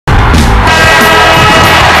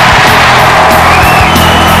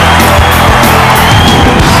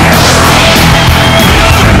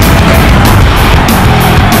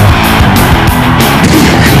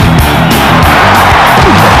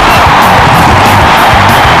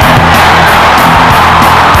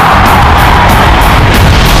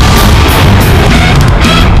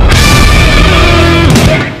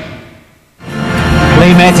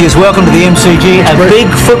Lee Matthews, welcome to the MCG. A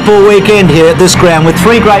big football weekend here at this ground with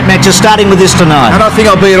 3 great matches, starting with this tonight. And I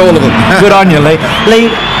think I'll be at all of them. Good on you, Lee.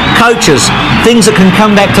 Lee, coaches, things that can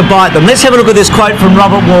come back to bite them. Let's have a look at this quote from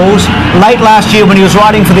Robert Walls late last year when he was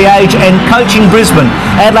writing for The Age and coaching Brisbane.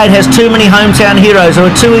 Adelaide has too many hometown heroes who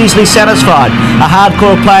are too easily satisfied. A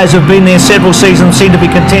hardcore of players who have been there several seasons seem to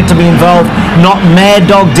be content to be involved, not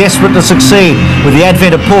mad dog desperate to succeed. With the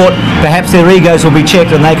advent of Port, perhaps their egos will be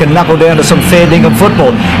checked and they can knuckle down to some fair dinkum football.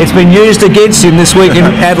 It's been used against him this week in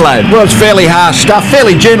Adelaide. Well, it's fairly harsh stuff,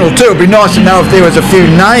 fairly general too. It'd be nice to know if there was a few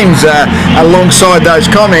names alongside those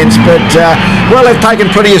comments, but well, they've taken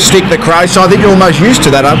plenty of stick, the Crows, so I think you're almost used to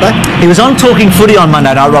that, aren't they? He was on Talking Footy on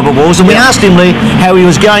Monday night, Robert Walls, and we asked him, Lee, how he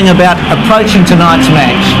was going about approaching tonight's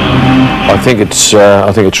match. I think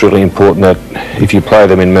it's really important that if you play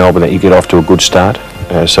them in Melbourne that you get off to a good start.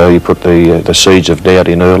 So you put the seeds of doubt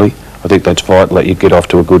in early. I think that's vital that you get off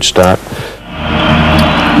to a good start.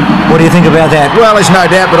 What do you think about that? Well, there's no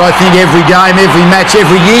doubt, but I think every game, every match,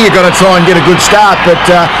 every year you've got to try and get a good start. But,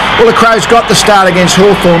 well, the Crows got the start against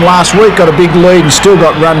Hawthorn last week, got a big lead and still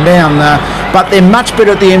got run down. But they're much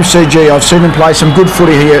better at the MCG. I've seen them play some good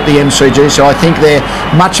footy here at the MCG, so I think they're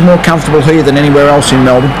much more comfortable here than anywhere else in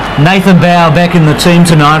Melbourne. Nathan Bower back in the team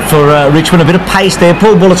tonight for Richmond. A bit of pace there.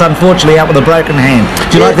 Paul Bullett's unfortunately out with a broken hand.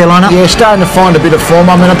 Do you like their lineup? Yeah, starting to find a bit of form.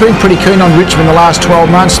 I mean, I've been pretty keen on Richmond the last 12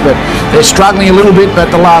 months, but they're struggling a little bit,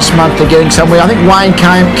 but the last month they're getting somewhere. I think Wayne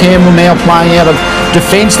Campbell now playing out of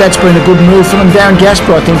defence. That's been a good move for them. Darren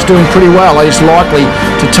Gasper, I think, is doing pretty well. He's likely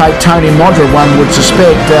to take Tony Modra, one would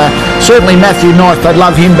suspect. Certainly Matthew Knight, they'd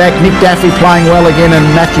love him back. Nick Daffy playing well again, and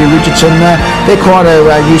Matthew Richardson. They're quite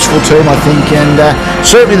a useful team, I think, and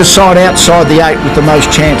certainly the side outside the 8 with the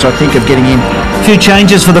most chance, I think, of getting in. A few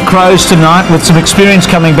changes for the Crows tonight with some experience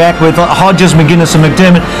coming back with Hodges, McGuinness and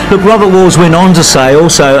McDermott. Look, Robert Walls went on to say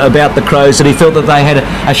also about the Crows that he felt that they had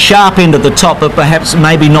a sharp end at the top, but perhaps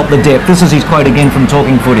maybe not the depth. This is his quote again from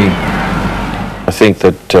Talking Footy. I think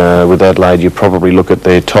that with Adelaide you probably look at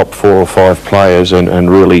their top 4 or 5 players and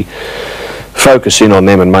really focus in on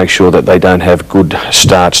them and make sure that they don't have good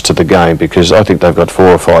starts to the game, because I think they've got 4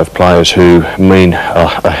 or 5 players who mean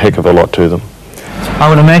a heck of a lot to them. I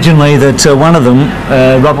would imagine, Lee, that one of them,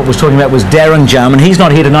 Robert was talking about, was Darren Jarman. He's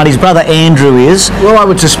not here tonight. His brother Andrew is. Well, I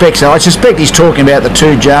would suspect so. I suspect he's talking about the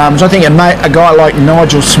 2 Jarmans. I think a guy like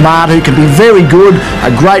Nigel Smart, who can be very good,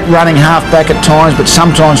 a great running halfback at times, but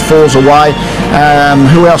sometimes falls away.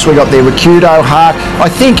 Who else we got there? Rakudo, Hart. I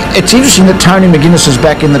think it's interesting that Tony McGuinness is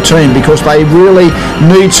back in the team, because they really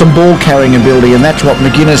need some ball carrying ability, and that's what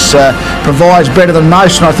McGuinness provides better than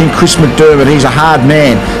most. And I think Chris McDermott, he's a hard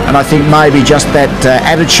man, and I think maybe just that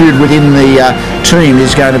attitude within the team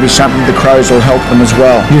is going to be something the Crows will help them as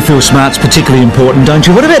well. You feel Smart's particularly important, don't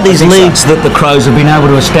you? What about these leads that the Crows have been able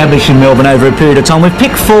to establish in Melbourne over a period of time? We've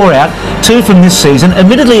picked 4 out, 2 from this season,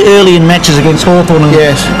 admittedly early in matches against Hawthorn and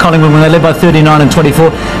Collingwood when they led by 39 and 24.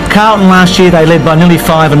 Carlton last year they led by nearly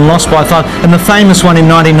 5 and lost by 5, and the famous one in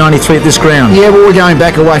 1993 at this ground. Yeah, well, we're going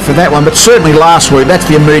back away for that one, but certainly last week, that's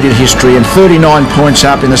the immediate history, and 39 points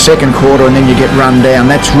up in the second quarter and then you get run down.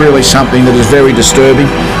 That's really something that is very disturbing.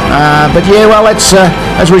 But yeah, well, that's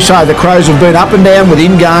as we say, the Crows have been up and down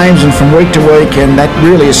within games and from week to week, and that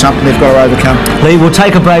really is something they've got to overcome. Lee, we'll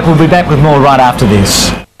take a break. We'll be back with more right after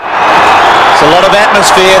this. It's a lot of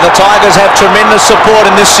atmosphere. The Tigers have tremendous support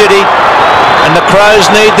in this city, and the Crows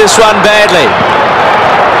need this one badly.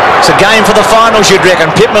 It's a game for the finals, you'd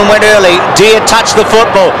reckon. Pittman went early. Deere touched the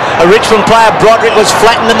football. A Richmond player, Broderick, was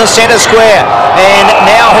flattened in the centre square and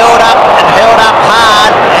now held up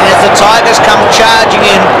hard as the Tigers come charging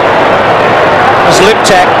in. There's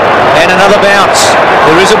Liptak and another bounce.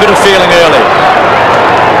 There is a bit of feeling early.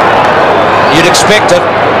 You'd expect it.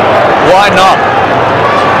 Why not?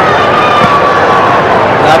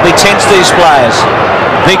 They'll be tense, these players.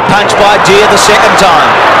 Big punch by Deere the second time.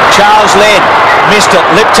 Charles led. Missed it.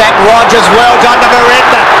 Liptak, Hodges, well done to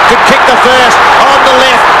Merenda. Could kick the first on the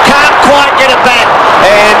left. Can't quite get it back.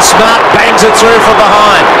 And Smart bangs it through from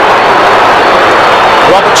behind.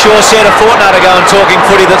 Robert Shaw said a fortnight ago in Talking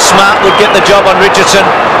Footy that Smart would get the job on Richardson.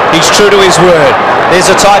 He's true to his word.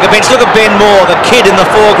 There's the Tiger bench. Look at Ben Moore, the kid in the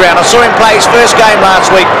foreground. I saw him play his first game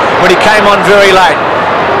last week when he came on very late.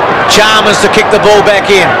 Jarman's to kick the ball back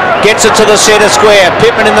in. Gets it to the centre square.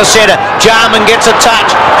 Pittman in the centre. Jarman gets a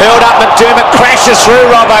touch. Held up. McDermott crashes through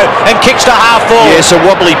Robbo and kicks to half forward. Yes, a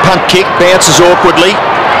wobbly punt kick. Bounces awkwardly.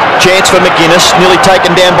 Chance for McGuinness. Nearly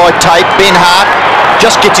taken down by Tate. Ben Hart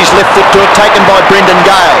just gets his left foot to it. Taken by Brendan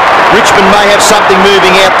Gale. Richmond may have something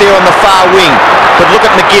moving out there on the far wing. But look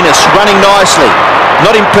at McGuinness running nicely.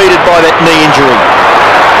 Not impeded by that knee injury.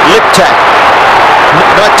 Liptak.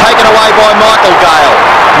 Taken away by Michael Gale.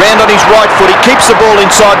 Round on his right foot, he keeps the ball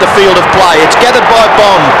inside the field of play. It's gathered by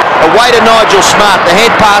Bond. Away to Nigel Smart. The head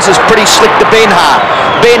pass is pretty slick to Ben Hart.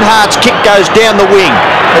 Ben Hart's kick goes down the wing.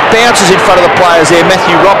 It bounces in front of the players there.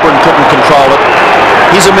 Matthew Robran couldn't control it.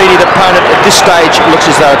 His immediate opponent at this stage looks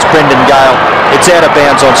as though it's Brendan Gale. It's out of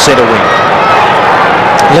bounds on centre wing.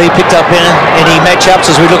 Lee picked up any matchups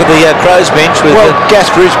as we look at the Crows bench? Well,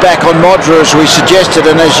 Gasper is back on Modra as we suggested,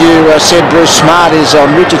 and as you said, Bruce, Smart is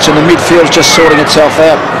on Richardson. The midfield's just sorting itself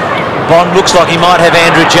out. Bond looks like he might have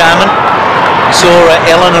Andrew Jarman. Saw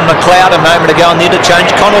Ellen and McLeod a moment ago on the interchange.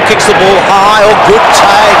 Connell kicks the ball high. Oh, good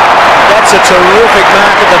take. That's a terrific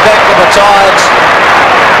mark at the back of the Tigers.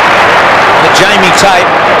 Jamie Tate,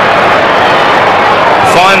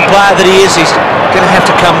 fine player that he is, he's going to have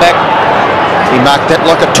to come back. He marked that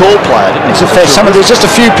like a tall player, didn't he? There's just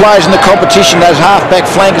a few players in the competition, those half-back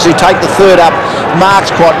flankers who take the third up marks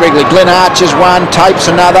quite regularly. Glenn Archer's one, Tape's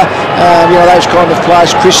another. Those kind of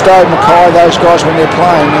players, Christo, Mackay, those guys when they're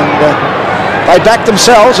playing. And they back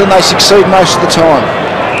themselves and they succeed most of the time.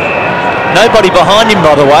 Nobody behind him,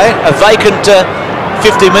 by the way. A vacant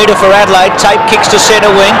 50-metre for Adelaide. Tape kicks to centre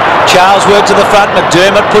wing. Charles worked to the front.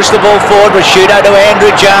 McDermott pushed the ball forward. Rashudo to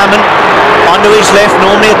Andrew Jarman. Onto his left.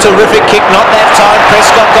 Normally a terrific kick. Not that time.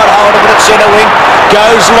 Prescott got hold of it at centre wing.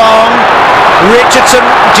 Goes long. Richardson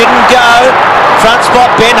didn't go. Front spot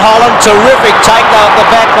Ben Holland. Terrific take though at the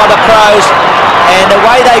back by the Crows. And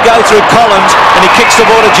away they go through Collins. And he kicks the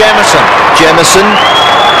ball to Jamison.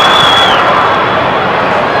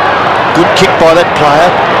 Good kick by that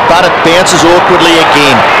player, but it bounces awkwardly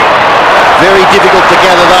again. Very difficult to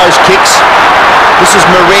gather those kicks. This is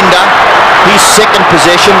Merenda, his second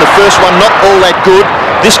possession. The first one not all that good.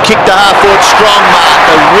 This kick to half-forward, strong mark,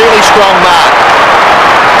 a really strong mark.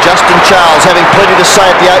 Justin Charles having plenty to say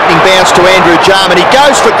at the opening bounce to Andrew Jarman. He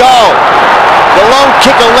goes for goal. The long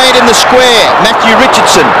kick will land in the square. Matthew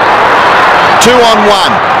Richardson,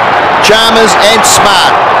 2-on-1. Chalmers and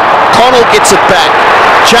Smart. Connell gets it back.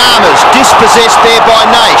 Chalmers dispossessed there by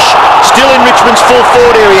Naish. Still in Richmond's full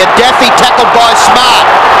forward area. Daffy tackled by Smart.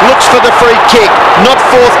 Looks for the free kick. Not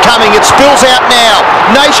forthcoming. It spills out now.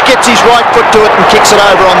 Naish gets his right foot to it and kicks it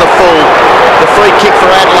over on the full. The free kick for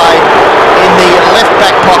Adelaide in the left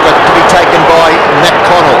back pocket to be taken by Matt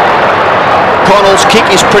Connell. Connell's kick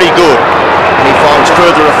is pretty good. And he finds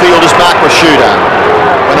further afield is Mark Rashudo.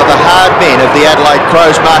 One of the hard men of the Adelaide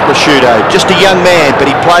Crows, Mark Rashudo. Just a young man, but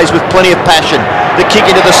he plays with plenty of passion. The kick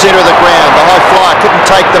into the centre of the ground. The high flyer couldn't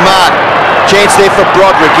take the mark. Chance there for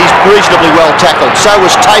Broderick. He's reasonably well tackled. So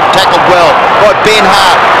was Tape tackled well by Ben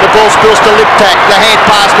Hart. The ball spills to Liptak. The hand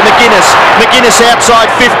pass to McGuinness. McGuinness outside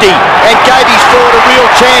 50 and gave his forward a real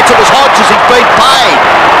chance. It was Hodges. He'd been paid.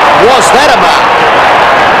 Was that a mark?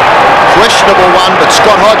 Questionable one, but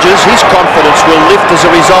Scott Hodges, his confidence will lift as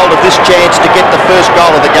a result of this chance to get the first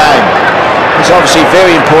goal of the game. It's obviously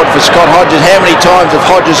very important for Scott Hodges. How many times have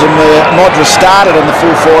Hodges and Modra started on the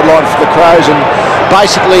full forward line for the Crows, and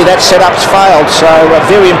basically that setup's failed, so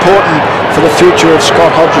very important for the future of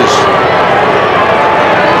Scott Hodges.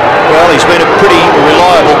 Well, he's been a pretty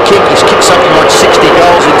reliable kick. He's kicked something like 60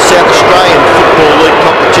 goals in South Australian Football League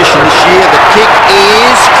competition this year. The kick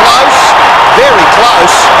is close, very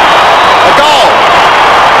close. A goal.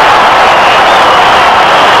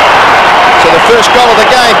 So the first goal of the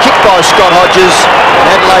game, kicked by Scott Hodges, and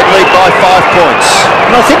Adelaide lead by 5 points.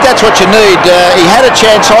 And I think that's what you need. He had a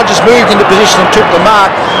chance. Hodges moved into position and took the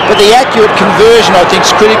mark, but the accurate conversion, I think,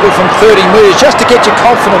 is critical from 30 metres, just to get your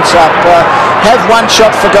confidence up. Have one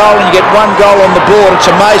shot for goal and you get one goal on the board.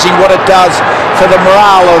 It's amazing what it does for the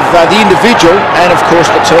morale of the individual and, of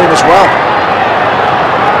course, the team as well.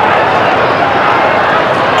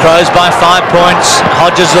 Crows by 5 points.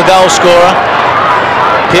 Hodges the goal scorer.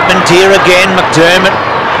 Pittman dear again. McDermott.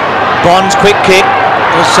 Bond's quick kick.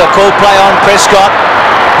 Was a called play on Prescott.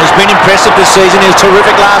 Has been impressive this season. He was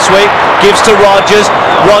terrific last week. Gives to Rodgers.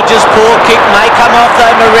 Rodgers' poor kick may come off though.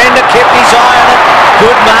 Merenda kept his eye on it.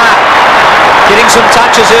 Good mark. Getting some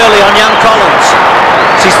touches early on young Collins.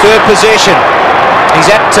 It's his third possession. He's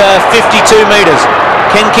at 52 metres.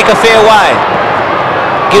 Can kick a fair way.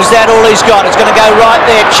 Gives that all he's got. It's going to go right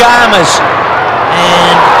there. Chalmers.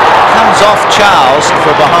 And comes off Charles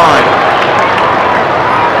for behind.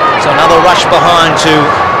 So another rush behind to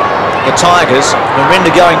the Tigers.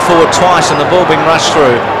 Merenda going forward twice and the ball being rushed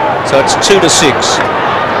through. So it's 2-6.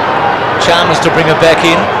 Chalmers to bring it back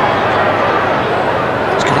in.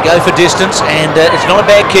 He's going to go for distance and it's not a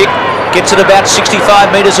bad kick. Gets it about 65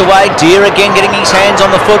 metres away. Deer again getting his hands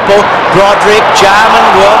on the football. Broderick, Jarman,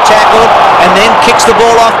 well tackled, and then kicks the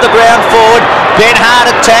ball off the ground forward. Ben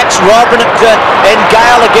Hart attacks. Robran and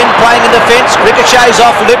Gale again playing in defence. Ricochets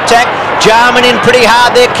off Liptak. Jarman in pretty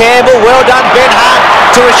hard there. Campbell, well done. Ben Hart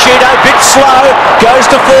to Rashudo, bit slow. Goes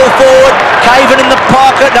to fall forward. Caven in the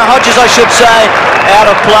pocket. Now Hodges, I should say,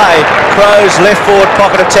 out of play. Crows left forward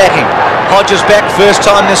pocket attacking. Hodges back first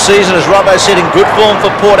time this season, as Robbo said, in good form for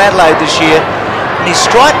Port Adelaide this year. And his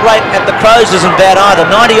strike rate at the Crows isn't bad either.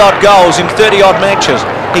 90-odd goals in 30-odd matches.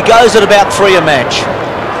 He goes at about 3 a match.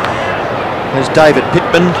 There's David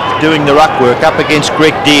Pittman doing the ruck work up against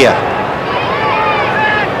Greg Deer.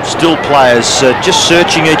 Still players just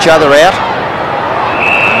searching each other out.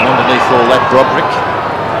 And underneath all that, Broderick.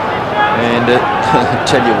 And I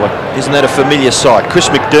tell you what, isn't that a familiar sight? Chris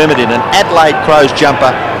McDermott in an Adelaide Crows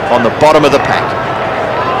jumper on the bottom of the pack.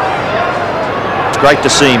 It's great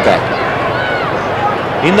to see him back.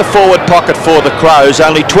 In the forward pocket for the Crows,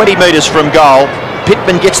 only 20 metres from goal.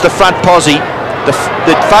 Pittman gets the front posse.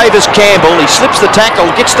 That favours Campbell. He slips the tackle,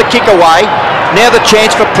 gets the kick away. Now the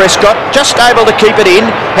chance for Prescott, just able to keep it in.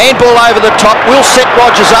 Handball over the top, will set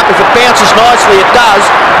Hodges up. If it bounces nicely, it does.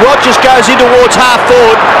 Hodges goes in towards half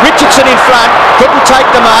forward. Richardson in front, couldn't take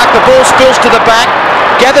the mark. The ball spills to the back.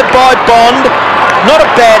 Gathered by Bond. Not a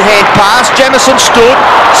bad hand pass. Jamison stood.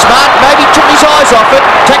 Smart maybe took his eyes off it.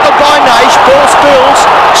 Tackled by Naish. Ball spills.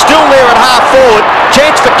 Still there at half forward.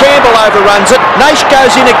 Chance for Campbell, overruns it. Naish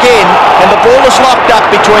goes in again, and the ball is locked up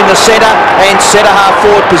between the centre and centre half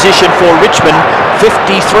forward position for Richmond.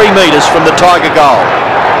 53 metres from the Tiger goal.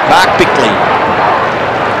 Mark Bickley.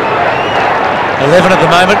 11 at the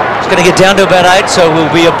moment. It's going to get down to about 8, so it will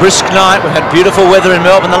be a brisk night. We've had beautiful weather in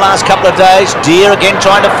Melbourne the last couple of days. Deer again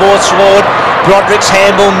trying to force forward. Broderick's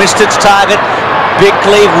handball missed its target.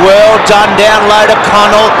 Bickley, well done down low to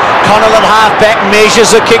Connell. Connell at half-back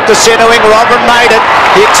measures the kick to centre wing. Robran made it.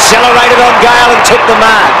 He accelerated on Gale and took the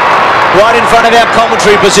mark. Right in front of our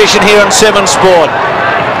commentary position here on 7 Sport.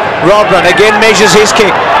 Robran again measures his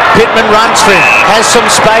kick. Pittman runs for him, has some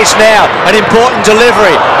space now. An important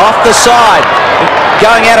delivery off the side.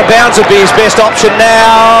 Going out of bounds would be his best option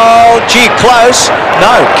now. Gee, close.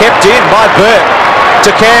 No, kept in by Burke.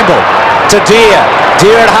 To Campbell, to Deer.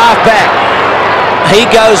 Deer at half-back. He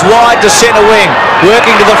goes wide to centre wing.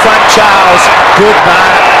 Working to the front, Charles. Good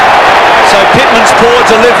mark. So Pittman's poor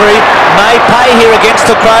delivery may pay here against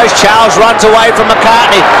the Crows. Charles runs away from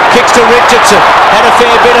McCartney. Kicks to Richardson. Had a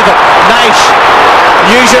fair bit of it. Naish,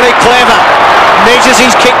 usually clever. Measures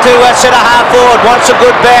his kick to centre half forward. Wants a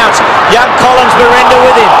good bounce. Young Collins, Merenda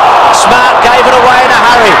with him. Smart gave it away in a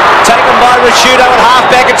hurry. Taken by Rashudo at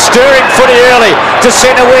half-back and stirring Footy early to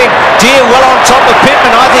centre wing. Deer well on top of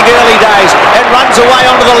Pittman, I think early days, and runs away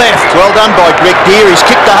onto the left. Well done by Greg Deer. He's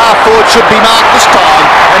kicked to half forward, should be marked this time,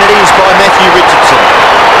 and it is by Matthew Richardson.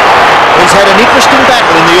 He's had an interesting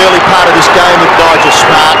battle in the early part of this game with Nigel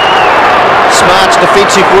Smart. Smart's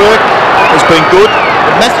defensive work has been good.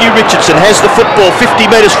 But Matthew Richardson has the football 50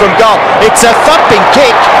 metres from goal. It's a thumping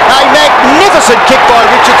kick, a magnificent kick by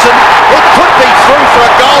Richardson. It could be through for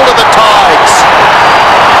a goal to the Tigers.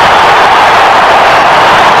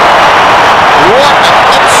 What an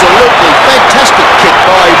absolutely fantastic kick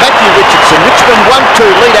by Matthew Richardson. Richmond 1-2,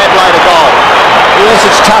 lead Adelaide a goal. Yes,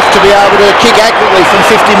 it's tough to be able to kick accurately from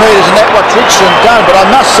 50 metres, and that's what Richardson done. But I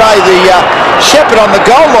must say the Shepherd on the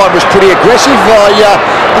goal line was pretty aggressive.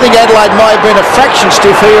 I think Adelaide may have been a fraction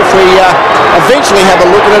stiff here. If we eventually have a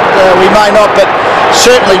look at it, we may not. But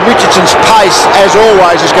certainly Richardson's pace, as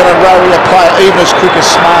always, is going to roll a player even as quick as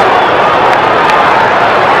Smart.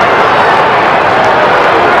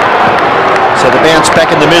 So the bounce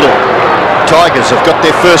back in the middle. Tigers have got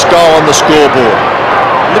their first goal on the scoreboard.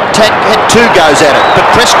 Liptak had 2 goes at it, but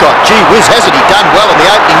Prescott, gee whiz, hasn't he done well in the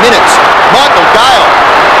opening minutes? Michael Gale,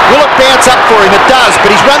 will it bounce up for him? It does,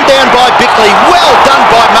 but he's run down by Bickley. Well done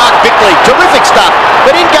by Mark Bickley, terrific stuff.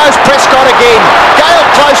 But in goes Prescott again. Gale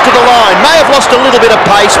close to the line, may have lost a little bit of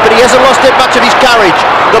pace, but he hasn't lost that much of his courage.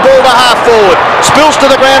 The ball to half forward, spills to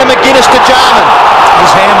the ground and McGuinness to Jarman.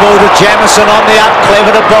 His handball to Jamison on the up,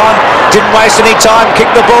 clever to Bond. Didn't waste any time,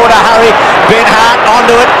 kicked the ball to hurry. Ben Hart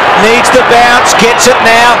onto it, needs the bounce, gets it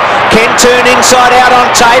now. Can turn inside out on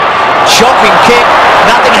tape. Shocking kick,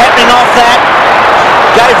 nothing happening off that.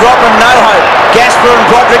 Gave Robran no hope. Gasper and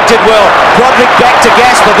Broderick did well. Broderick back to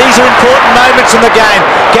Gasper. These are important moments in the game.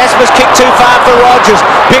 Gasper's kicked too far for Hodges.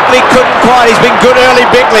 Bickley couldn't quite. He's been good early,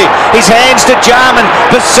 Bickley. His hands to Jarman.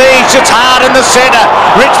 Besieged. It's hard in the centre.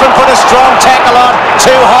 Richmond put a strong tackle on.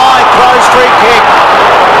 Too high. Crows free kick.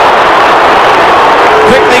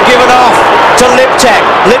 Quickly given off to Liptak.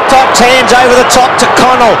 Liptak's hands over the top to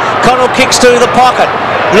Connell. Connell kicks through the pocket,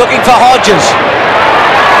 looking for Hodges.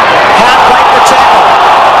 Hart break the tackle.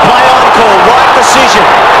 Play on call, right decision.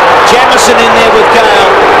 Jamison in there with Gale.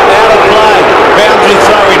 Out of play. Boundary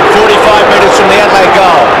throw in, 45 metres from the Adelaide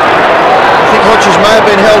goal. I think Hodges may have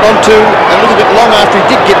been held on to a little bit long after he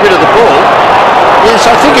did get rid of the ball. Yes,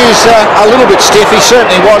 I think he's a little bit stiff. He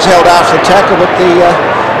certainly was held after the tackle, but the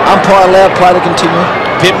umpire allowed play to continue.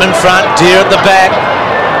 Pittman front, Deer at the back.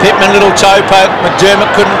 Pittman, little toe poke.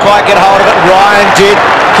 McDermott couldn't quite get hold of it. Ryan did.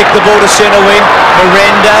 Kicked the ball to centre wing.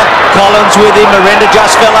 Merenda, Collins with him. Merenda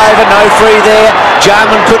just fell over. No free there.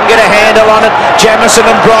 Jarman couldn't get a handle on it. Jamison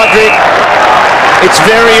and Broderick. It's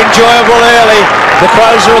very enjoyable early. The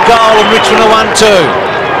Crows are a goal and Richmond are 1-2.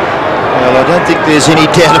 Well, I don't think there's any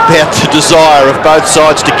doubt about the desire of both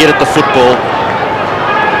sides to get at the football.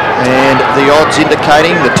 And the odds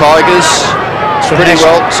indicating the Tigers pretty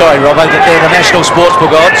well. Sorry, Robbo, that they're the national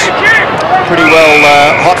sportsbook odds. Pretty well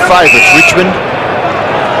hot favourites. Richmond.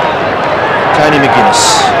 Tony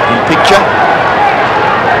McGuinness in picture.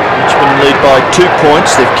 Richmond lead by 2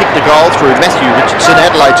 points. They've kicked the goal through Matthew Richardson.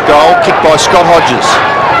 Adelaide's goal kicked by Scott Hodges.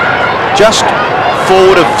 Just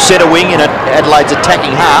forward of centre wing in Adelaide's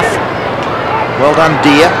attacking half. Well done,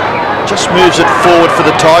 Deer. Just moves it forward for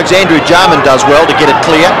the Tigers. Andrew Jarman does well to get it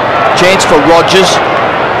clear. Chance for Rodgers.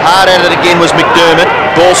 Hard at it again was McDermott.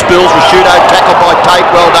 Ball spills. Rashudo tackled by Tate.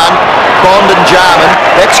 Well done. Bond and Jarman.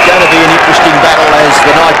 That's going to be an interesting battle as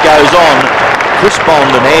the night goes on. Chris Bond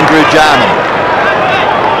and Andrew Jarman.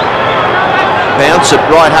 Bounce at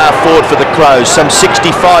right half forward for the Crows. Some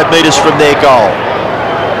 65 metres from their goal.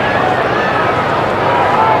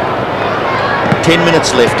 10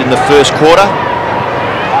 minutes left in the first quarter.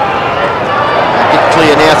 Get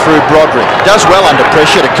clear now through Broderick. Does well under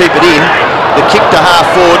pressure to keep it in. The kick to half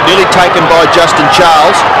forward, nearly taken by Justin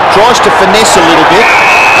Charles. Tries to finesse a little bit.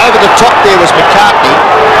 Over the top there was McCartney.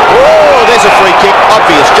 Oh, there's a free kick.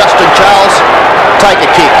 Obvious. Justin Charles, take a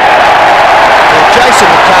kick. Now, Jason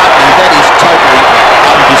McCartney, that is totally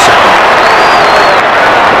undisciplined.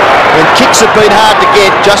 When kicks have been hard to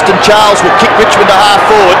get, Justin Charles will kick Richmond to half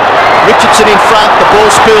forward. Richardson in front, the ball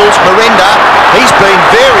spills. Merenda, he's been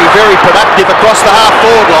very, very productive across the half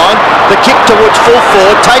forward line. The kick towards full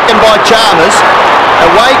forward, taken by Chalmers.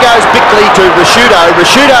 Away goes Bickley to Rashudo.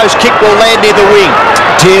 Rashudo's kick will land near the wing.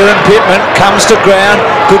 Deer and Pittman comes to ground.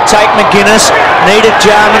 Good take McGuinness. Needed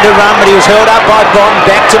Jarman to run, but he was held up by Bond.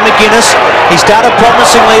 Back to McGuinness. He started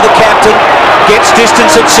promisingly, the captain. Gets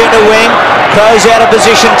distance at centre wing. Crows out of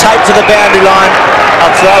position. Tape to the boundary line.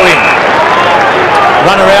 I'll throw in.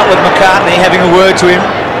 Runner out with McCartney, having a word to him.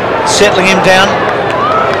 Settling him down.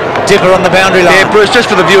 Dipper on the boundary line. Yeah, Bruce, just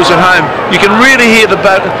for the viewers at home, you can really hear the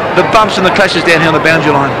bumps and the clashes down here on the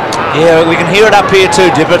boundary line. Yeah, we can hear it up here too,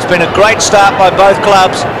 Dipper. It's been a great start by both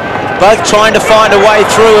clubs. Both trying to find a way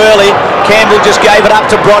through early. Campbell just gave it up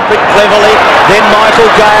to Broderick cleverly. Then Michael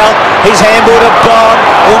Gale. He's handballed to Bond.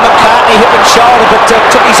 Well, McCartney hip and shoulder, but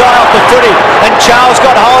took his eye off the footy. And Charles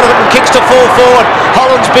got hold of it and kicks to full forward.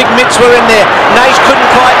 Holland's big mitts were in there. Naish couldn't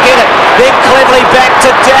quite get it. Then cleverly back to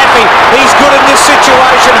Daffy. He's good in this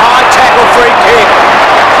situation. High tackle, free kick.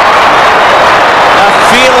 A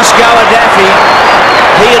fearless goer, Daffy.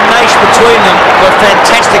 He and Naish between them were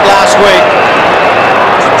fantastic last week.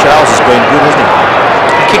 Charles has been good, hasn't he?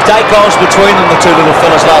 He kicked 8 goals between them, the two little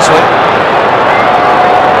fellas last week.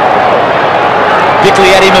 Bickley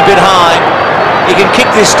had him a bit high. He can kick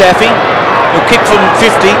this, Daffy. He'll kick from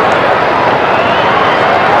 50.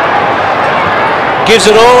 Gives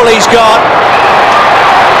it all he's got.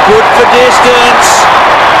 Good for distance.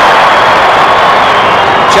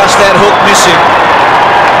 Just that hook missing.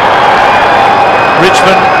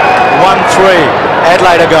 Richmond 1-3.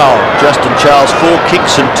 Adelaide a goal. Justin Charles 4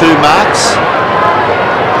 kicks and 2 marks.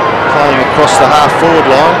 Playing across the half forward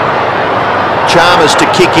line. Chalmers to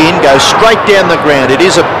kick in, goes straight down the ground. It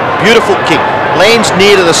is a beautiful kick. Lands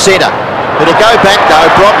near to the centre. It'll go back though.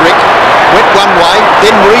 Broderick went one way,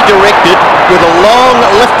 then redirected with a long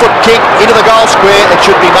left foot kick into the goal square. It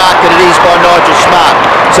should be marked, and it is by Nigel Smart.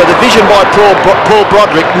 So the vision by Paul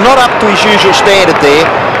Broderick, not up to his usual standard there.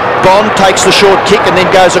 Bond takes the short kick and then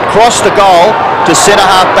goes across the goal to centre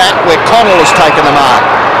half back where Connell has taken the mark.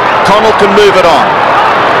 Connell can move it on.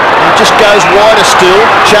 It just goes wider still.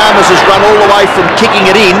 Chalmers has run all the way from kicking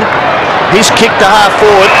it in. His kick to half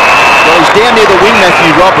forward. Well, he's down near the wing,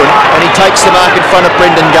 Matthew Robran, and he takes the mark in front of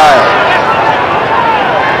Brendan Gale.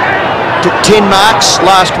 Took 10 marks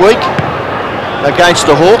last week against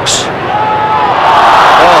the Hawks.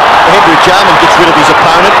 Oh, Andrew Jarman gets rid of his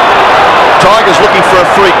opponent. Tigers looking for a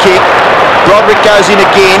free kick. Broderick goes in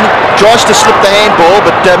again, tries to slip the handball,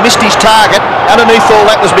 but missed his target. Underneath all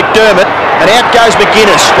that was McDermott, and out goes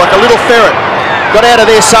McGuinness like a little ferret. Got out of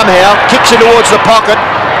there somehow, kicks it towards the pocket.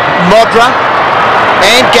 Modra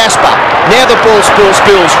and Gaspar. Now the ball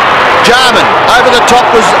spills. Jarman, over the top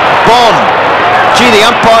was Bond. Gee, the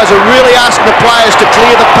umpires are really asking the players to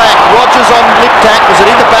clear the pack. Hodges on Liptak, was it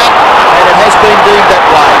in the back? And it has been deemed that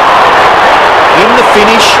way. In the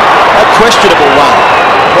finish, a questionable one.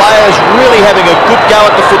 Players really having a good go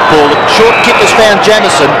at the football. The short kick has found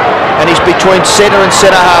Jamison, and he's between centre and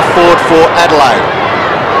centre-half forward for Adelaide.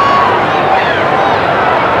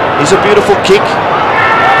 Here's a beautiful kick.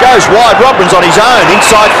 Goes wide. Robran's on his own,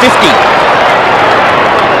 inside 50.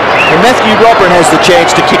 And Matthew Robran has the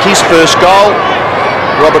chance to kick his first goal.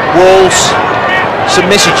 Robert Walls, some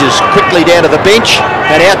messages quickly down to the bench,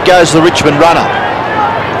 and out goes the Richmond runner.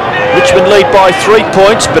 Richmond lead by 3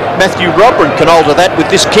 points, but Matthew Robran can alter that with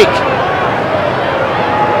this kick.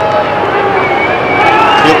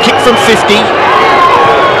 He'll kick from 50.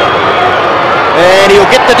 And he'll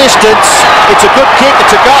get the distance. It's a good kick,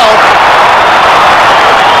 it's a goal.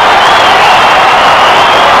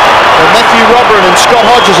 And Matthew Robran and Scott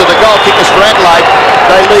Hodges are the goal kickers for Adelaide.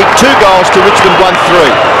 They lead 2 goals to Richmond 1-3.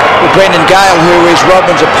 Well, Brendan Gale, who is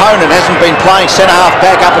Robran's opponent, hasn't been playing centre-half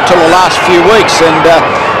back up until the last few weeks, and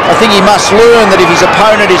I think he must learn that if his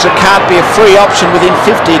opponent can't be a free option within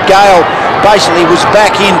 50. Gale basically was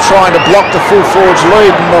back in trying to block the full forward's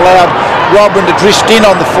lead and allowed Robran to drift in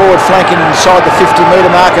on the forward flank inside the 50-metre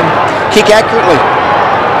mark and kick accurately.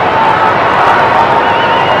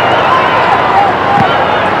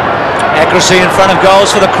 Accuracy in front of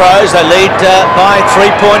goals for the Crows. They lead by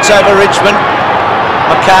 3 points over Richmond.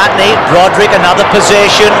 McCartney, Broderick, another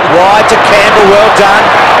possession. Wide to Campbell, well done.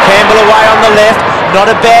 Campbell away on the left. Not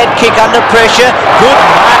a bad kick under pressure. Good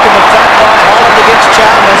mark in the front by Holland against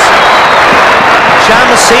Chalmers.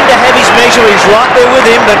 Chalmers seemed to have his measure. He's right there with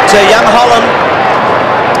him, but young Holland,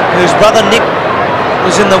 whose brother Nick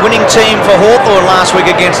was in the winning team for Hawthorn last week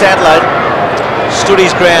against Adelaide, stood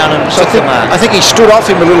his ground and took the mark. I think he stood off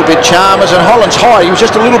him a little bit, Chalmers, and Holland's high. He was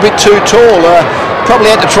just a little bit too tall.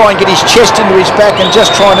 Probably had to try and get his chest into his back and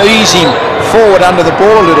just try and ease him forward under the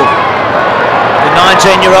ball a little. The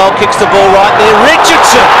 19-year-old kicks the ball right there.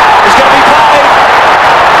 Richardson is going to be played.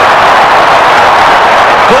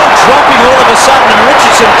 Ball dropping all of a sudden, and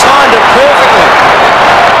Richardson timed it perfectly.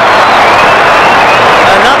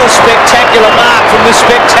 Another spectacular mark from this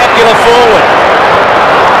spectacular forward.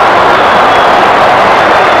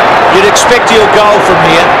 You'd expect your goal from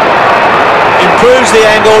here. Improves the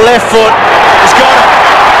angle, left foot. He's got it.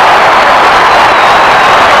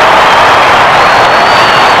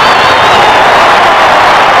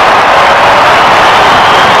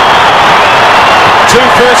 Two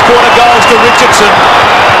first-quarter goals to Richardson.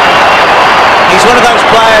 He's one of those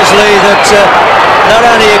players, Lee, that not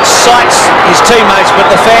only excites his teammates, but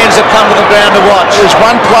the fans that come to the ground to watch. There's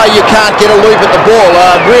one play you can't get a loop at the ball.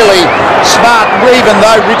 Really smart, even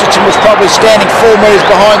though Richardson was probably standing 4 metres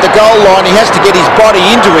behind the goal line, he has to get his body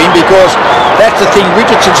into him, because that's the thing,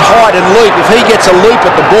 Richardson's height and leap. If he gets a loop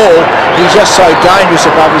at the ball, he's just so dangerous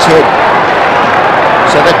above his head.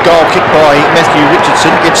 So that goal kick by Matthew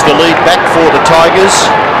Richardson gets the lead back for the Tigers,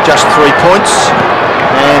 just 3 points.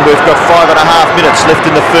 And we've got 5.5 minutes left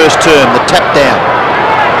in the first term. The tap down.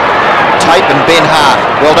 Tate and Ben Hart.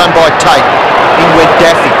 Well done by Tate. In went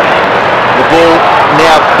Daffy. The ball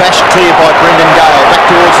now bashed clear by Brendan Gale. Back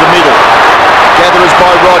towards the middle. Gatherers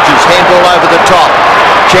by Rodgers. Handball over the top.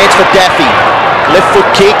 Chance for Daffy. Left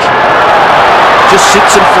foot kick. Just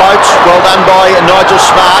sits and floats. Well done by Nigel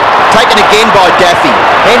Smart. Taken again by Daffy.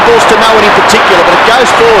 Handballs to no one in particular, but it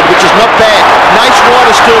goes forward, which is not bad. Naish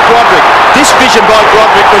wider still Broderick. This vision by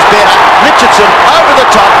Broderick was better. Richardson over the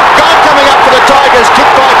top. Goal coming up for the Tigers.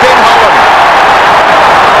 Kicked by Ben Holland.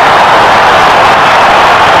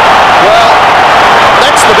 Well,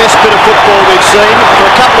 that's the best bit of football we've seen for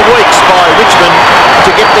a couple of weeks by Richmond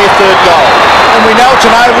to get their third goal. And we know it's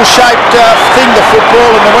an oval-shaped thing, the football,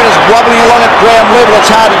 and when it's wobbling along at ground level, it's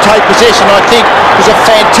hard to take possession. I think it was a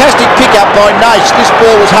fantastic pick-up by Naish. This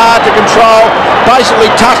ball was hard to control, basically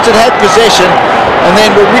touched it, had possession, and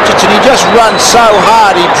then with Richardson, he just runs so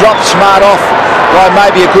hard, he dropped Smart off by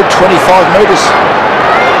maybe a good 25 metres.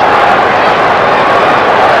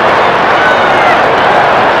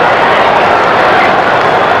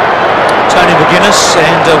 Tony McGuinness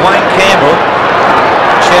and Wayne Campbell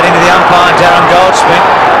chatting to the umpire, Darren Goldsmith,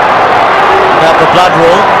 about the blood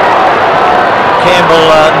rule. Campbell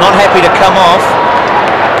not happy to come off.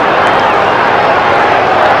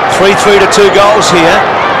 3-3 to 2 goals here.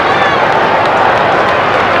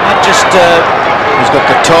 Might just He's got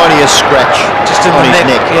the tiniest scratch just in on the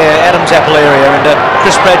his neck. Yeah, Adam's apple area, and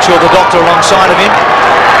Chris Bradshaw, the doctor, alongside of him.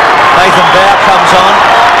 Nathan Bow comes on.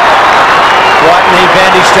 Right knee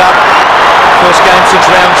bandaged up. First game since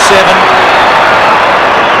round 7.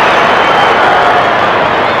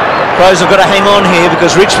 Crows have got to hang on here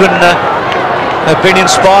because Richmond have been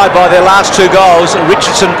inspired by their last 2 goals.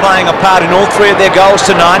 Richardson playing a part in all 3 of their goals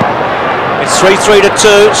tonight. It's 3-3 to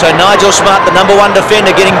 2, so Nigel Smart, the number 1 defender,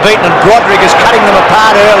 getting beaten, and Broderick is cutting them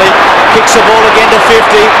apart early. Kicks the ball again to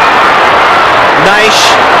 50. Naish,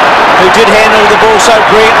 who did handle the ball so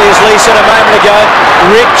brilliantly, as Lee said a moment ago.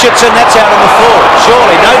 Richardson, that's out on the floor.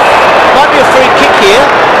 Surely, no, might be a free kick here.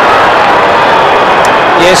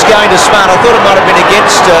 Yes, going to Smart. I thought it might have been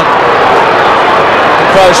against the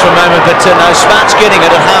Crows for a moment, but no, Smart's getting it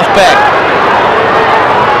at half-back.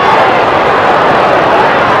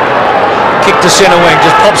 Kick to centre wing,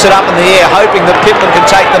 just pops it up in the air, hoping that Pittman can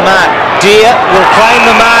take the mark. Deere will claim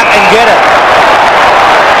the mark and get it.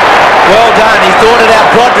 Well done, he thought it out.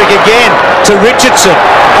 Broderick again to Richardson.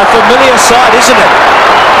 A familiar sight, isn't it?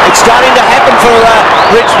 It's starting to happen for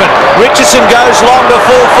Richmond. Richardson goes long to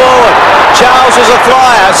full forward. Charles is a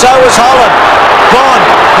flyer, so is Holland. Bond,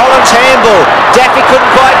 Holland's handball. Daffy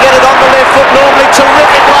couldn't quite get it on the left foot. Normally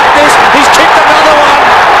terrific like this. He's kicked another one.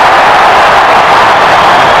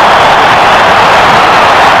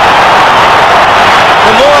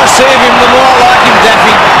 The more I see of him, the more I like him,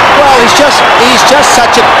 Daffy. Well, he's just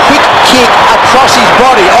such a quick kick across his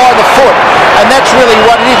body, either foot, and that's really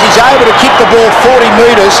what it is. He's able to kick the ball 40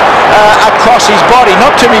 metres across his body.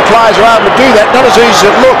 Not too many players are able to do that, not as easy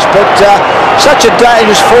as it looks, but such a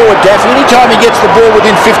dangerous forward, Daffy. Anytime he gets the ball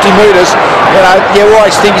within 50 metres, you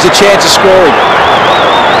always think he's a chance of scoring.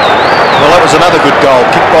 Well, that was another good goal,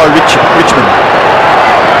 kicked by Richmond.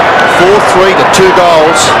 4-3 to 2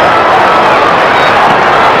 goals.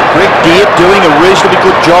 Greg Deere doing a reasonably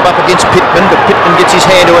good job up against Pittman, but Pittman gets his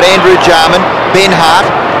hand to it. Andrew Jarman, Ben Hart.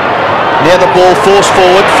 Now the ball forced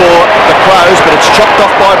forward for the Crows, but it's chopped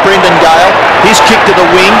off by Brendan Gale. His kick to the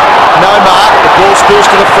wing, no mark. The ball spills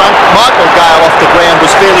to the front. Michael Gale off the ground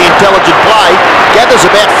was fairly intelligent play. Gathers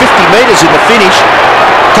about 50 metres in the finish.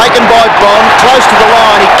 Taken by Bond, close to the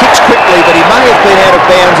line. He kicks quickly, but he may have been out of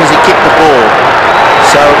bounds as he kicked the ball.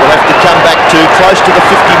 So it will have to come back to close to the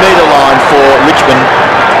 50-metre line for Richmond,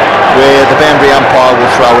 where the boundary umpire will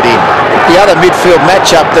throw it in. The other midfield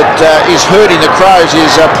matchup that is hurting the Crows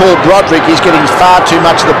is Paul Broderick. He's getting far too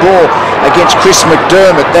much of the ball against Chris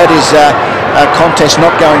McDermott. That is a contest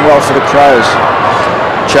not going well for the Crows.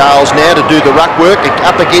 Charles now to do the ruck work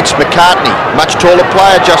up against McCartney. Much taller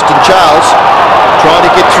player, Justin Charles. Trying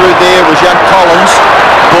to get through there was young Collins.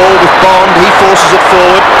 Ball with Bond, he forces it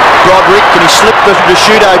forward. Broderick, can he slip the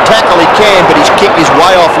shooto tackle? He can, but his kick is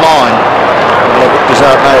way offline. Well, it looked as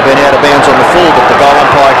though it may have been out of bounds on the full, but the goal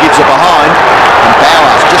umpire gives it behind. And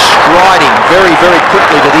Bowers just striding very, very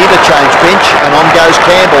quickly to the interchange bench, and on goes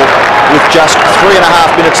Campbell with just 3.5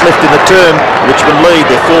 minutes left in the term. Richmond lead,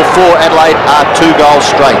 they're 4-4. Adelaide are 2 goals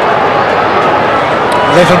straight.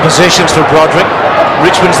 11 possessions for Broderick.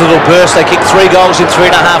 Richmond's little burst, they kicked 3 goals in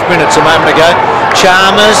 3.5 minutes a moment ago.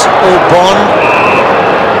 Chalmers or Bond.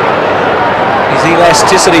 His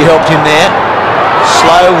elasticity helped him there.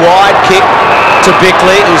 Slow, wide kick to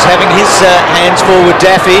Bickley, who's having his hands full with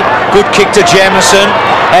Daffy. Good kick to Jamison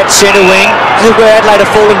at centre wing. This is where Adelaide have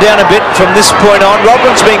fallen down a bit from this point on.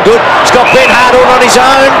 Robran's been good. He's got Ben Hart on his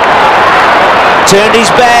own. Turned his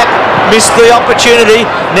back. Missed the opportunity.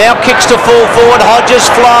 Now kicks to full forward. Hodges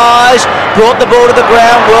flies. Brought the ball to the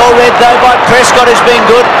ground. Well read though by Prescott, has been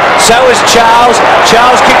good. So is Charles.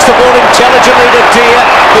 Charles kicks the ball intelligently to Deere,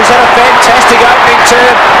 who's had a fantastic opening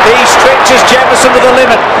term. He stretches Jamison to the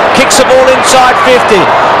limit. Kicks the ball inside 50.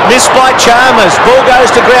 Missed by Chalmers. Ball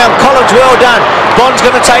goes to ground. Collins, well done. Bond's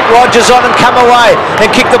going to take Rodgers on and come away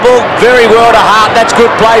and kick the ball very well to Hart. That's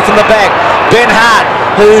good play from the back. Ben Hart,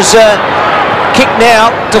 who's kicked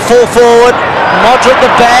now to fall forward. Modra at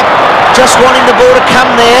the back, just wanting the ball to come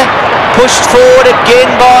there. Pushed forward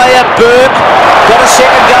again by Burke. Got a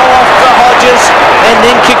second go off for Hodges, and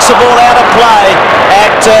then kicks the ball out of play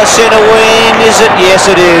at centre wing. Is it?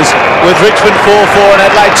 Yes, it is. With Richmond 4-4 and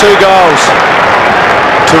Adelaide 2 goals.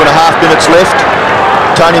 2.5 minutes left.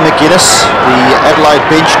 Tony McGuinness, the Adelaide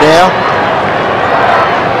bench now.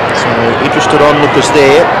 So interested onlookers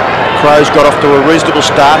there. Crows got off to a reasonable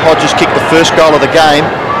start. Hodges kicked the first goal of the game.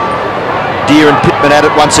 Deere and Pittman at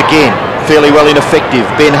it once again. Fairly well ineffective.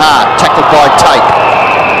 Ben Hart tackled by Tate.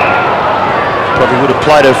 Probably would have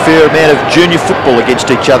played a fair amount of junior football against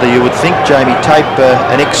each other, you would think. Jamie Tate,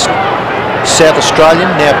 an ex-South Australian,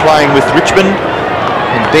 now playing with Richmond.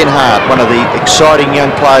 And Ben Hart, one of the exciting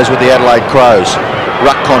young players with the Adelaide Crows.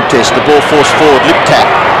 Ruck contest, the ball forced forward, Liptak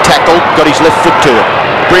tackled, got his left foot to it.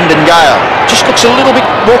 Brendan Gale just looks a little bit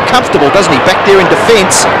more comfortable, doesn't he? Back there in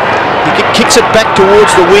defence. He kicks it back towards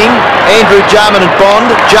the wing. Andrew, Jarman and Bond.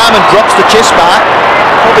 Jarman drops the chest mark.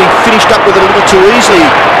 Probably finished up with it a little too easily.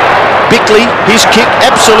 Bickley, his kick,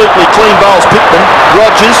 absolutely clean bowls Pittman.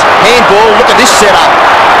 Hodges, handball, look at this setup.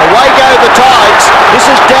 Away go the Tigers. This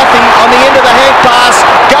is Daffy on the end of the hand pass.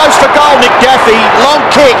 Goes for goal, Nick Daffy. Long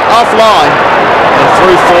kick offline. And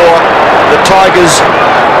through for the Tigers'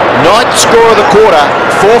 9th score of the quarter,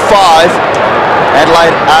 4-5.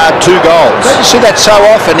 Adelaide are 2 goals. Don't you see that so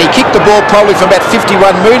often? He kicked the ball probably from about 51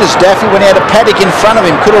 metres, Daffy, when he had a paddock in front of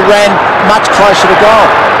him. Could have ran much closer to goal.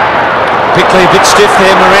 Bickley a bit stiff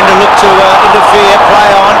there. Merenda looked to interfere. Play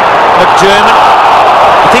on. McDermott.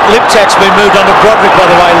 I think Liptak's been moved on to Broderick, by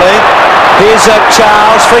the way, Lee. Here's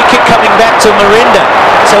Charles. Free kick coming back to Merenda.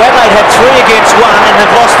 So Adelaide had 3 against 1 and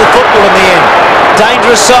they've lost the football in the end.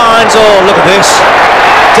 Dangerous signs. Oh, look at this.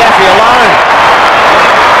 Daffy alone.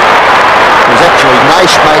 It was actually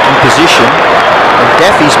Naish making position, and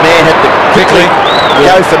Daffy's man had to quickly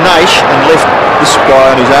go for Naish and left this guy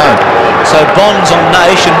on his own. So Bond's on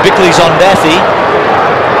Naish and Bickley's on Daffy.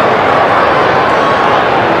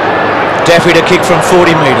 Daffy to kick from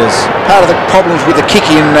 40 metres. Part of the problems with the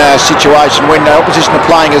kicking situation, when the opposition are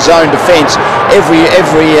playing a zone defence, every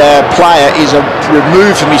player is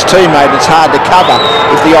removed from his teammate. It's hard to cover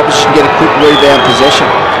if the opposition get a quick rebound possession.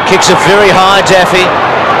 Kicks it very high, Daffy,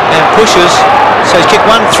 and pushes. So he's kicked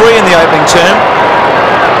 1-3 in the opening term.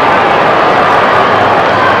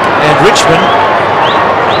 And Richmond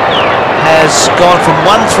has gone from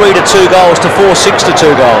 1-3 to 2 goals to 4-6 to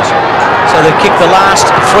 2 goals. So they've kicked the last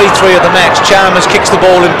 3-3 of the match. Chalmers kicks the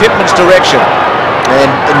ball in Pittman's direction. And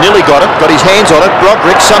nearly got it, got his hands on it.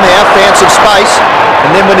 Broderick somehow found some space.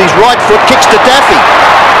 And then with his right foot kicks to Daffy.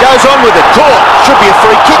 Goes on with it. Caught. Should be a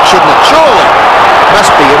free kick, shouldn't it? Surely.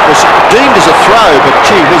 Must be. It was deemed as a throw, but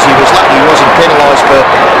gee whiz, he was lucky he wasn't penalised for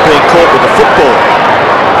being caught with the football.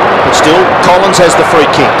 But still, Collins has the free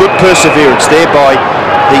kick. Good perseverance there by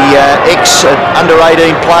the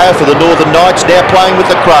ex-under-18 player for the Northern Knights, now playing with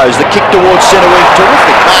the Crows. The kick towards centre wing,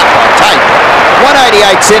 terrific mark by Tate.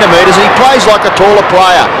 188 centimetres, and he plays like a taller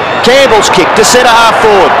player. Campbell's kick to centre half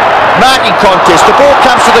forward. Marking contest, the ball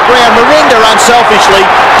comes to the ground. Merenda unselfishly.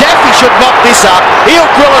 Daffy should knock this up. He'll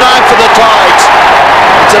grill it home for the Tigers.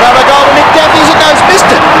 It's another goal to Nick Daffy as it goes, missed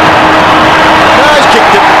it. Crows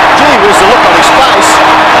kicked it. Gee whiz, the look on his face.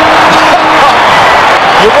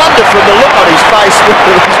 You wonder from the look on his face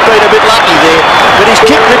whether he's been a bit lucky there. But he's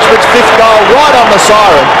kicked Richmond's 5th goal right on the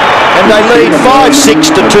siren. And they lead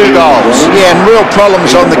 5-6 to 2 goals. Yeah, and real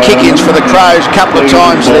problems on the kick-ins for the Crows. A couple of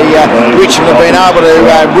times the Richmond have been able to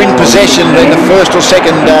win possession in the first or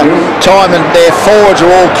second time, and their forwards are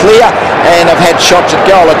all clear and have had shots at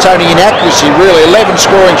goal. It's only inaccuracy, really. 11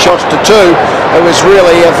 scoring shots to 2. It was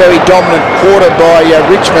really a very dominant quarter by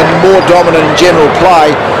Richmond, more dominant in general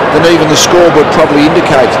play than even the scoreboard probably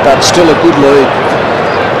indicates, but still a good lead.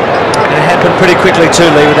 It happened pretty quickly too,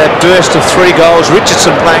 Lee, with that burst of 3 goals.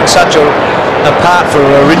 Richardson playing such a part for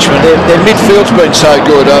Richmond. Their midfield's been so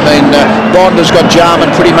good. I mean, Bond has got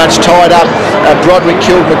Jarman pretty much tied up. Broderick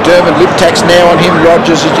killed McDermott. Liptak's now on him.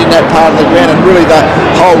 Hodges is in that part of the ground, and really the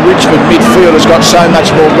whole Richmond midfield has got so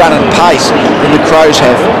much more run and pace than the Crows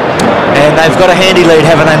have. And they've got a handy lead,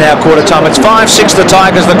 haven't they, now, quarter time? It's 5-6 the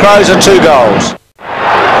Tigers, the Crows are 2 goals.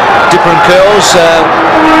 Dipper and Curls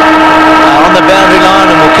on the boundary line,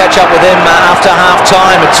 and we'll catch up with them after half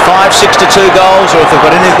time. It's 5-6 to 2 goals, or if they've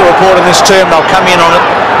got anything to report in this term, they'll come in on it.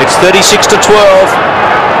 It's 36 to 12.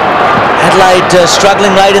 Adelaide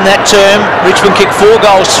struggling late in that term. Richmond kicked 4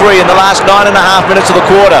 goals, 3 in the last 9.5 minutes of the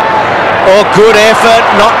quarter. Oh, good effort,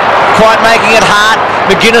 not quite making it. Hart.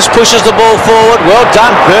 McGuinness pushes the ball forward. Well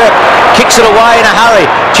done, Burke. Kicks it away in a hurry.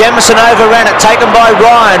 Jamison overran it, taken by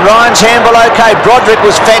Ryan. Ryan's handball okay. Broderick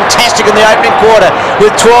was fantastic in the opening quarter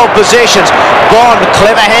with 12 possessions. Bond,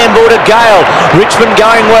 clever handball to Gale. Richmond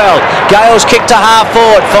going well. Gale's kick to half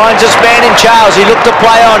forward. Finds his man in Charles. He looked to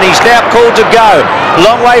play on. He's now called to go.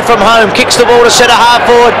 Long way from home. Kicks the ball to centre half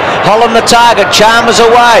forward. Holland the target. Chalmers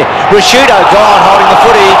away. Rashudo gone, holding the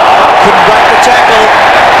footy. Couldn't break the tackle.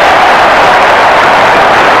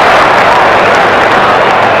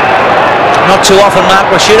 Not too often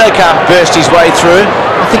Mark Rashudo can't burst his way through.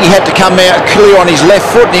 I think he had to come out clear on his left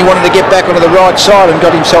foot, and he wanted to get back onto the right side and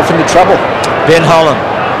got himself into trouble. Ben Holland,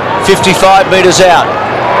 55 metres out,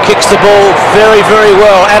 kicks the ball very, very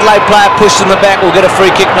well. Adelaide player pushed in the back, will get a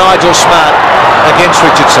free kick. Nigel Smart against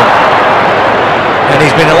Richardson. And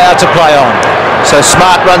he's been allowed to play on. So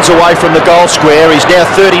Smart runs away from the goal square. He's now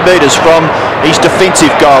 30 metres from his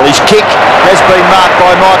defensive goal. His kick has been marked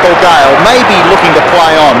by Michael Gale, maybe looking to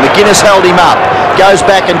play on. McGuinness held him up, goes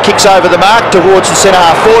back and kicks over the mark towards the centre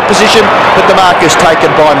half forward position, but the mark is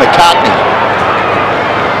taken by McCartney.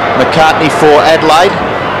 McCartney for Adelaide,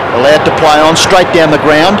 allowed to play on straight down the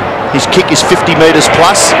ground. His kick is 50 metres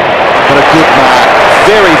plus, but a good mark.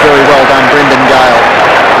 Very, very well done, Brendan Gale.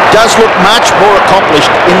 Does look much more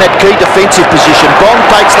accomplished in that key defensive position. Bond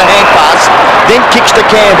takes the hand pass, then kicks to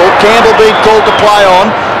Campbell. Campbell being called to play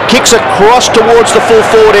on, kicks across towards the full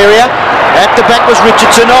forward area. At the back was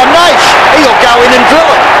Richardson. Oh, Naish! He'll go in and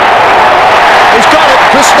drill it. He's got it,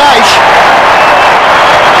 Chris Naish.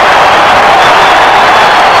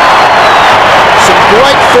 Some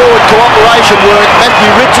great forward cooperation work.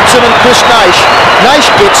 Matthew Richardson and Chris Naish.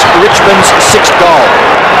 Naish gets Richmond's 6th goal.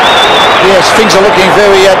 Yes, things are looking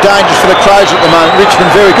very dangerous for the Crows at the moment.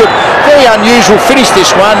 Richmond very good. Very unusual finish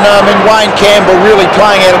this one. I mean, Wayne Campbell really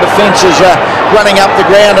playing out of defence, running up the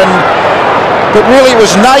ground, but really it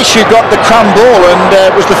was Naish who got the crumb ball,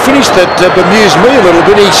 and it was the finish that bemused me a little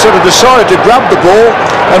bit. He sort of decided to grub the ball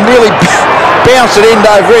and really bounce it end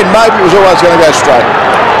over end. Maybe it was always going to go straight.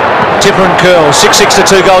 Tipper and Curl, 6-6 to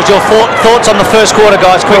 2 goals. Your thoughts on the first quarter,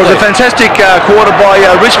 guys, quickly? Well, it was a fantastic quarter by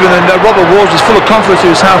Richmond, and Robert Walls was full of confidence to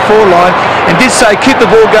his half-forward line and did say keep the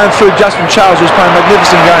ball going through. Justin Charles was playing a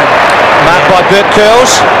magnificent game. Marked by Bert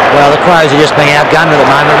Curls. Well, the Crows are just being outgunned at the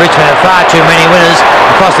moment. Richmond have far too many winners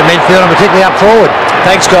across the midfield and particularly up forward.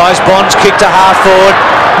 Thanks, guys. Bond's kicked to half-forward.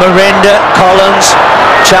 Merenda, Collins.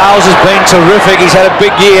 Charles has been terrific. He's had a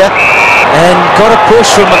big year and got a push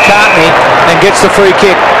from McCartney and gets the free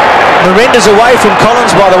kick. Merenda's away from Collins,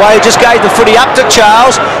 by the way. He just gave the footy up to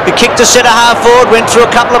Charles. He kicked to centre half forward, went through a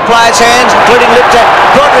couple of players' hands, including Liptak.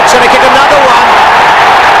 Broderick's going to kick another one.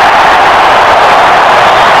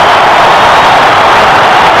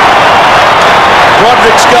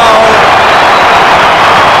 Broderick's goal.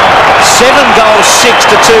 7 goals, 6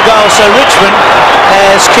 to 2 goals. So Richmond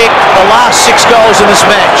has kicked the last 6 goals in this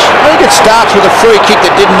match. I think it starts with a free kick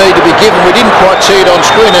that didn't need to be given. We didn't quite see it on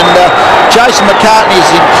screen, and Jason McCartney is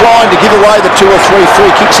inclined to give away the 2 or 3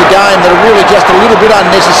 free kicks a game that are really just a little bit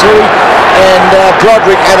unnecessary, and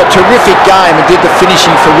Broderick had a terrific game and did the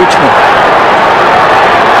finishing for Richmond.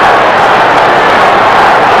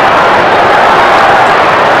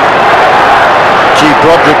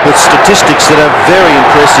 Broderick with statistics that are very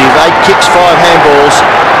impressive. 8 kicks, 5 handballs,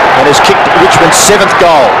 and has kicked Richmond's 7th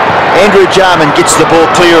goal. Andrew Jarman gets the ball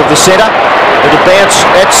clear of the centre. It'll bounce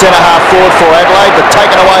at centre half forward for Adelaide, but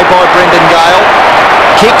taken away by Brendan Gale.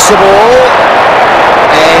 Kicks the ball,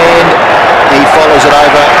 and he follows it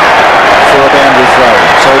over for a boundary throw.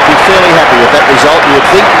 So he'd be fairly happy with that result, you would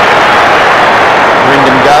think.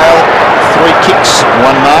 Brendan Gale, 3 kicks,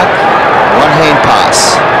 1 mark, 1 hand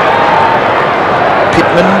pass.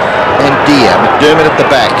 Pittman and Deer. McDermott at the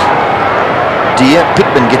back. Deer.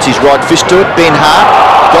 Pittman gets his right fist to it. Ben Hart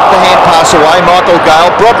got the hand pass away. Michael Gale.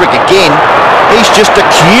 Broderick again. He's just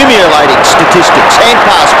accumulating statistics. Hand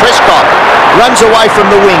pass. Prescott runs away from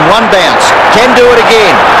the wing. 1 bounce. Can do it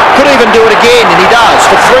again. Could even do it again, and he does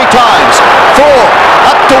for 3 times. 4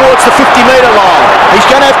 up towards the 50-metre line. He's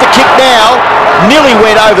going to have to kick now. Nearly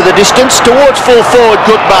went over the distance towards full forward.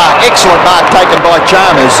 Good mark. Excellent mark taken by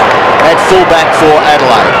Chalmers at fullback for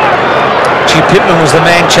Adelaide. Gee, Pittman was the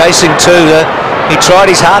man chasing too. He tried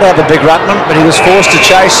his heart out, the big ruckman, but he was forced to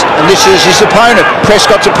chase. And this is his opponent.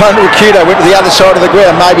 Prescott's opponent, Rakuto, went to the other side of the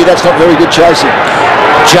ground. Maybe that's not very good chasing.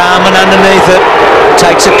 Jarman underneath it.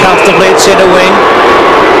 Takes it comfortably at centre wing.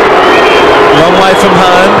 Long way from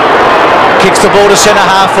home. Kicks the ball to centre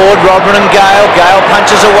half forward. Robran and Gale. Gale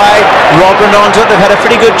punches away. Robran onto it. They've had a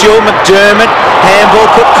pretty good duel. McDermott. Handball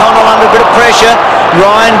put Connell under a bit of pressure.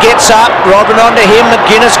 Ryan gets up. Robran onto him.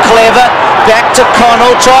 McGuinness clever. Back to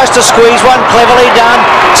Connell. Tries to squeeze one. Cleverly done.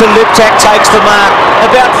 To Liptak. Takes the mark.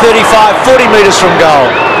 About 40 metres from goal.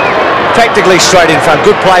 Practically straight in front.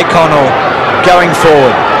 Good play, Connell. Going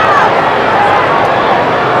forward.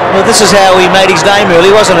 Well, this is how he made his name early,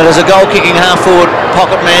 wasn't it? As a goal-kicking half-forward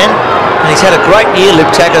pocket man. And he's had a great year,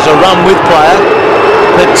 Liptak, as a run-with player.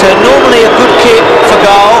 But normally a good kick for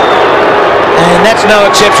goal. And that's no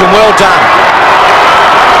exception. Well done.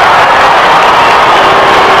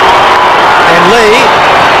 And Lee,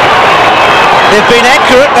 they've been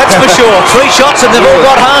accurate, that's for sure. 3 shots and they've all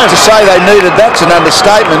got home. To say they needed that's an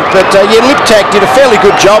understatement. But yeah, Liptak did a fairly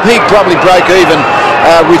good job. He probably broke even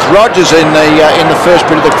with Hodges in the first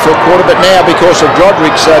bit of the quarter. But now, because of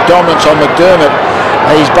Broderick's dominance on McDermott,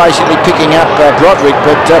 he's basically picking up Broderick,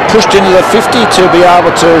 but pushed into the 50 to be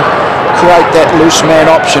able to create that loose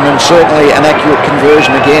man option, and certainly an accurate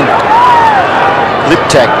conversion again.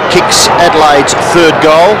 Liptak kicks Adelaide's third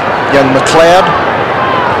goal. Young McLeod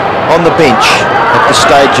on the bench at this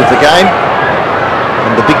stage of the game.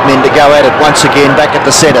 And the big men to go at it once again back at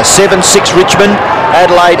the centre. 7-6 Richmond.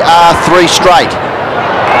 Adelaide are 3 straight.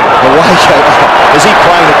 Away is he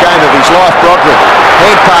playing the game of his life, Broderick.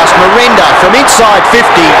 Hand pass, Merenda from inside 50.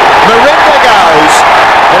 Merenda goes,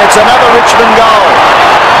 and it's another Richmond goal.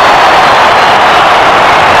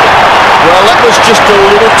 Well, that was just a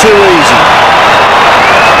little too easy.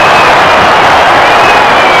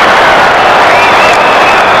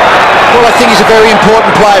 Well, I think he's a very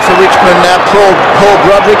important player for Richmond now, Paul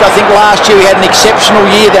Broderick. I think last year he had an exceptional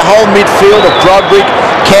year. The whole midfield of Broderick,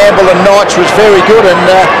 Campbell and Naish was very good, and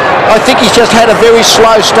I think he's just had a very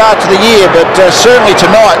slow start to the year, but certainly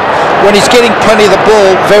tonight, when he's getting plenty of the ball,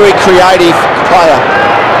 very creative player.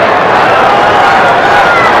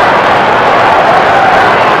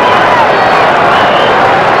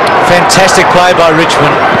 Fantastic play by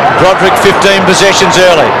Richmond. Broderick 15 possessions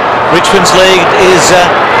early. Richmond's lead is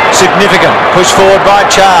significant. Push forward by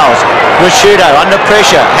Charles. Rashudo under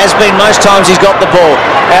pressure. Has been most times he's got the ball.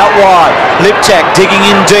 Out wide. Liptak digging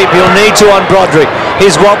in deep. He'll need to on Broderick.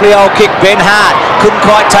 His wobbly old kick. Ben Hart couldn't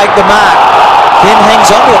quite take the mark. Then hangs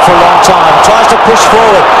on to it for a long time. Tries to push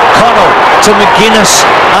forward. Connell to McGuinness.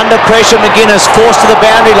 Under pressure, McGuinness forced to the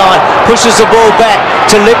boundary line. Pushes the ball back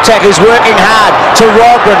to Liptak, who's working hard. To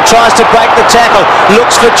Robran. Tries to break the tackle.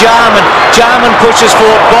 Looks for Jarman. Jarman pushes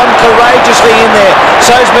forward. Bond courageously in there.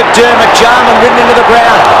 So's McDermott. Jarman ridden into the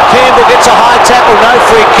ground. Campbell gets a high tackle. No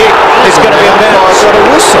free kick. It's going to be a minute. I got a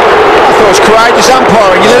whistle. I thought it was courageous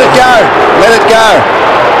umpiring. You let it go. Let it go.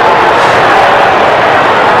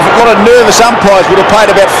 A lot of nervous umpires would have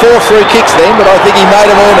played about 4 free kicks then, but I think he made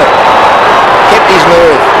him earn it. Kept his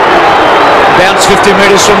nerve. Bounce 50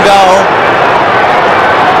 metres from goal.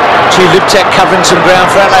 Liptak covering some ground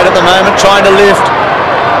for Adelaide at the moment, trying to lift.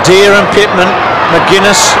 Deer and Pittman.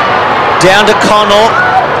 McGuinness down to Connell.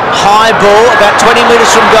 High ball, about 20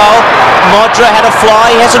 metres from goal. Modra had a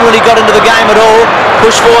fly. He hasn't really got into the game at all.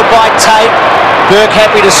 Push forward by Tate. Burke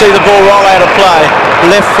happy to see the ball roll out of play.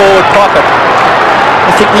 Left forward pocket.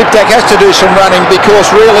 I think Liptak has to do some running because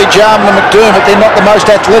really Jarman and McDermott, they're not the most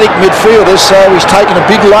athletic midfielders, so he's taken a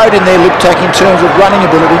big load in there, Liptak, in terms of running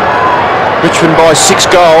ability. Richmond by 6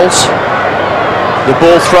 goals. The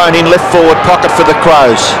ball thrown in left forward pocket for the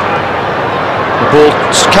Crows. The ball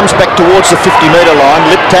comes back towards the 50-metre line.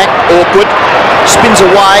 Liptak, awkward, spins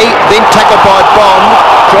away, then tackled by Bond.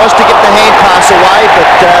 Tries to get the hand pass away, but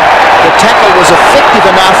the tackle was effective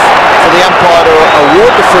enough for the umpire to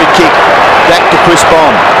award the free kick back to Chris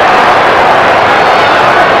Bond.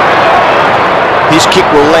 His kick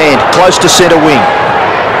will land close to centre wing.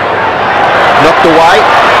 Knocked away.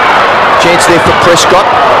 Chance there for Prescott.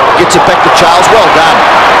 Gets it back to Charles. Well done.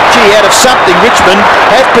 Gee, out of something, Richmond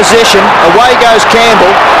have possession. Away goes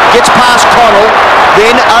Campbell. Gets past Connell.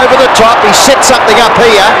 Then over the top. He sets something up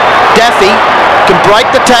here. Daffy can break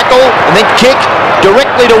the tackle and then kick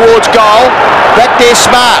directly towards goal. Back there,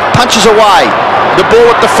 Smart. Punches away. The ball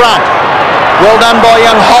at the front. Well done by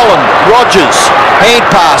young Holland. Hodges. Hand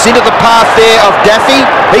pass into the path there of Daffy.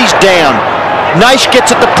 He's down. Naish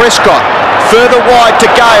gets it to Prescott. Further wide to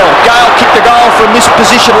Gale. Gale kicked the goal from this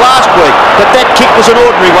position last week, but that kick was an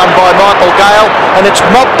ordinary one by Michael Gale, and it's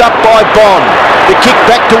mopped up by Bond. The kick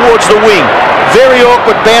back towards the wing. Very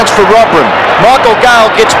awkward bounce for Robran. Michael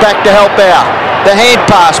Gale gets back to help out. The hand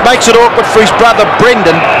pass makes it awkward for his brother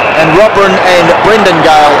Brendan, and Robran and Brendan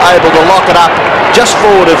Gale able to lock it up just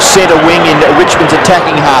forward of centre wing in Richmond's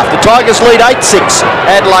attacking half. The Tigers lead 8-6.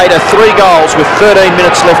 Adelaide are 3 goals with 13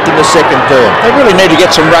 minutes left in the second term. They really need to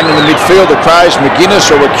get some run in the midfield. The Crows,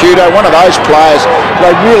 McGuinness or Rakudo, one of those players.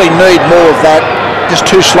 They really need more of that. Just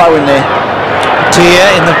too slow in there. Deer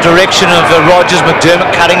in the direction of Hodges.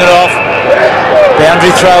 McDermott cutting it off.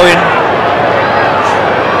 Boundary throw in.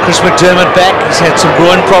 Chris McDermott back. He's had some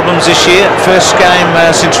groin problems this year. First game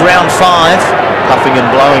since round 5. Puffing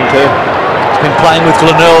and blowing too. He's been playing with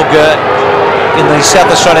Glenelg in the South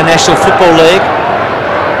Australian National Football League.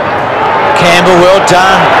 Campbell, well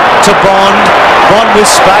done to Bond. Bond with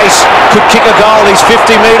space. Could kick a goal. He's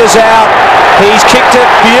 50 metres out. He's kicked it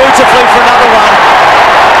beautifully for another one.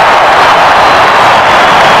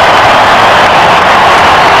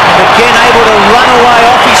 And again able to run away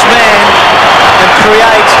off his man and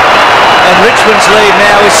create, and Richmond's lead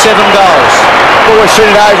now is 7 goals. Well, we've seen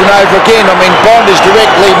it over and over again. I mean, Bond is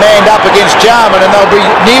directly manned up against Jarman, and they'll be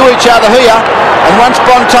near each other here. And once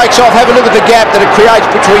Bond takes off, have a look at the gap that it creates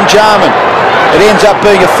between Jarman. It ends up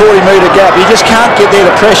being a 40-metre gap. You just can't get there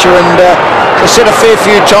to pressure, and I said a fair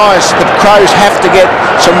few times, the Crows have to get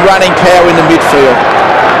some running power in the midfield.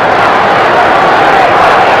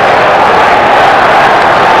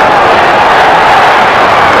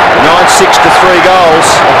 to 3 goals.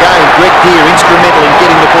 Again, Greg Deere instrumental in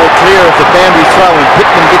getting the ball clear of the boundary throw-in.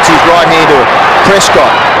 Pittman gets his right hand to it.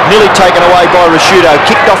 Prescott nearly taken away by Rashudo.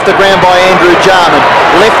 Kicked off the ground by Andrew Jarman.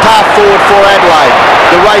 Left half forward for Adelaide.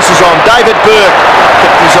 The race is on. David Burke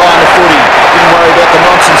kept his eye on the footy. Didn't worry about the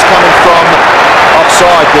nonsense coming from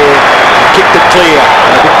offside there. Kicked it clear.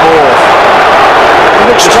 And a bit more. He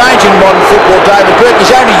looks strange in modern football, David Burke. He's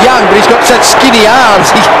only young, but he's got such skinny arms.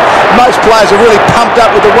 Most players are really pumped up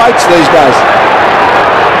with the weights these days.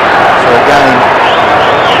 So again,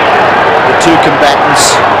 the two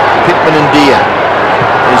combatants, Pittman and Deere.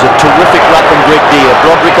 There's a terrific ruck on Greg Deere.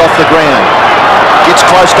 Broderick off the ground. Gets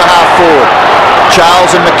close to half forward.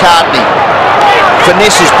 Charles and McCartney.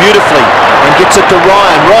 Finesses beautifully and gets it to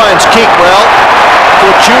Ryan. Ryan's kick, well,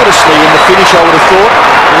 fortuitously in the finish, I would have thought.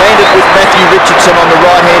 Landed with Matthew Richardson on the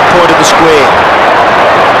right-hand point of the square.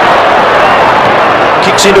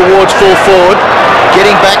 Kicks in towards full forward.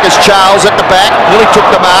 Getting back as Charles at the back. Nearly took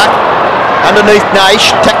the mark. Underneath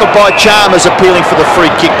Naish. Tackled by Chalmers, appealing for the free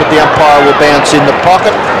kick, but the umpire will bounce in the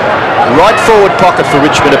pocket. Right forward pocket for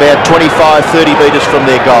Richmond, about 25-30 metres from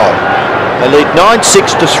their goal. They lead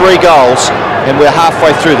 9-6 to 3 goals, and we're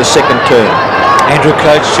halfway through the second term. Andrew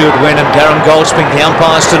Coates, Stuart Wenham, Darren Goldspink, the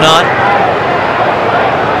umpires tonight.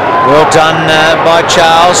 Well done by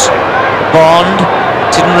Charles. Bond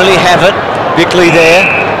didn't really have it. Bickley there.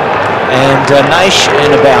 And Naish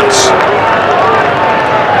and a bounce.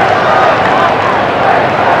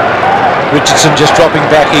 Richardson just dropping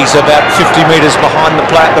back. He's about 50 metres behind the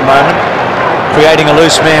play at the moment. Creating a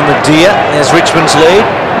loose man with Deere. There's Richmond's lead.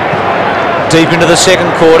 Deep into the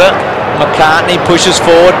second quarter. McCartney pushes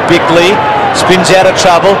forward. Bickley spins out of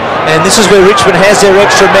trouble, and this is where Richmond has their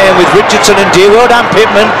extra man with Richardson and Deere. Well done,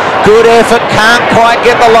 Pittman. Good effort, can't quite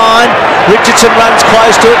get the line. Richardson runs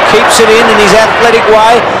close to it, keeps it in his athletic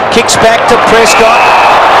way, kicks back to Prescott.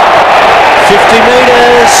 50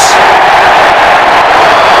 metres.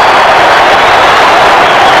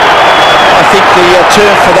 I think the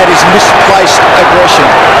term for that is misplaced aggression.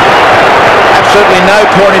 Absolutely no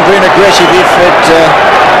point in being aggressive if it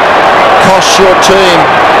costs your team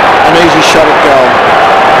an easy shot at goal.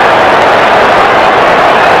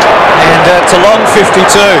 And it's a long 52.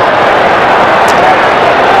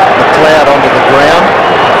 McLeod onto the ground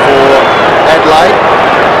for Adelaide.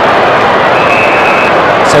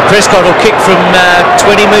 So Prescott will kick from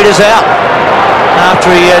 20 metres out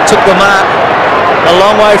after he took the mark a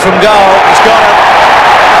long way from goal. He's got it.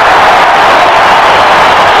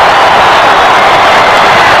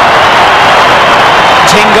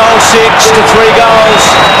 Goal 6 to 3 goals.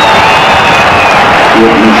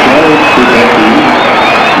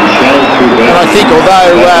 And I think,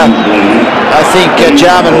 although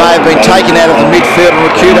Jarman may have been taken out of the midfield and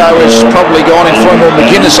Rakudo has probably gone in for him, or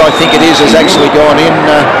McGuinness, I think it is, has actually gone in.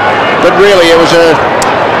 But really, it was a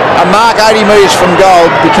mark 80 metres from goal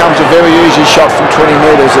becomes a very easy shot from 20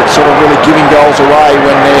 metres. It's sort of really giving goals away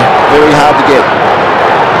when they're very hard to get.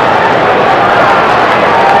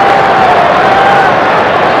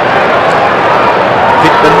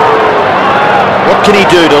 What can he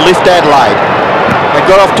do to lift Adelaide? They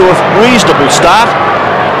got off to a reasonable start,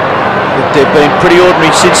 but they've been pretty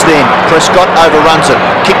ordinary since then. Prescott overruns it.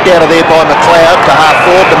 Kicked out of there by McLeod to half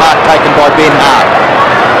forward. The mark taken by Ben Hart.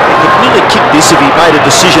 He could nearly kick this if he made a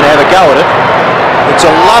decision to have a go at it. It's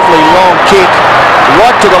a lovely long kick,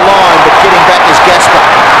 right to the line, but getting back is Gasper.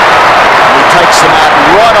 And he takes the mark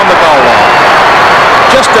right on the goal line.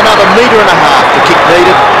 Just another metre and a half the kick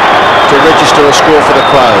needed to register a score for the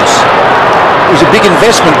Crows. It was a big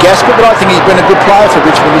investment, Gasper, but I think he's been a good player for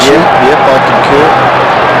Richmond this year. Yep, I concur.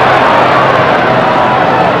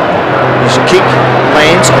 His kick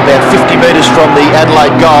lands about 50 metres from the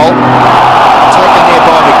Adelaide goal. Taken there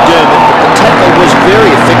by McDermott, but the tackle was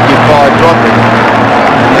very effective by Broderick.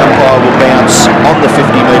 The umpire will bounce on the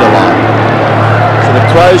 50-metre line. So the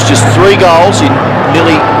Crows just 3 goals in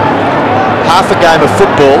nearly half a game of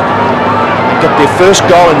football. Got their first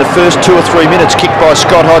goal in the first 2 or 3 minutes, kicked by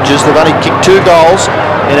Scott Hodges. They've only kicked 2 goals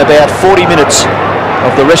in about 40 minutes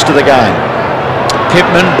of the rest of the game.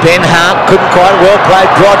 Pittman, Ben Hart couldn't quite well play.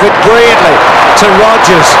 Broderick brilliantly to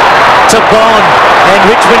Rodgers, to Bond,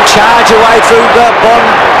 and Richmond charge away through the Bond.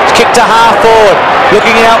 Kick to half forward,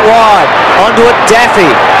 looking out wide. Onto it, Daffy.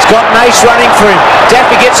 He's got Naish running for him.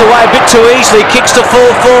 Daffy gets away a bit too easily, kicks to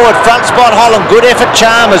full forward. Front spot Holland, good effort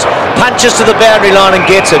Chalmers. Punches to the boundary line and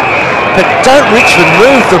gets it. But don't Richmond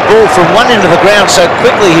move the ball from one end of the ground so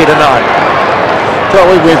quickly here tonight. Well,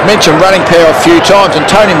 we've mentioned running power a few times, and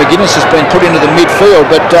Tony McGuinness has been put into the midfield,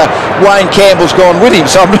 but Wayne Campbell's gone with him,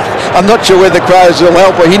 so I'm not sure whether the Crows will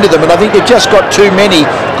help or hinder them. And I think they've just got too many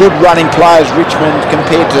good running players, Richmond,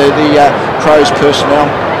 compared to the Crows personnel.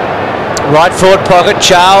 Right forward pocket,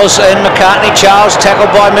 Charles and McCartney. Charles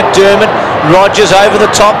tackled by McDermott. Rodgers over the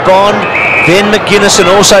top, Bond. Then McGuinness and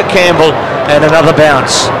also Campbell, and another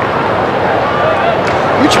bounce.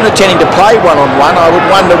 Richmond are tending to play one-on-one. I would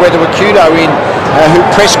wonder whether Akudo who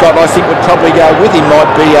Prescott I think would probably go with him,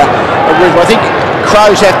 might be a reason. I think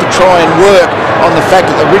Crows have to try and work on the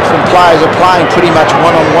fact that the Richmond players are playing pretty much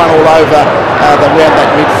one-on-one all over around that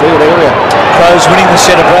midfield area. Crows winning the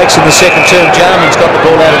centre breaks in the second term. Jarman's got the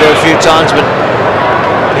ball out of there a few times, but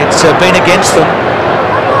it's been against them.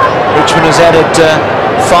 Richmond has added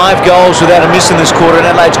 5 goals without a miss in this quarter, and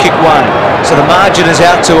Adelaide's kicked 1. So the margin is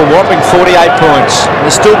out to a whopping 48 points.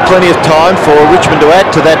 There's still plenty of time for Richmond to add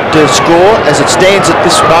to that score as it stands at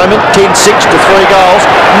this moment. 10-6 to 3 goals.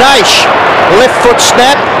 Naish, left foot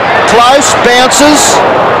snap, close, bounces,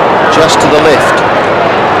 just to the left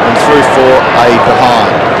and through for a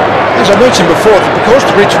behind. As I mentioned before, because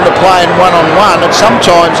the Richmond are playing one-on-one, and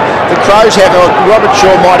sometimes the Crows have, Robert Shaw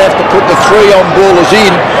might have to put the 3 on-ballers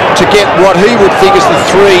in to get what he would think is the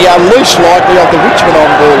 3 loose likely of the Richmond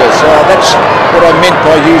on-ballers. That's what I meant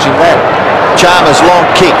by using that. Chalmers long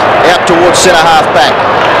kick out towards centre-half back.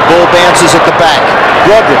 Ball bounces at the back.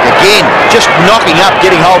 Broderick again just knocking up,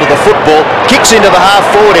 getting hold of the football. Kicks into the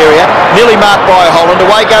half-forward area. Nearly marked by Holland.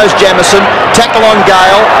 Away goes Jamison. Tackle on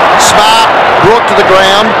Gale. Smart brought to the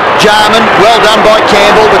ground. Jarman, well done by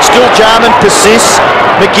Campbell, but still Jarman persists.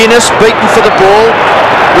 McGuinness beaten for the ball.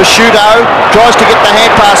 Rashudo tries to get the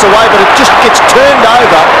hand pass away, but it just gets turned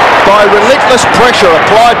over by relentless pressure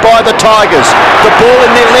applied by the Tigers. The ball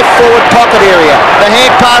in their left forward pocket area. The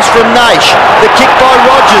hand pass from Naish. The kick by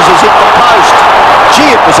Hodges has hit the post.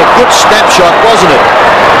 Gee, it was a good snapshot, wasn't it?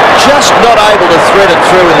 Just not able to thread it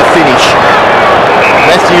through in the finish.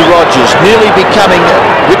 Matthew Hodges nearly becoming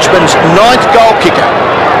Richmond's 9th goal kicker.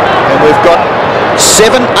 And we've got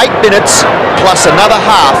 7-8 minutes plus another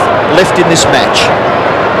half left in this match.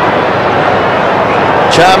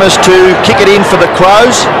 Chalmers to kick it in for the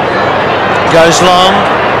Crows. Goes long.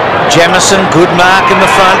 Jamison, good mark in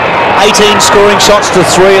the front. 18 scoring shots to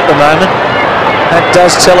 3 at the moment. That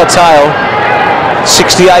does tell a tale.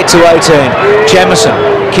 68 to 18. Jamison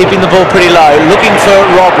keeping the ball pretty low, looking for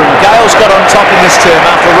Robran. Gale's got on top in this term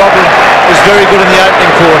after Robran was very good in the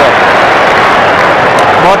opening quarter.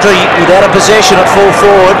 Modra without a possession at full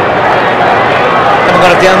forward. Haven't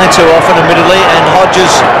got it down there too often, admittedly. And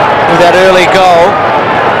Hodges with that early goal.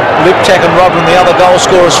 Liptak and Robran, the other goal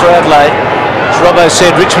scorers for Adelaide. As Robbo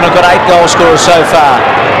said, Richmond have got 8 goal scorers so far.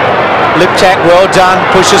 Liptak, well done,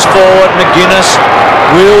 pushes forward. McGuinness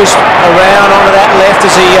wheels around onto that left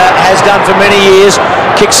as he has done for many years.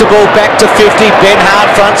 Kicks the ball back to 50. Ben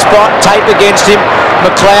Hart front spot, tape against him.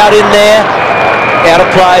 McLeod in there. Out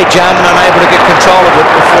of play. Jarman unable to get control of it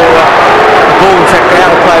before the ball, in fact,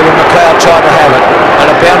 out of play when McLeod tried to have it. And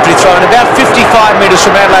a boundary throw in about 55 metres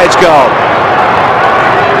from Adelaide's goal.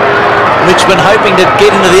 Richmond hoping to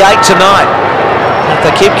get into the 8 tonight. If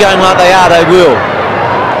they keep going like they are, they will.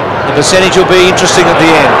 The percentage will be interesting at the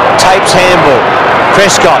end. Tapes handball.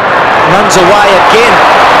 Prescott runs away again.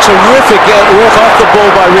 Terrific walk off the ball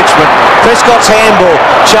by Richmond. Prescott's handball.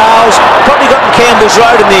 Charles probably got in Campbell's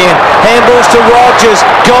road in the end. Handballs to Rodgers.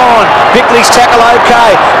 Gone. Bickley's tackle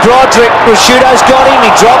okay. Broderick. Rashudo's got him.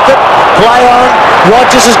 He dropped it. Play on.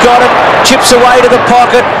 Rodgers has got it. Chips away to the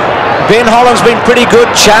pocket. Ben Holland's been pretty good.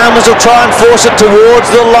 Chalmers will try and force it towards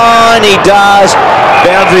the line. He does.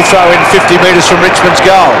 Boundary throw in 50 metres from Richmond's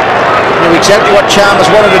goal. Knew exactly what Chalmers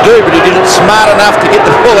wanted to do, but he did it smart enough to get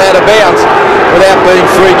the ball out of bounds without being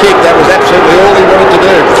free kick. That was absolutely all he wanted to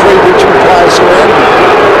do. 3 Richmond players surrounded him.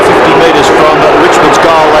 50 metres from Richmond's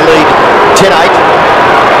goal. They lead 10-8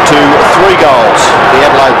 to 3 goals. The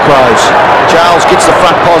Adelaide Crows. Charles gets the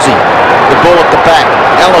front posse. The ball at the back.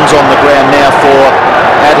 Allen's on the ground now for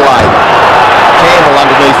Adelaide. Campbell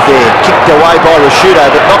underneath there. Kicked away by Rashudo,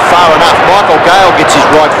 but not far enough. Michael Gale gets his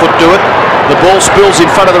right foot to it. The ball spills in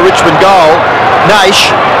front of the Richmond goal. Naish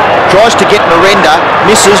tries to get Merenda.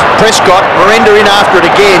 Misses. Prescott. Merenda in after it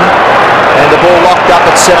again. And the ball locked up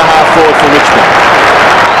at centre-half forward for Richmond.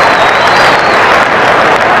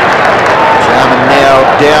 Jarman now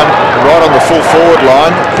down right on the full forward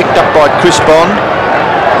line. Picked up by Chris Bond.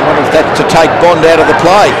 I wonder if that's to take Bond out of the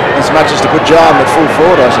play as much as to put Jarman at full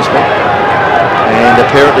forward, I suspect. And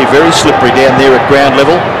apparently very slippery down there at ground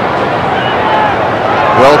level.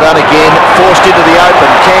 Well done again, forced into the open.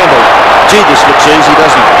 Campbell. Gee, this looks easy,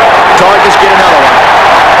 doesn't it? Tigers get another one.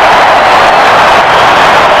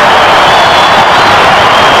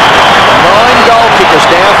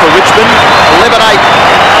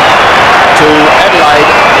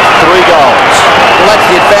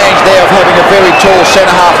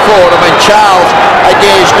 centre-half forward. I mean, Charles,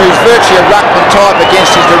 again, who's virtually a ruckman type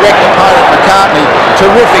against his direct opponent, McCartney.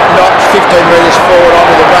 Terrific knock, 15 metres forward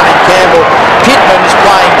onto the running Campbell. Pittman's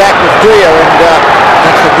playing back with Dia, and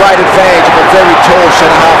that's the great advantage of a very tall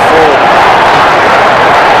centre-half forward.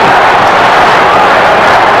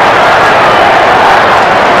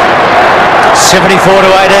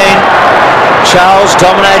 74-18. Charles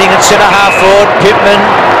dominating at centre-half forward. Pittman,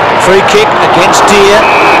 free kick against Deer.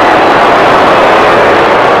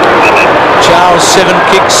 Charles, 7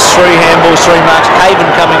 kicks, 3 handballs, 3 marks. Haven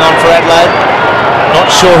coming on for Adelaide. Not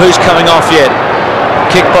sure who's coming off yet.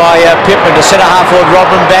 Kick by Pittman to centre-half forward.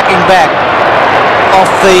 Robran backing back.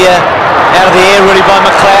 Off the, out of the air really by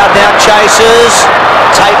McLeod. Now chases.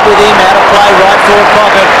 Tate with him, out of play, right forward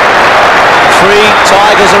pocket. 3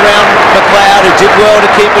 Tigers around McLeod, who did well to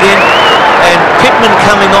keep it in. And Pittman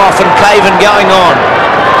coming off and Caven going on.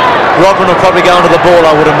 Robran will probably go into the ball,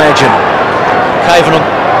 I would imagine. Caven will...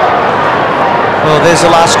 Well, there's the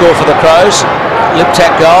last score for the Crows.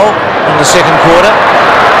 Liptak goal in the second quarter.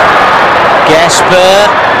 Gasper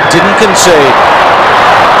didn't concede.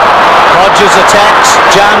 Hodges attacks.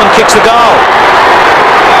 Jarman kicks the goal.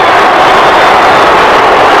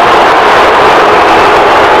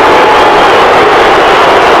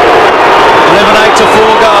 11-8 to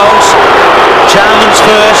 4 goals. Jarman's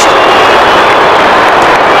first.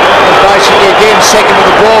 And basically, again, second with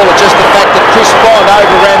the ball. It's just the fact that Chris Bond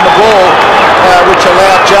overran the ball, which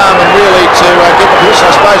allowed Jarman really to get the position.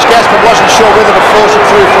 I suppose Gasper wasn't sure whether to force it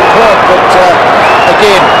through for a point, but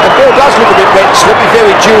again, the ball does look a bit wet and slippy.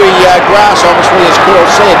 Very dewy grass, obviously, as Carl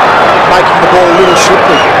said, making the ball a little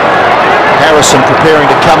slippery. Harrison preparing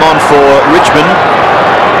to come on for Richmond.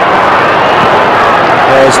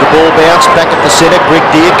 As the ball bounced back at the centre, Greg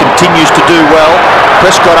Deer continues to do well.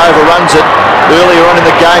 Prescott overruns it. Earlier on in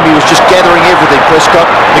the game, he was just gathering everything. Prescott,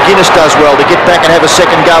 McGuinness does well to get back and have a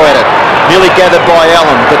second go at it. Nearly gathered by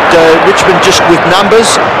Allen, but Richmond just with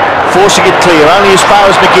numbers, forcing it clear. Only as far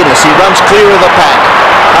as McGuinness. He runs clear of the pack.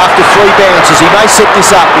 After 3 bounces, he may set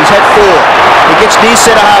this up. He's had 4. He gets near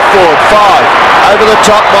centre-half forward. 5. Over the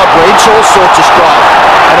top, Modra into all sorts of strife.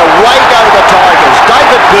 And away go the Tigers.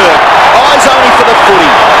 David Burke, eyes only for the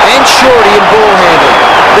footy. And surety in ball handling.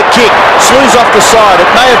 The kick, slews off the side. It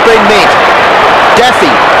may have been meant.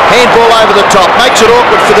 Daffy, handball over the top. Makes it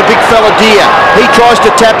awkward for the big fella Deer. He tries to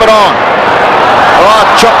tap it on. Oh,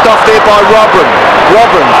 chopped off there by Robran.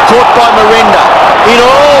 Robran, caught by Merenda. In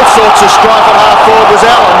all sorts of strife at half forward was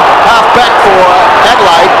Allen. Half back for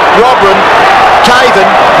Adelaide. Robran, Caven,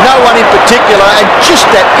 no one in particular, and just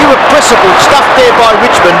that irrepressible stuff there by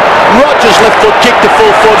Richmond. Rodgers' left foot kick to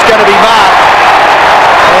full forward is going to be marked.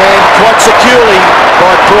 And quite securely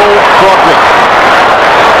by Paul Broderick.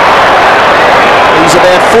 He's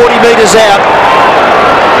about 40 metres out.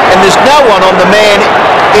 And there's no one on the man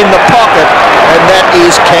in the pocket, and that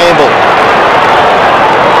is Campbell.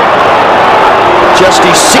 Just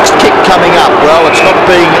his 6th kick coming up. Well, it's not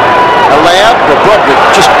being allowed, but Broderick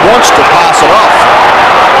just wants to pass it off.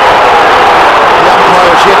 The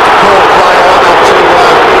umpire has yet to call play either to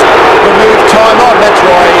remove time on. That's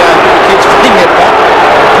why he keeps putting it back.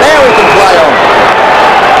 Now he can play on.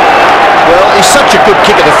 Well, he's such a good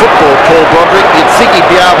kick of the football, Paul Broderick. You'd think he'd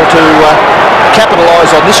be able to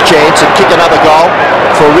capitalise on this chance and kick another goal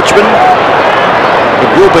for Richmond. It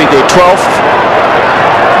will be their 12th.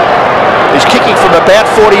 He's kicking from about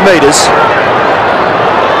 40 metres.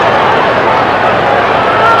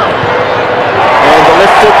 And the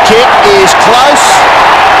left foot kick is close.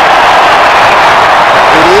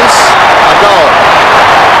 It is a goal.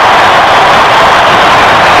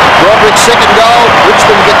 Broderick's second goal.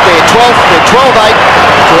 Richmond get their 12th. They're 12-8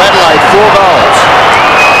 to Adelaide. 4 goals.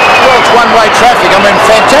 Well, it's one-way traffic. I mean,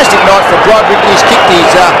 fantastic night for Broderick. He's kicked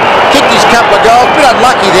his couple of goals. A bit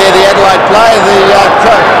unlucky there, the Adelaide player. The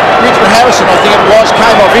Richmond Harrison, I think it was,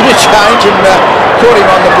 came off interchange and caught him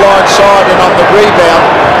on the blind side and on the rebound.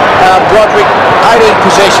 Broderick, 18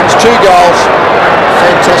 possessions, 2 goals.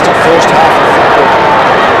 Fantastic first half of football.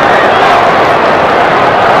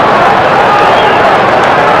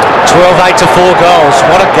 12-8 to 4 goals.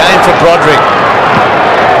 What a game for Broderick.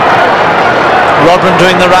 Robran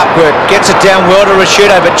doing the ruck work. Gets it down well to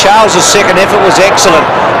Rashudo, but Charles' second effort was excellent.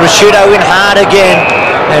 Rashudo in hard again,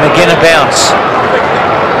 and again a bounce.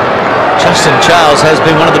 Justin Charles has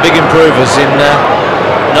been one of the big improvers in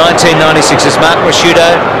 1996 as Mark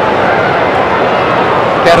Rashudo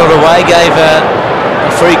battled away, gave a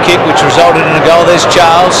free kick which resulted in a goal. There's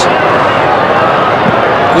Charles.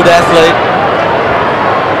 Good athlete.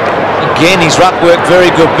 Again, his ruck work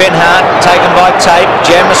very good. Ben Hart taken by Tape.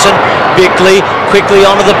 Jamison, Bickley, quickly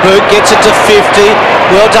onto the boot, gets it to 50.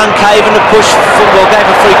 Well done, Caven to push. Well, gave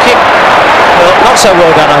a free kick. Well, not so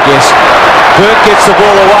well done, I guess. Burke gets the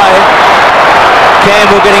ball away.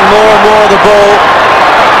 Campbell getting more and more of the ball.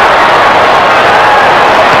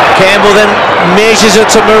 Campbell then measures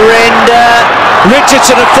it to Merenda.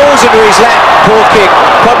 Richardson, it falls into his lap. Poor kick.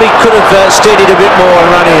 Probably could have steadied a bit more and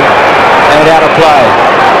run in and out of play.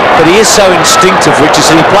 But he is so instinctive,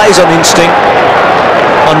 Richardson. He plays on instinct,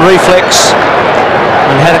 on reflex,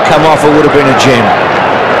 and had it come off, it would have been a gem.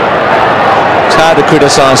 It's hard to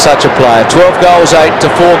criticise such a player. 12 goals, 8 to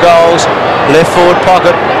 4 goals. Left forward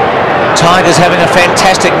pocket. Tigers having a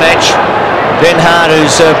fantastic match. Ben Hart,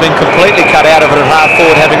 who's been completely cut out of it at half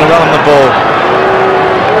forward, having a run on the ball.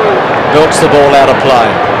 Belts the ball out of play.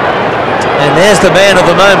 And there's the man of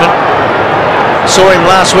the moment. Saw him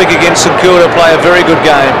last week against St Kilda play a very good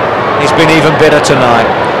game. He's been even better tonight.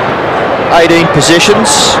 18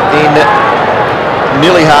 possessions in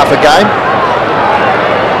nearly half a game.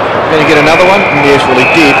 Going to get another one? Yes, well he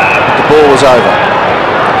did, but the ball was over.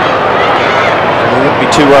 We won't be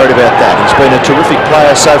too worried about that. He's been a terrific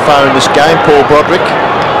player so far in this game, Paul Broderick.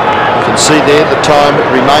 You can see there the time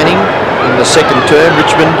remaining in the second term.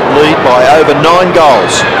 Richmond lead by over 9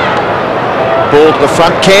 goals. Ball to the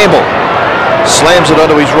front, Campbell slams it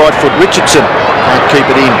onto his right foot. Richardson can't keep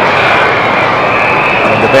it in.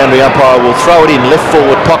 And the boundary umpire will throw it in left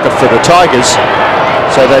forward pocket for the Tigers.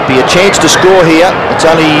 So there'd be a chance to score here. It's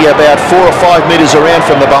only about 4 or 5 metres around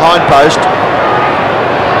from the behind post.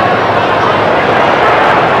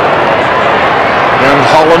 Young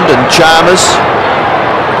Holland and Chalmers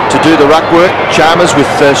to do the ruck work. Chalmers with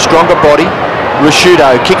a stronger body.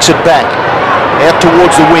 Rashudo kicks it back out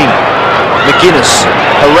towards the wing. McGuinness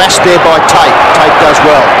harassed there by Tate. Tate does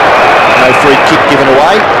well. No free kick given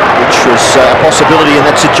away, which was a possibility in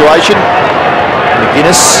that situation.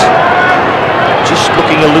 McGuinness just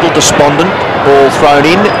looking a little despondent. Ball thrown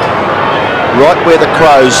in right where the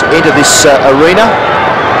Crows enter this arena.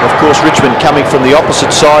 Of course, Richmond coming from the opposite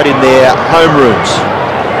side in their home rooms.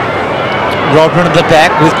 Robran at the back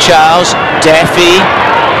with Charles. Daffy,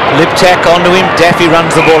 Liptak onto him. Daffy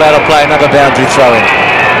runs the ball out of play. Another boundary throw in.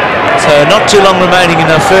 So not too long remaining in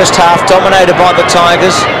the first half, dominated by the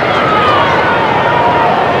Tigers.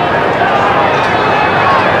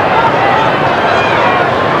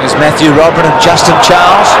 There's Matthew Robran and Justin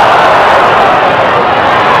Charles.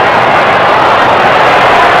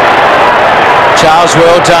 Charles,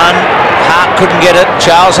 well done. Hart couldn't get it.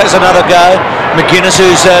 Charles has another go. McGuinness,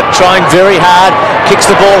 who's trying very hard, kicks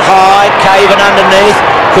the ball high. Caven underneath,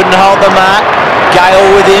 couldn't hold the mark.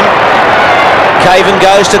 Gale with him. Caven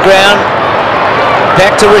goes to ground.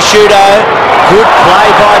 Back to Rashudo. Good play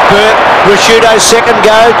by Burke. Rashudo's second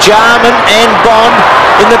go. Jarman and Bond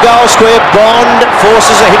in the goal square. Bond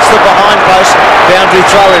forces it, hits the behind post. Boundary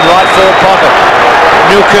throw in right forward pocket.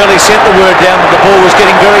 Neil Curley sent the word down that the ball was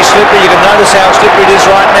getting very slippery. You can notice how slippery it is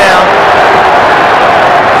right now.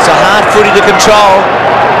 It's a hard footy to control.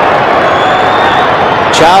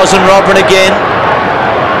 Charles and Robran again.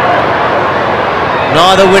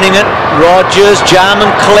 Neither winning it. Rodgers,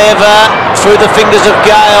 Jarman clever through the fingers of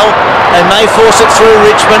Gale. They may force it through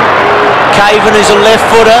Richmond. Caven is a left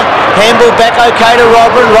footer. Handball back okay to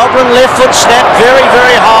Robran. Robran left foot snap very,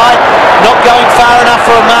 very high. Not going far enough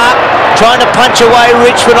for a mark. Trying to punch away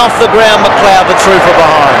Richmond off the ground. McLeod but through for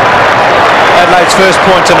behind. Adelaide's first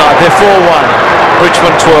point tonight. They're 4-1.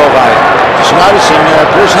 Richmond 12-8. Just noticing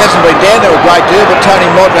Bruce hasn't been down there a great deal, but Tony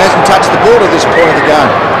Modra hasn't touched the ball at this point of the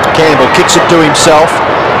game. Campbell kicks it to himself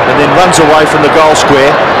and then runs away from the goal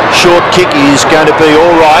square. Short kick is going to be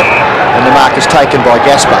all right, and the mark is taken by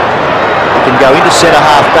Gaspar. He can go into centre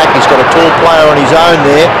half back. He's got a tall player on his own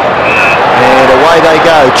there, and away they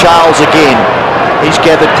go. Charles again. He's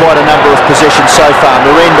gathered quite a number of possessions so far.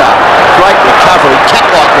 Merenda, great recovery,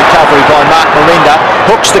 cat-like recovery by Mark Merenda.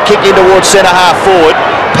 Hooks the kick in towards centre half forward.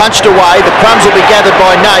 Punched away. The crumbs will be gathered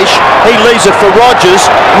by Naish. He leaves it for Rodgers.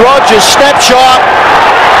 Rodgers snapshot.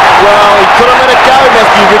 Well, he could have let it go,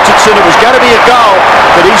 Matthew Richardson. It was going to be a goal,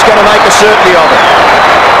 but he's going to make a certainty of it.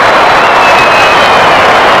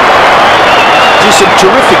 Just some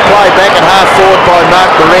terrific play back at half forward by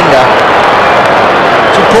Mark Merenda.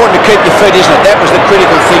 It's important to keep your feet, isn't it? That was the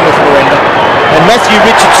critical thing with Merenda. And Matthew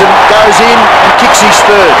Richardson goes in and kicks his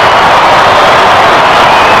third.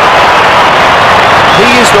 He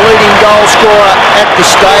is the leading goal scorer at the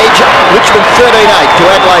stage. Richmond 13-8 to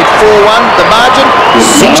Adelaide 4-1. The margin,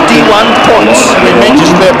 61 points. We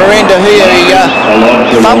mentioned about Merenda here.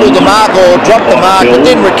 He fumbled the mark or dropped the mark, but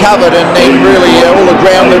then recovered, and then really all the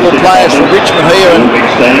ground level players from Richmond here. And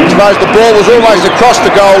I suppose the ball was almost across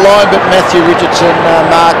the goal line, but Matthew Richardson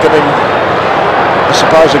marked it. And I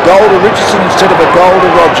suppose a goal to Richardson instead of a goal to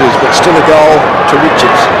Hodges, but still a goal to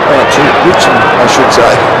Richards. To Richmond, I should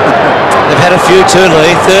say. They've had a few too,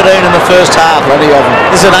 Lee. 13 in the first half. Plenty of them.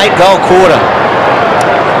 This is an 8-goal quarter.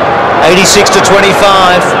 86 to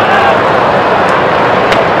 25.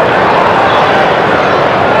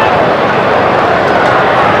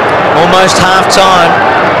 Almost half time.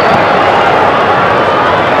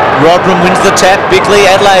 Robran wins the tap. Bickley,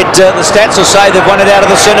 Adelaide, the stats will say they've won it out of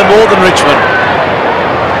the centre more than Richmond.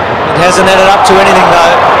 It hasn't added up to anything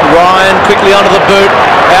though. Ryan quickly onto the boot,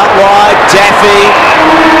 out wide, Daffy,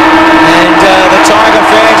 and the Tiger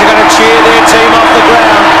fans are going to cheer their team off the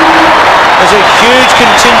ground. There's a huge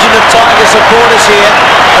contingent of Tiger supporters here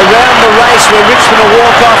around the race where Richmond will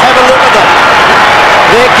walk off. Have a look at them.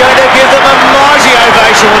 They're going to give them a mighty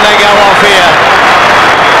ovation when they go off here.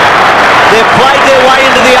 They've played their way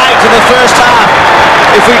into the 8 in the first half.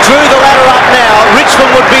 If we drew the ladder up now,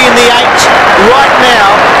 Richmond would be in the 8 right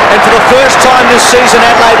now, and for the first time this season,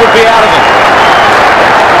 Adelaide would be out of it.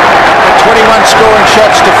 21 scoring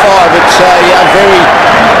shots to 5. It's a very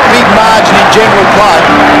big margin in general play.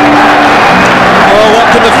 Well,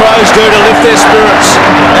 what can the Crows do to lift their spirits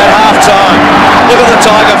at half-time? Look at the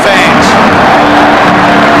Tiger fans.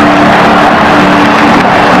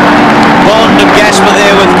 Bond and Gasper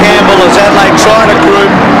there with Campbell as Adelaide try to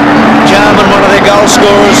group. Jarman, one of their goal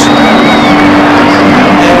scorers.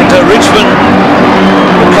 And Richmond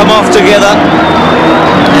will come off together.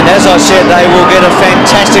 And as I said, they will get a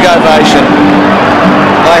fantastic ovation.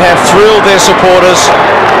 They have thrilled their supporters.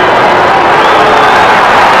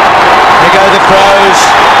 Here go the Crows.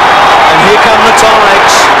 And here come the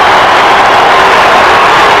Tigers.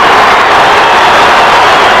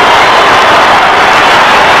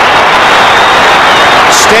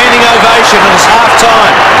 Standing ovation, and it's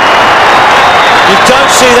half-time. You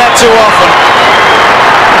don't see that too often.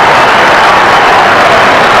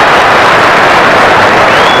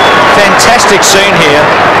 Fantastic scene here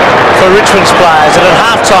for Richmond's players, and at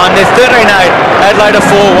half-time they're 13-8, Adelaide are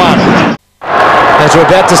 4-1. As we're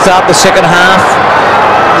about to start the second half,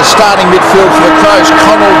 The starting midfield for the Crows,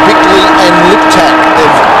 Connell, Bickley and Liptak.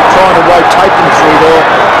 They're trying to rotate them through there.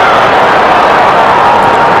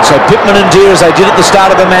 so Pittman and Deere, as they did at the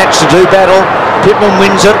start of the match, to do battle. Pittman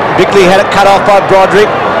wins it. Bickley had it cut off by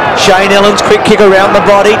Broderick. Shane Ellen's quick kick around the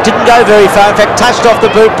body. Didn't go very far. In fact, touched off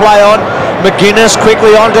the boot play on. McGuinness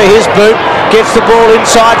quickly onto his boot. Gets the ball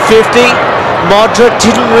inside 50. Modra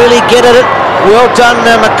didn't really get at it. Well done,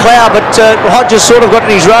 McLeod, but Hodges sort of got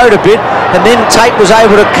in his road a bit, and then Tate was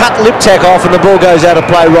able to cut Liptak off, and the ball goes out of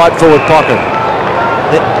play right forward pocket.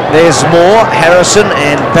 There's more, Harrison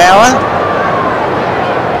and Bauer.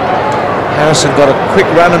 Harrison got a quick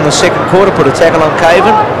run in the second quarter, put a tackle on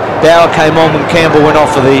Caven. Bauer came on when Campbell went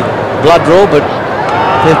off for the blood draw, but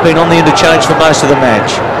they've been on the interchange for most of the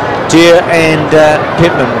match. Deere and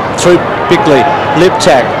Pittman through Bickley.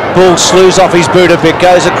 Liptak, ball slews off his boot a bit,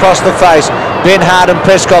 goes across the face. Ben Hart and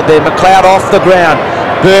Prescott there. McLeod off the ground.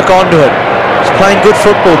 Burke onto it. He's playing good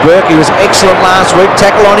football, Burke. He was excellent last week.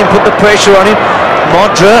 Tackle on him, put the pressure on him.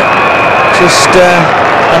 Modra just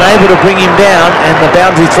unable to bring him down, and the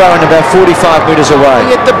boundary throwing about 45 metres away.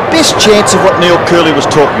 He had the best chance of what Neil Curley was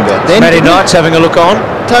talking about then. Matty Knight's having a look on.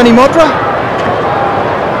 Tony Modra.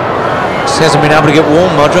 Just hasn't been able to get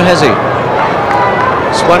warm, Modra, has he?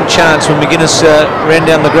 It's one chance when McGuinness ran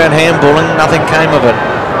down the ground handballing, nothing came of it.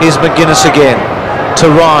 Here's McGuinness again to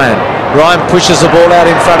Ryan. Ryan pushes the ball out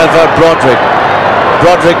in front of Broderick.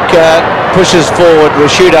 Broderick pushes forward.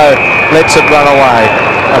 Rashudo lets it run away.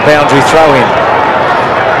 A boundary throw in.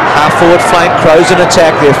 Half forward flank, Crows in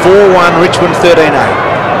attack there. 4-1, Richmond 13-8.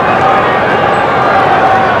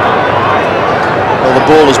 Well, the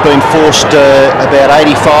ball has been forced about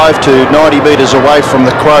 85 to 90 metres away from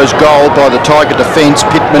the Crows' goal by the Tiger defence.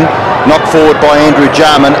 Pittman knocked forward by Andrew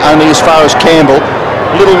Jarman, only as far as Campbell.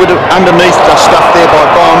 A little bit of underneath the stuff there by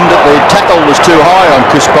Bond. The tackle was too high on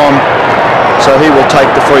Chris Bond, so he will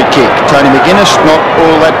take the free kick. Tony McGuinness not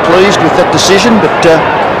all that pleased with that decision, but it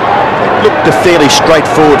looked a fairly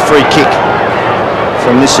straightforward free kick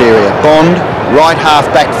from this area. Bond, right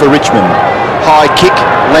half back for Richmond. high kick,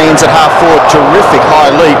 lands at half forward, terrific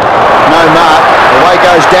high leap, no mark, away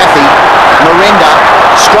goes Daffy. Merenda,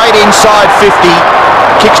 straight inside 50,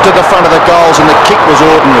 kicks to the front of the goals, and the kick was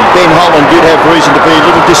ordinary. Ben Holland did have reason to be a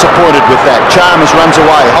little disappointed with that. Chalmers runs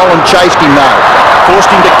away. Holland chased him though, forced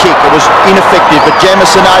him to kick. It was ineffective, but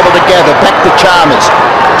Jamison able to gather. Back to Chalmers.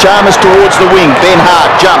 Chalmers towards the wing. Ben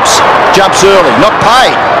Hart jumps early, not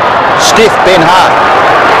paid. Stiff Ben Hart.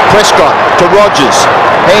 Prescott to Hodges.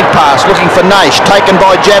 Hand pass looking for Naish, taken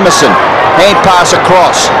by Jamison. Hand pass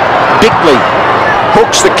across. Bickley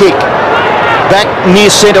hooks the kick. Back near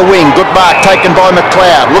centre wing, good mark taken by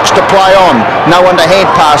McLeod, looks to play on, no one to hand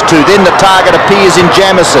pass to, then the target appears in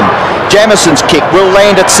Jamison. Jamison's kick will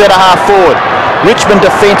land at centre half forward. Richmond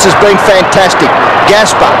defence has been fantastic.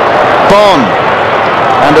 Gasper, Bond,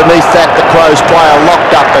 underneath that the Crows player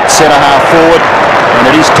locked up at centre half forward, and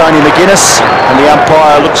it is Tony McGuinness, and the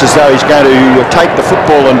umpire looks as though he's going to take the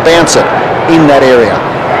football and bounce it in that area.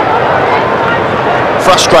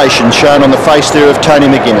 Frustration shown on the face there of Tony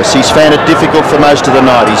McGuinness. He's found it difficult for most of the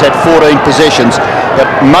night. He's had 14 possessions, but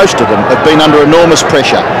most of them have been under enormous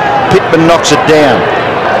pressure. Pittman knocks it down.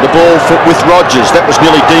 The ball with Hodges. That was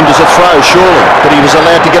nearly deemed as a throw, surely, but he was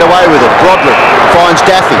allowed to get away with it. Broderick finds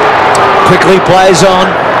Daffy. Quickly plays on,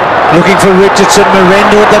 looking for Richardson.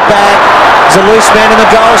 Merenda at the back. There's a loose man in the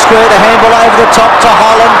goal square. The handball over the top to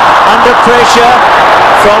Holland. Under pressure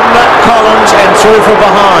from Collins and through from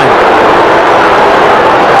behind.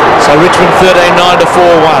 So Richmond 13-9 to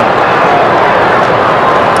 4-1.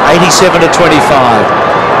 87 to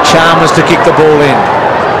 25. Chalmers to kick the ball in.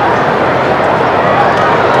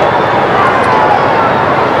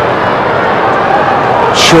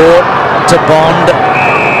 Short to Bond.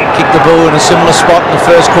 Kick the ball in a similar spot in the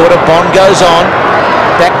first quarter. Bond goes on.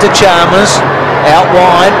 Back to Chalmers. Out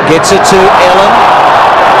wide. Gets it to Ellen.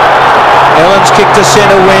 Ellen's kick to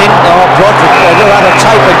centre wing. Oh, Broderick, they're on a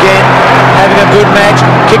tape again. Having a good match.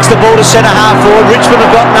 Kicks the ball to centre half forward. Richmond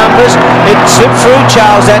have got numbers. It slipped through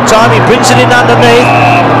Charles that time. He brings it in underneath.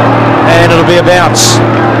 And it'll be a bounce.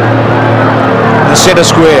 In the centre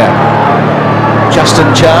square. Justin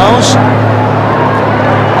Charles.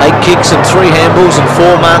 8 kicks and 3 handballs and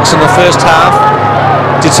 4 marks in the first half.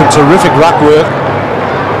 Did some terrific ruck work.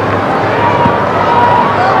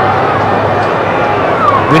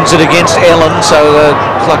 Wins it against Ellen, so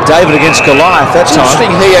like David against Goliath that time.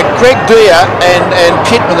 Interesting here, Greg Deer and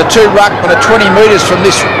Pittman, the two ruckmen, are 20 metres from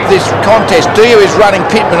this contest. Deer is running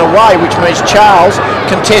Pittman away, which means Charles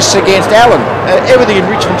contests against Allen. Everything in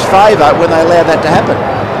Richmond's favour when they allow that to happen.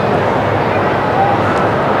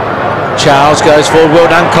 Charles goes forward, well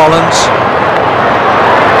done Collins.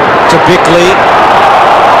 To Bickley,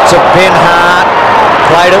 to Ben Hart,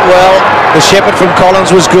 played it well. The shepherd from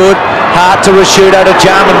Collins was good. Hart to Rashudo to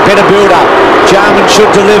Jarman, better build-up. Jarman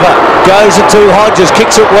should deliver. Goes it to Hodges,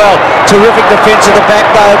 kicks it well. Terrific defence at the back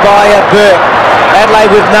though by Burke.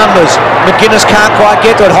 Adelaide with numbers. McGuinness can't quite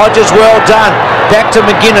get to it. Hodges, well done. Back to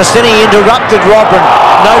McGuinness. Then he interrupted Robran.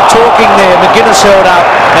 No talking there. McGuinness held up,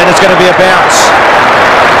 and it's going to be a bounce.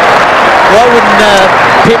 Why wouldn't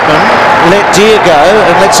Pittman let Deer go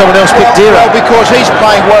and let someone else pick Deer up? Well, because he's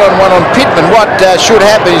playing one-on-one on Pittman. What should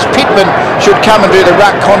happen is Pittman should come and do the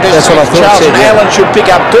ruck contest. That's what I thought. Charles and Allen should pick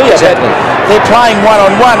up Deer. Exactly. They're playing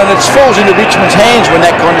one-on-one, and it falls into Richmond's hands when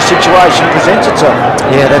that kind of situation presents itself.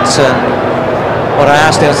 Yeah, that's what I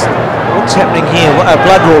asked. What's happening here?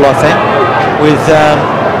 Blood rule, I think, with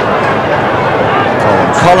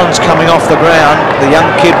Collins coming off the ground. The young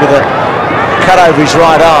kid with a cut over his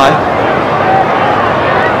right eye.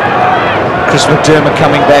 Chris McDermott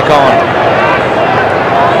coming back on.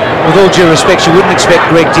 With all due respect, you wouldn't expect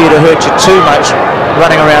Greg Deer to hurt you too much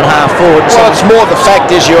running around half forward. Well, it's more the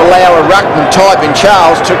fact is you allow a ruckman type in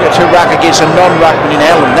Charles to ruck against a non-ruckman in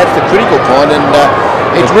Allen. That's the critical point, and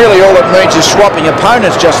it's really all it means is swapping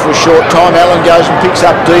opponents just for a short time. Allen goes and picks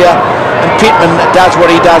up Deer, and Pittman does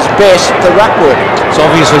what he does best, the ruck work. It's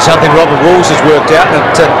obviously something Robert Walls has worked out, and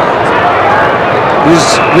it was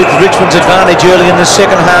with Richmond's advantage early in the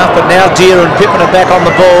second half, but now Deer and Pittman are back on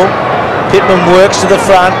the ball. Pittman works to the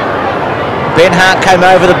front. Ben Hart came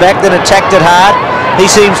over the back, then attacked it hard. He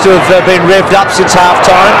seems to have been revved up since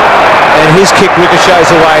half-time, and his kick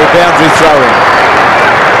ricochets away, boundary throw-in.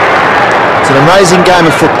 It's an amazing game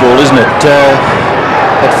of football, isn't it?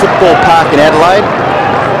 At Football Park in Adelaide,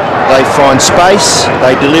 they find space,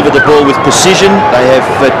 they deliver the ball with precision, they have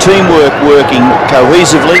teamwork working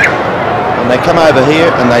cohesively, and they come over here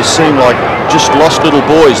and they seem like just lost little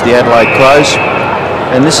boys, the Adelaide Crows.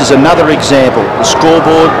 And this is another example. The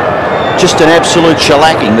scoreboard, just an absolute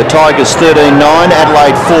shellacking. The Tigers 13-9,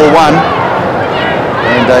 Adelaide 4-1.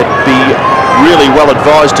 And they'd be really well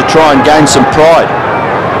advised to try and gain some pride.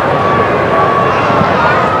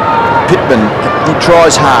 Pittman, he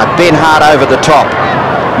tries hard. Ben Hart over the top.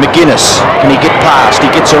 McGuinness, can he get past? He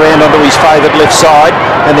gets around onto his favoured left side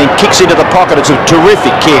and then kicks into the pocket. It's a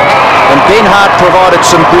terrific kick. And Ben Hart provided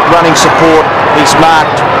some good running support. He's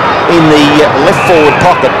marked in the left forward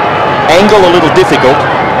pocket. Angle a little difficult.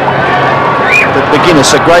 But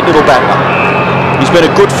McGuinness, a great little battler. He's been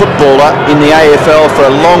a good footballer in the AFL for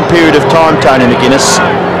a long period of time, Tony McGuinness.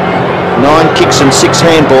 9 kicks and 6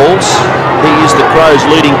 handballs. He is the Crows'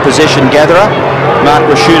 leading possession gatherer. Mark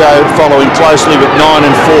Rasciuto following closely with 9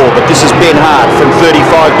 and 4. But this is Ben Hart from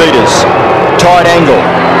 35 metres. Tight angle.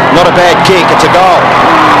 Not a bad kick. It's a goal.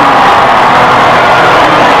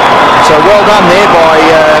 So well done there by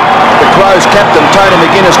the Crows captain, Tony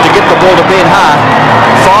McGuinness, to get the ball to Ben Hart.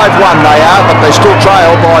 5-1 they are, but they still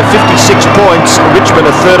trail by 56 points. Richmond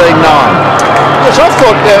are 13-9. Yes, I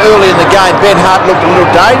thought early in the game Ben Hart looked a little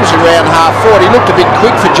dangerous around half forward. He looked a bit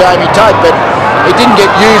quick for Jamie Tate, but he didn't get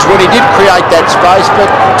used when he did create that space. But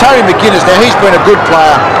Tony McGuinness, now he's been a good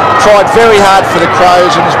player, tried very hard for the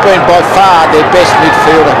Crows and has been by far their best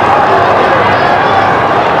midfielder.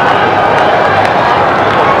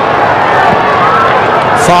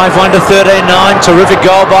 5-1 to 13-9. Terrific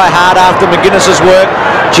goal by Hart after McGuinness's work.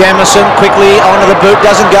 Jamison quickly onto the boot,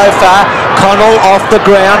 doesn't go far. Connell off the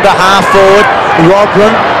ground to half forward.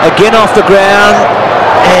 Robran again off the ground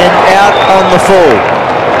and out on the full.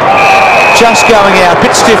 Just going out, a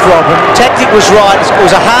bit stiff Robran. Tactic was right. It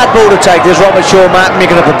was a hard ball to take. There's Robert Shaw, Martin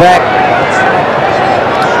Micken at the back.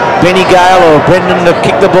 Benny Gale or Brendan to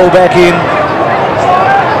kick the ball back in.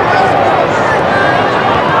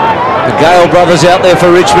 The Gale brothers out there for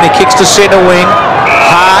Richmond. He kicks to centre wing.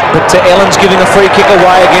 Hart, but to Ellen's giving a free kick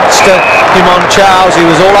away against him on Charles. He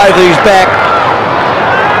was all over his back,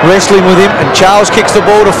 wrestling with him, and Charles kicks the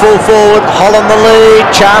ball to full forward. Holland the lead.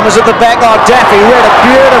 Chalmers at the back. Oh, Daffy read it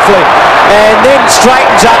beautifully, and then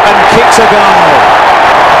straightens up and kicks a goal.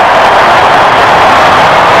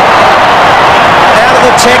 Out of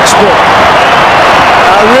the textbook.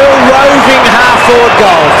 A real roving half-forward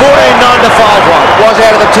goal. 14-9 to 5-1. Was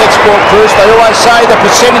out of the textbook, Bruce. They always say the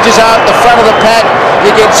percentages are at the front of the pack.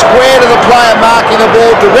 You get square to the player marking the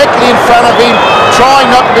ball directly in front of him, trying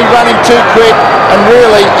not to be running too quick, and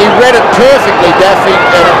really he read it perfectly, Daffy,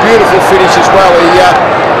 and a beautiful finish as well. He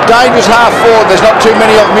dangerous half-forward. There's not too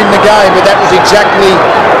many of them in the game, but that was exactly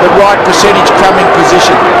the right percentage coming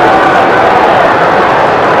position.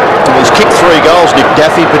 He's kicked 3 goals, Nick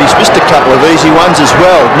Daffy, but he's missed a couple of easy ones as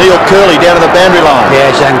well. Neil Curley down to the boundary line. Yeah,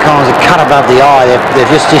 and Collins a cut above the eye. They've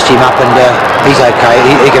just stitched him up, and he's okay.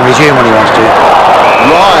 He can resume when he wants to.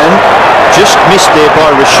 Ryan just missed there by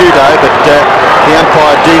Rasciuto, but the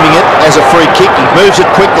umpire deeming it as a free kick. He moves it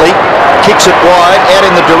quickly, kicks it wide, out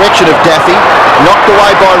in the direction of Daffy. Knocked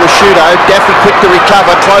away by Rasciuto. Daffy quick to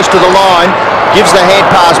recover, close to the line. Gives the hand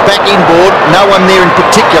pass back inboard. No one there in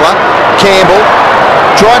particular. Campbell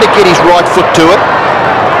trying to get his right foot to it.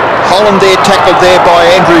 Holland there, tackled there by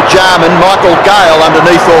Andrew Jarman. Michael Gale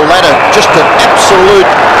underneath all that. Just an absolute,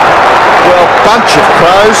 well, bunch of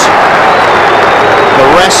Crows.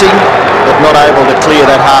 Harassing, but not able to clear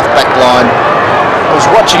that half-back line. I was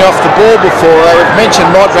watching off the ball before. I've mentioned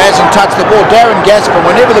Modra hasn't touched the ball. Darren Gaspar,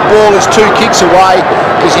 whenever the ball is 2 kicks away,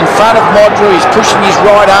 is in front of Modra. He's pushing his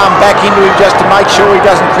right arm back into him just to make sure he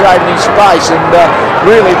doesn't create any space. And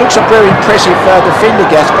really looks a very impressive defender,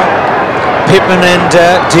 Gaspar. Pittman and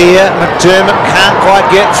Deere. McDermott can't quite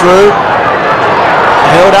get through.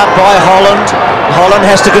 Held up by Holland. Holland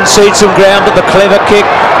has to concede some ground, but the clever kick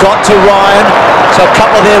got to Ryan. So a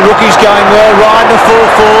couple of their rookies going well. Ryan to full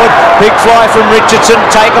forward. Big fly from Richardson,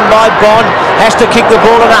 taken by Bond. Has to kick the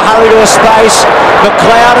ball in a hurry to a space.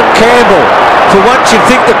 McLeod and Campbell. For once you'd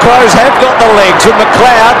think the Crows have got the legs. With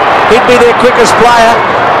McLeod, he'd be their quickest player.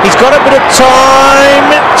 He's got a bit of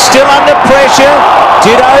time. Still under pressure.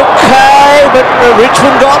 Did okay, but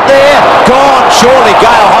Richmond got there. Gone, surely.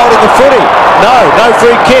 Gale holding the footy. No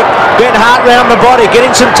free kick. Ben Hart round the body,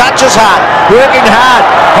 getting some touches. Hart working hard.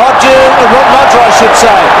 Hodges, Modra, I should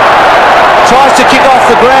say, tries to kick off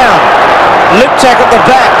the ground. Liptak at the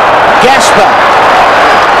back. Gaspar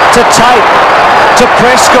to Tate to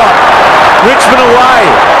Prescott. Richmond away.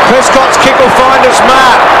 Prescott's kick will find its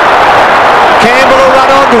mark. Campbell will run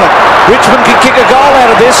onto it. Richmond can kick a goal out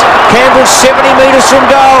of this. Campbell's 70 metres from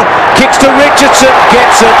goal. Kicks to Richardson.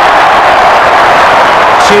 Gets it.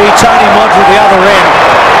 Gee, Tony Modra the other end.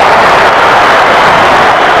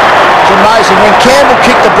 It's amazing. When Campbell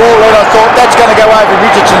kicked the ball in, I thought that's going to go over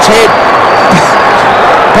Richardson's head.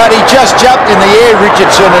 But he just jumped in the air,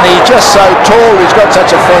 Richardson, and he's just so tall. He's got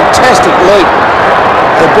such a fantastic leap.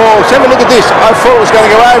 the ball. Let's have a look at this. I thought it was going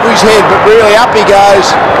to go over his head, but really up he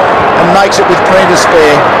goes and makes it with plenty to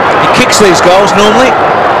spare. He kicks these goals normally.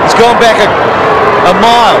 He's gone back a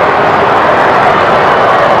mile.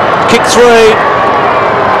 Kick 3.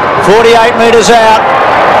 48 metres out.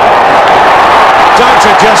 Don't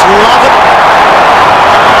you just love it?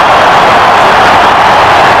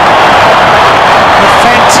 A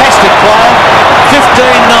fantastic player.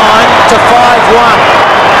 15-9 to 5-1.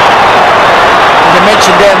 You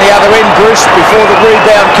mentioned down the other end, Bruce, before the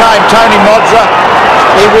rebound came, Tony Modra,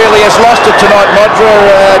 he really has lost it tonight.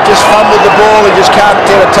 Modra just fumbled the ball, he just can't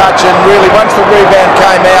get a touch, and really once the rebound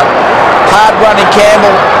came out, hard running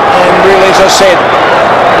Campbell, and really, as I said,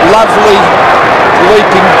 lovely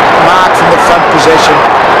leaping mark from the front possession,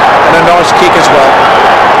 and a nice kick as well.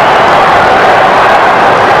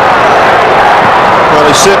 Well,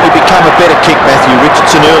 he's certainly become a better kick, Matthew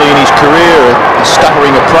Richardson, early in his career, a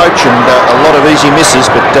stuttering approach and a lot of easy misses,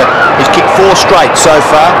 but he's kicked 4 straight so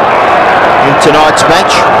far in tonight's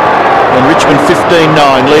match. And Richmond 15-9,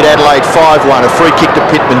 lead Adelaide 5-1. A free kick to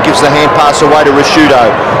Pittman, gives the hand pass away to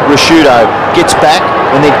Rashudo. Rashudo gets back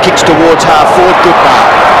and then kicks towards half-forward. Good mark.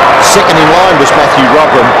 Second in line was Matthew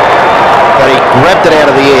Robran, but he grabbed it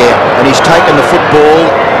out of the air and he's taken the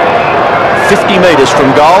football 50 metres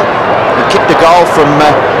from goal. He kicked a goal from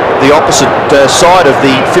the opposite side of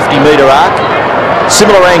the 50-metre arc.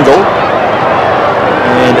 Similar angle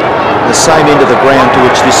and the same end of the ground to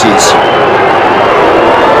which this is.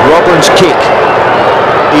 Robran's kick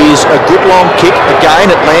is a good long kick.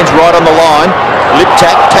 Again, it lands right on the line.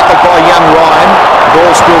 Liptak tackled by young Ryan.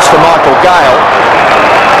 Ball spills for Michael Gale.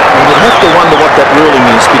 And you'd have to wonder what that ruling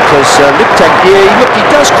is, because Liptak, look, he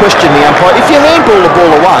does question the umpire. If you handball the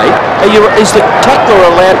ball away, is the tackler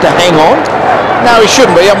allowed to hang on? No, he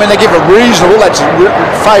shouldn't be. I mean, they give a reasonable, that's a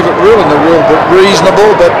favourite rule in the rule, but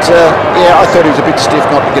reasonable, but yeah, I thought he was a bit stiff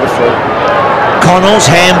not to get a free. Connell's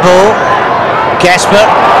handball. Gasper.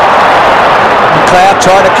 McLeod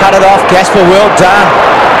tried to cut it off. Gasper, well done.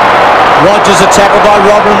 Hodges, a tackle by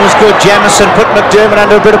Robran was good. Jamison put McDermott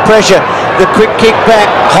under a bit of pressure. The quick kick back.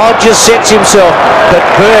 Hodges sets himself, but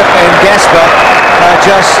Burke and Gasper are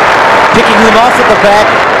just picking them off at the back.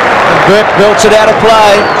 And Burke belts it out of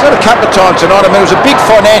play. He's done a couple of times tonight. I mean, it was a big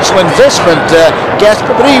financial investment,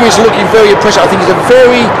 Gasper, but he was looking very impressive. I think he's a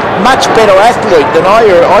very much better athlete than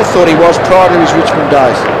I thought he was prior to his Richmond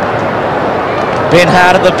days. Ben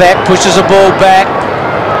Hart at the back, pushes the ball back.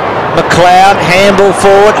 McLeod, handball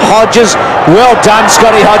forward. Hodges, well done,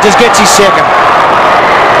 Scotty Hodges gets his second.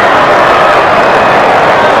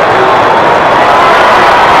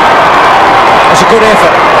 That's a good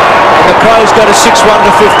effort. And the Crows go to 6-1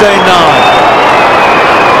 to 15-9.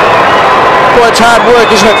 Well, it's hard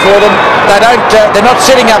work, isn't it, for them? They're not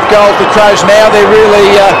setting up goals, the Crows now. They're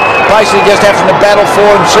really basically just having to battle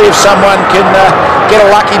for and see if someone can get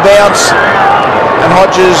a lucky bounce. And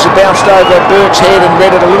Hodges bounced over Burke's head and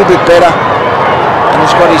read it a little bit better. And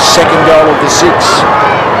he's got his second goal of the 6.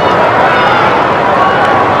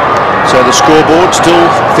 So the scoreboard still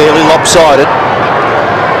fairly lopsided.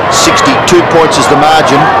 62 points is the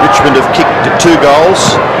margin. Richmond have kicked 2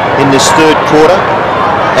 goals in this third quarter,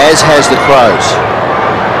 as has the Crows.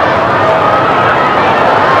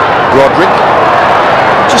 Broderick,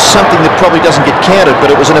 just something that probably doesn't get counted,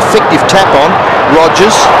 but it was an effective tap on.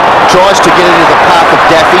 Hodges tries to get it into the path of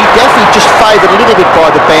Daffy. Daffy just favoured a little bit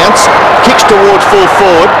by the bounce, kicks towards full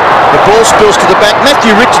forward. The ball spills to the back.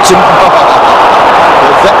 Matthew Richardson, well,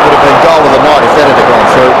 that would have been goal of the night if that had gone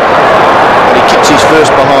through. But he kicks his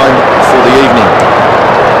first behind for the evening.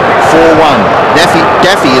 4-1.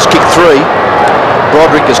 Daffy has kicked 3.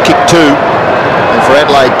 Broderick has kicked 2. And for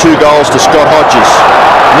Adelaide, 2 goals to Scott Hodges.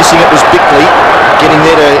 Missing it was Bickley. Getting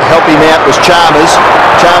there to help him out was Chalmers.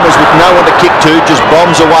 Chalmers with no one to kick to, just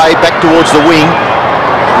bombs away back towards the wing.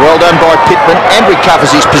 Well done by Pittman, and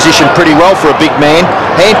recovers his position pretty well for a big man.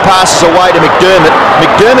 Hand passes away to McDermott.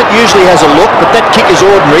 McDermott usually has a look, but that kick is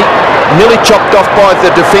ordinary. Nearly chopped off by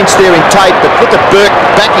the defence there in Tate, but look at Burke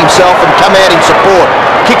back himself and come out in support.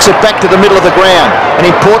 Kicks it back to the middle of the ground. An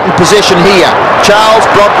important possession here. Charles,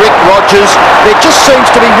 Broderick, Hodges. There just seems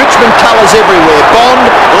to be Richmond colours everywhere. Bond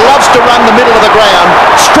loves to run the middle of the ground.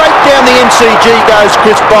 Straight down the MCG goes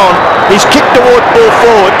Chris Bond. He's kicked toward ball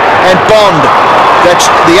forward, and Bond, that's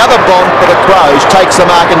the other Bond for the Crows, takes the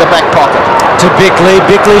mark in the back pocket. To Bickley.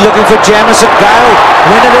 Bickley looking for Jamison. Gale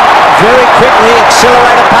winning it very quickly.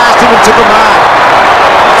 Accelerator past him and took a mark.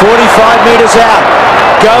 45 metres out.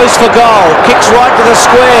 Goes for goal. Kicks right to the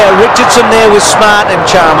square. Richardson there with Smart, and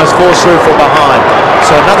Chalmers falls through from behind.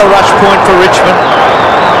 So another rush point for Richmond.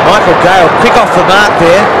 Michael Gale quick off the mark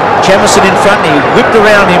there. Jamison in front. He whipped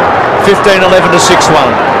around him. 15-11 to 6-1.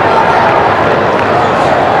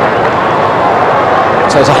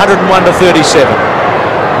 So it's 101 to 37.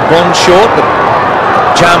 Bond short, but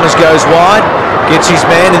Chalmers goes wide, gets his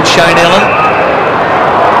man in Shane Allen.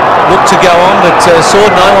 Looked to go on, but saw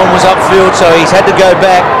no one was upfield, so he's had to go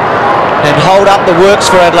back and hold up the works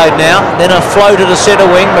for Adelaide now. Then a flow to the centre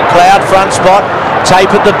wing, McLeod front spot,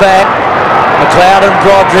 Tape at the back. McLeod and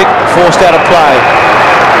Broderick forced out of play.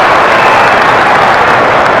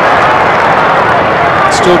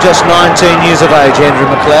 Still just 19 years of age, Andrew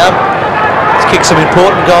McLeod. He's kicked some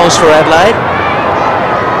important goals for Adelaide.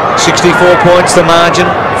 64 points the margin.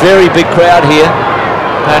 Very big crowd here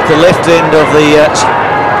at the left end of the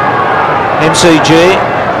MCG.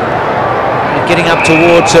 Getting up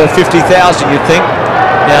towards 50,000, you'd think.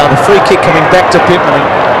 Now the free kick coming back to Pittman.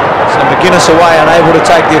 So McGuinness away, unable to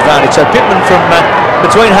take the advantage. So Pittman from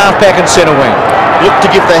between half-back and centre wing. Looked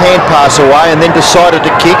to give the hand pass away and then decided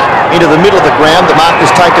to kick into the middle of the ground. The mark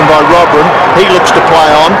is taken by Robran. He looks to play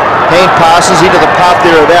on. Hand passes into the path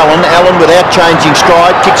there of Allen. Allen, without changing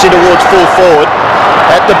stride, kicks in towards full forward.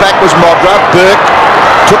 At the back was Modra. Burke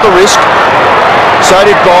took a risk. So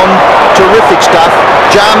did Bond. Terrific stuff.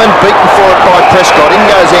 Jarman beaten for it by Prescott. In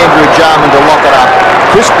goes Andrew Jarman to lock it up.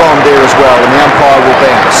 Chris Bond there as well, and the umpire will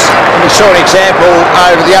bounce. And we saw an example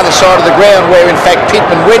over the other side of the ground where, in fact,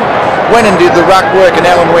 Pittman went and did the ruck work, and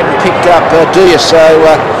Allen went and picked up Diaz. So,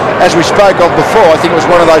 as we spoke of before, I think it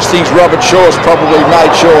was one of those things Robert Shaw's probably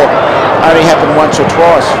made sure only happened once or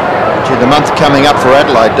twice. Gee, the month coming up for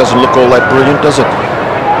Adelaide doesn't look all that brilliant, does it?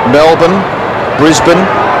 Melbourne, Brisbane,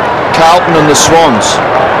 Carlton and the Swans.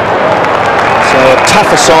 So a tough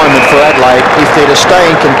assignment for Adelaide if they're to stay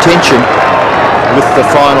in contention with the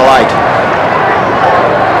final 8.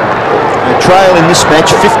 A trail in this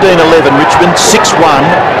match, 15-11 Richmond, 6-1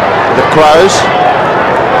 the Crows.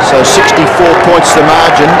 So 64 points the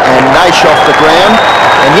margin, and Naish off the ground.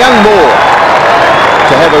 And young Moore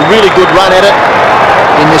to have a really good run at it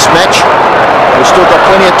in this match. We've still got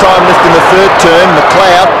plenty of time left in the third term.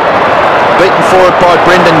 McLeod beaten for it by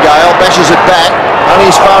Brendan Gale, bashes it back. Only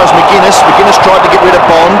as far as McGuinness. McGuinness tried to get rid of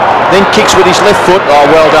Bond, then kicks with his left foot. Oh,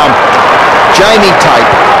 well done. Jamie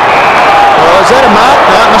Tape. Well, is that a mark?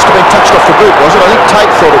 No, it must have been touched off the boot, was it? I think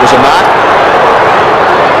Tape thought it was a mark.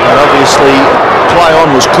 And obviously, play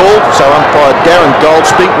on was called, so umpire Darren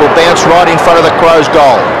Goldspeak will bounce right in front of the Crows'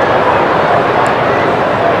 goal.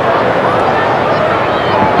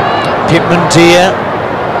 Pittman, Deer,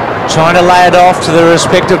 trying to lay it off to their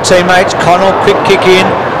respective teammates. Connell, quick kick in.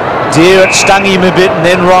 Deer, it stung him a bit, and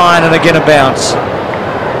then Ryan, and again a bounce.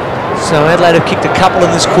 So Adelaide have kicked a couple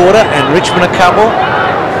in this quarter, and Richmond a couple.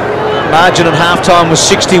 Margin at half-time was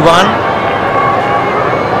 61.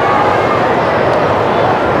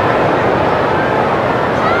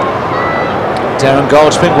 Darren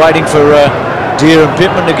Goldsmith waiting for Deer and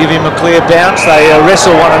Pittman to give him a clear bounce. They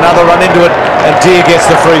wrestle one another, run into it, and Deer gets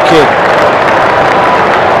the free kick.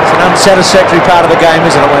 Unsatisfactory part of the game,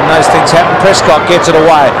 isn't it, when those things happen? Prescott gets it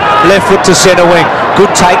away. Left foot to centre wing.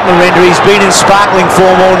 Good take, Merenda. He's been in sparkling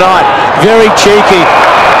form all night. Very cheeky.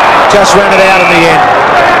 Just ran it out in the end.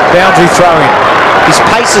 Boundary throwing. His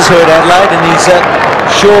pace has hurt Adelaide, and his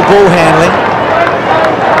sure ball handling.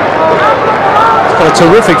 He's got a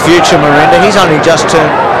terrific future, Merenda. He's only just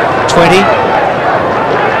turned 20.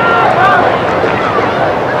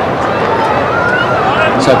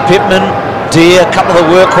 So Pittman, Deer, a couple of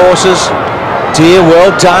the workhorses. Deer,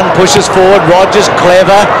 well done, pushes forward. Hodges,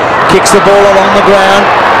 clever, kicks the ball along the ground.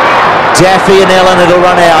 Daffy and Allen, it'll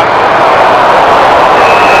run out.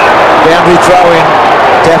 Boundary throw in.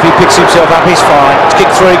 Daffy picks himself up, he's fine. It's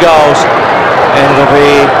kicked 3 goals, and it'll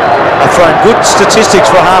be a throw. Good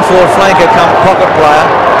statistics for a half-forward flanker come pocket player.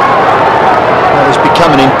 Well, he's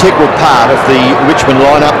become an integral part of the Richmond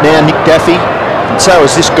lineup now, Nick Daffy. And so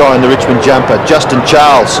is this guy in the Richmond jumper, Justin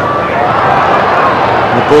Charles.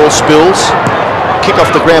 The ball spills. Kick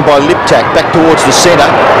off the ground by Liptak, back towards the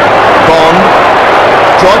centre. Bond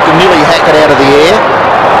tried to nearly hack it out of the air.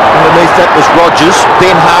 Underneath that was Hodges.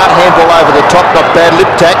 Ben Hart, handball over the top, not bad.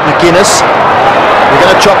 Liptak, McGuinness. They're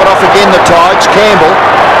going to chop it off again, the Tigers. Campbell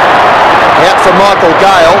out for Michael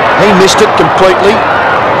Gale. He missed it completely.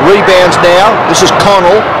 Rebounds now. This is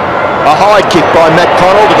Connell. A high kick by Matt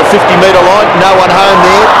Connell to the 50-metre line. No one home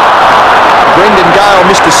there. Brendan Gale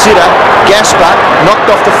missed a sitter. Gasper knocked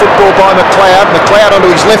off the football by McLeod. McLeod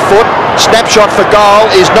onto his left foot. Snapshot for goal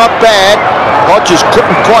is not bad. Hodges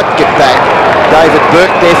couldn't quite get back. David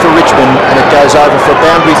Burke there for Richmond, and it goes over for a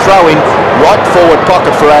boundary throw-in. Right forward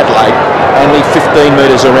pocket for Adelaide. Only 15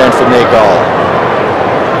 metres around from their goal.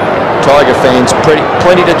 Tiger fans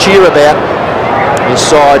plenty to cheer about. His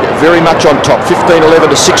side very much on top, 15-11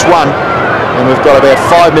 to 6-1, and we've got about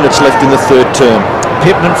 5 minutes left in the third term.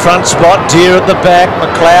 Pittman front spot, Deer at the back,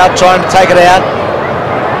 McLeod trying to take it out.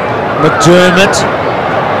 McDermott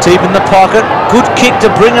deep in the pocket, good kick to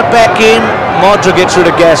bring it back in. Modra gets rid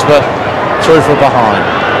of Gasper, through from behind.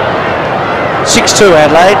 6-2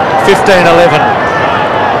 Adelaide, 15-11.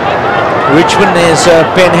 Richmond, there's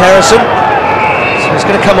Ben Harrison. So he's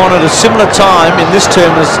going to come on at a similar time in this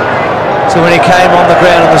term as to when he came on the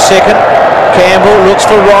ground in the second. Campbell looks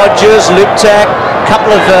for Hodges, Liptak,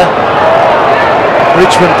 couple of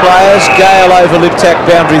Richmond players. Gale over Liptak,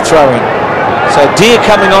 boundary throwing. So Deer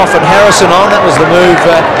coming off and Harrison on. That was the move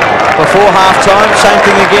before half-time. Same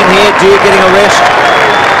thing again here. Deer getting a rest.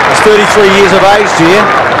 He's 33 years of age, Deer.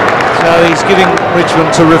 So he's giving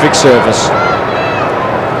Richmond terrific service.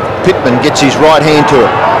 Pittman gets his right hand to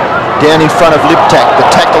it. Down in front of Liptak. The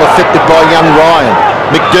tackle affected by young Ryan.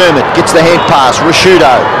 McDermott gets the hand pass.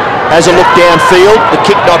 Rashudo has a look downfield. The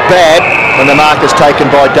kick not bad. And the mark is taken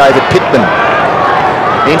by David Pittman.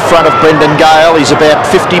 In front of Brendan Gale. He's about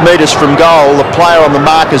 50 metres from goal. The player on the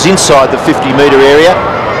mark is inside the 50-metre area.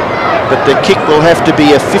 But the kick will have to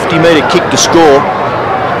be a 50-metre kick to score.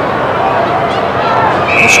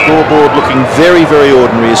 The scoreboard looking very, very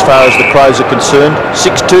ordinary as far as the Crows are concerned.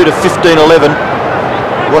 6-2 to 15-11.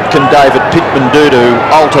 What can David Pittman do to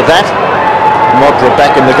alter that? Modra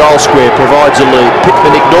back in the goal square provides a lead.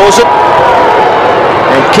 Pittman ignores it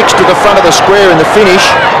and kicks to the front of the square in the finish.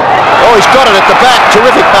 Oh, he's got it at the back.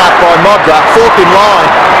 Terrific mark by Modra. Fourth in line.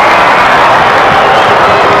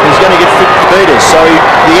 He's going to get 50 metres. So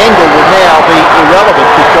the angle will now be irrelevant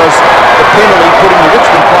because the penalty putting the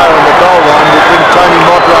Richmond player on the goal line will bring Tony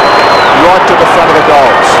Modra right to the front of the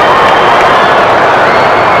goals.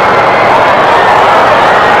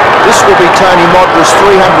 This will be Tony Modra's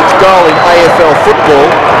 300th goal in AFL football.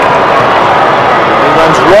 He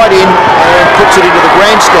runs right in and puts it into the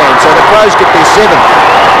grandstand, so the Crows get their 7th.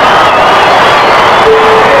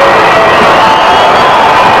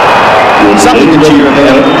 Something to cheer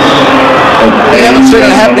about. We haven't seen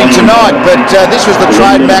it happening tonight, but this was the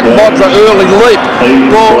trademark Modra early leap.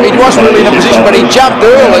 Well, he wasn't really in a position, but he jumped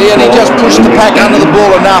early and he just pushed the pack under the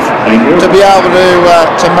ball enough to be able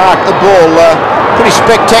to mark the ball. Pretty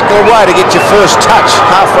spectacular way to get your first touch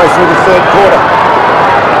halfway through the third quarter,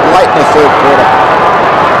 late in the third quarter.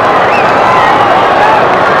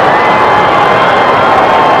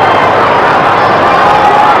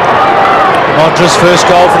 Modra's first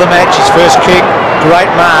goal for the match, his first kick,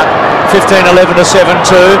 great mark, 15-11 to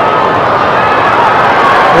 7-2.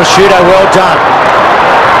 Rashudo, well done.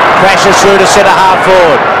 Crashes through to centre half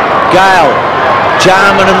forward. Gale,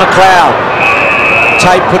 Jarman and McLeod.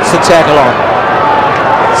 Tate puts the tackle on.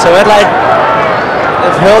 So Adelaide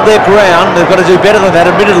have held their ground. They've got to do better than that,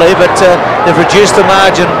 admittedly, but they've reduced the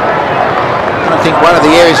margin. I think one of the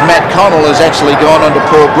areas Matt Connell has actually gone on to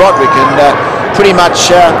Paul Broderick and pretty much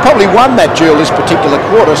probably won that duel this particular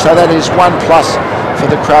quarter, so that is 1+ for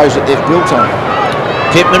the Crows that they've built on.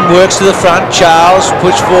 Pittman works to the front. Charles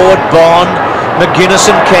push forward. Bond, McGuinness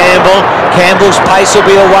and Campbell. Campbell's pace will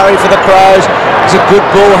be a worry for the Crows. He's a good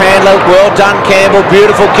ball handler. Well done, Campbell.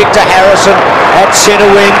 Beautiful kick to Harrison at centre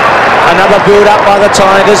wing. Another build up by the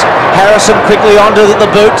Tigers. Harrison quickly onto the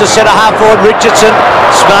boot to centre half forward. Richardson,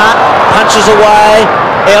 smart, punches away.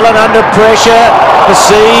 Ellen under pressure,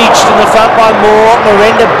 besieged in the front by Moore.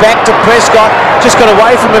 Merenda back to Prescott. Just got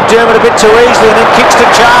away from McDermott a bit too easily and then kicks to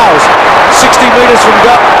Charles. 60 metres from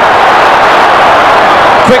goal.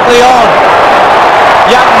 Quickly on.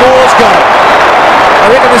 Young Moore's got it. I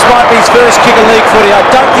reckon this might be his first kick in league footy. I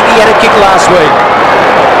don't think he had a kick last week.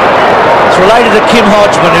 It's related to Kim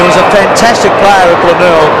Hodgman, who was a fantastic player at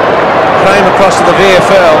Glenelg. Came across to the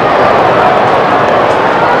VFL.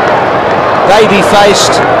 Davy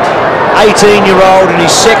faced 18-year-old in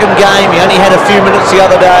his second game. He only had a few minutes the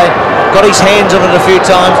other day. Got his hands on it a few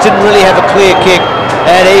times. Didn't really have a clear kick.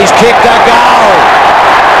 And he's kicked a goal.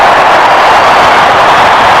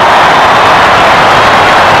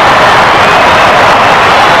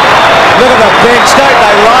 Look at the bench. Don't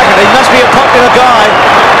they like it? He must be a popular guy.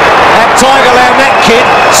 At Tigerland, that kid,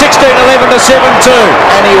 16-11 to 7-2.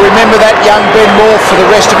 And he'll remember that young Ben Moore for the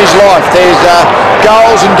rest of his life. There's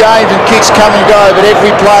goals and games and kicks come and go, but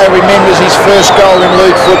every player remembers his first goal in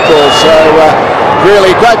league football. So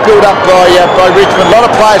really great build-up by Richmond. A lot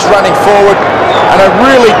of players running forward and a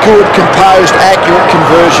really good, composed, accurate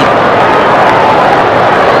conversion.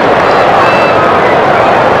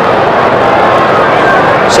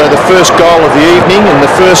 So the first goal of the evening and the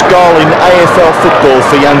first goal in AFL football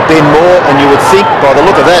for young Ben Moore, and you would think by the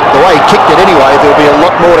look of that, the way he kicked it anyway, there'll be a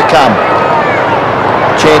lot more to come.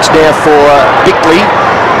 Chance now for Bickley,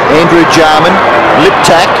 Andrew Jarman,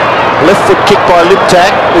 Liptak, left foot kick by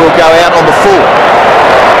Liptak, will go out on the full.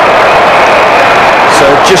 So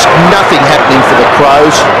just nothing happening for the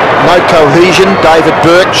Crows. No cohesion. David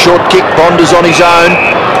Burke, short kick, Bonder's on his own.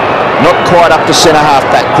 Not quite up to centre half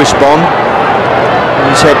back, Chris Bond.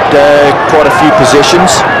 He's had quite a few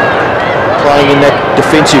possessions playing in that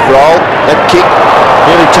defensive role. That kick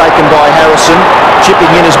nearly taken by Harrison.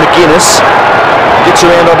 Chipping in as McGuinness. Gets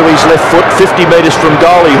around onto his left foot, 50 metres from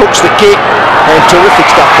goal. He hooks the kick, and terrific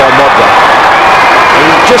stuff by Modra. He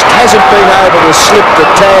just hasn't been able to slip the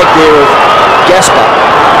tag there of Gasper.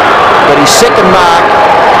 But his second mark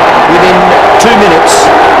within 2 minutes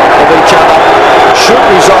of each other should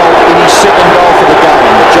result in his second goal for the game.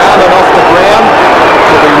 Jarman off the ground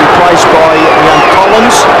will be replaced by young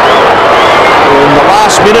Collins. In the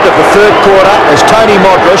last minute of the third quarter, as Tony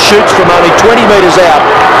Modra shoots from only 20 metres out,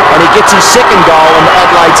 and he gets his second goal and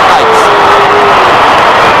Adelaide's 8th.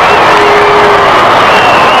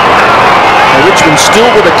 Now Richmond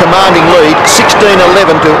still with a commanding lead,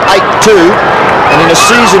 16-11 to 8-2, and in a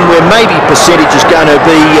season where maybe percentage is going to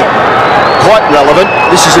be quite relevant,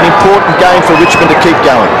 this is an important game for Richmond to keep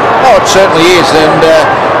going. Oh, it certainly is, and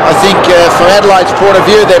I think from Adelaide's point of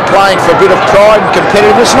view, they're playing for a bit of pride and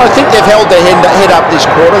competitiveness, and I think they've held their head up this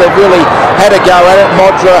quarter. They've really had a go at it.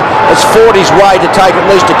 Modra has fought his way to take at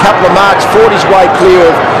least a couple of marks, fought his way clear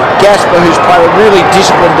of Gasper, who's played a really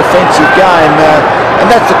disciplined defensive game, and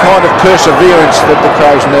that's the kind of perseverance that the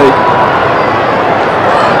Crows need.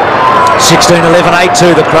 16-11,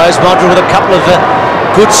 8-2 the Crows. Modra with a couple of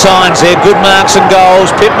good signs there, good marks and goals.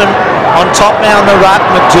 Pittman on top now in the ruck.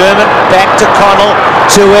 McDermott back to Connell,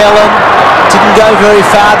 to Ellen. Didn't go very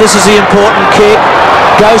far. This is the important kick.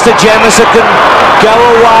 Goes to Jamison, can go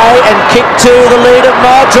away and kick to the lead of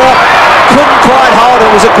Modra. Couldn't quite hold it.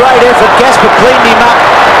 It was a great effort. Gasper cleaned him up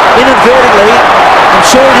inadvertently. I'm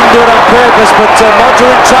sure he didn't do it on purpose, but Modra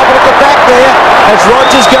in trouble at the back there as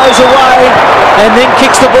Hodges goes away and then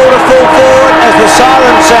kicks the ball to full forward as the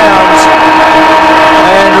siren sounds.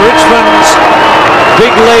 And Richmond's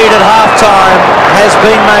big lead at half-time has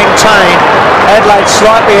been maintained. Adelaide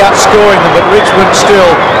slightly outscoring them, but Richmond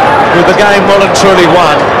still, with the game well and truly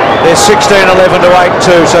won. They're 16-11 to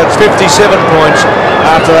 8-2, so it's 57 points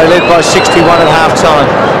after they led by 61 at half-time.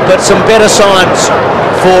 But some better signs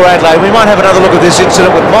for Adelaide. We might have another look at this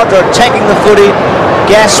incident with Modra attacking the footy,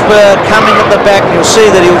 Gasper coming at the back. You'll see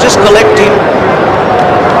that he'll just collect him.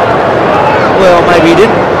 Well, maybe he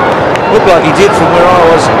didn't. Looked like he did from where I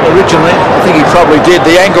was originally. I think he probably did.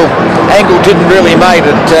 The angle didn't really make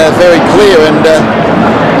it very clear, and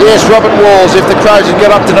yes, Robert Walls, if the Crows had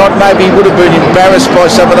got up tonight, maybe he would have been embarrassed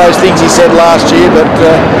by some of those things he said last year, but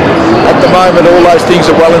at the moment all those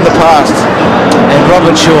things are well in the past. And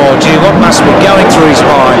Robert Shaw, gee, what must be going through his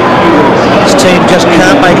mind? His team just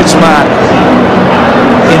can't make its mark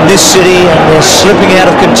in this city, and they're slipping out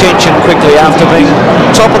of contention quickly after being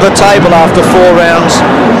top of the table after 4 rounds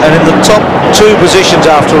and in the top 2 positions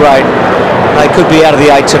after 8. They could be out of the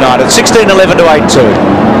 8 tonight. It's 16-11 to 8-2.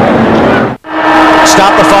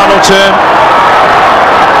 Start the final term.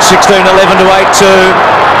 16-11 to 8-2.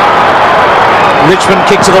 Richmond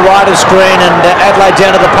kick to the right of screen, and Adelaide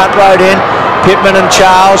down to the punt road end. Pittman and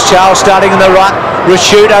Charles. Charles starting in the right.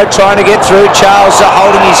 Rashudo trying to get through. Charles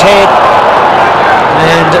holding his head.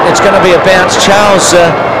 And it's going to be a bounce. Charles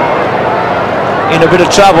in a bit of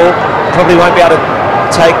trouble. Probably won't be able to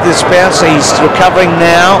take this bounce. He's recovering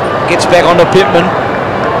now. Gets back onto Pittman.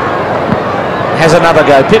 Has another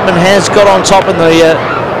go. Pittman has got on top in the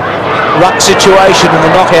ruck situation in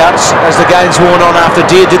the knockouts as the game's worn on after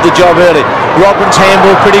Deere did the job early. Robran's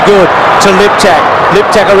handball pretty good to Liptak.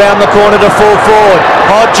 Liptak around the corner to full forward.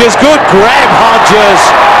 Hodges, good grab, Hodges.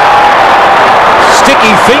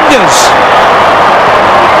 Sticky fingers.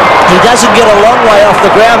 He doesn't get a long way off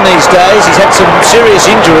the ground these days. He's had some serious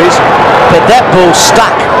injuries, but that ball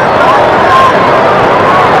stuck.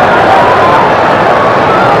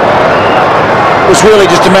 It was really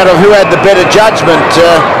just a matter of who had the better judgment.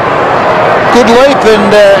 Good leap,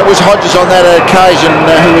 and it was Hodges on that occasion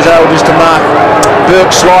who was able just to mark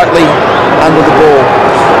Burke slightly under the ball.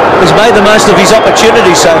 He's made the most of his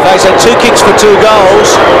opportunity so far. He's had 2 kicks for 2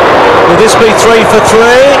 goals. Will this be 3 for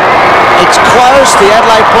 3? It's close. The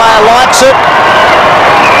Adelaide player likes it.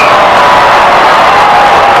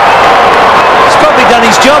 He's probably done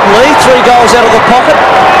his job, Lee. 3 goals out of the pocket.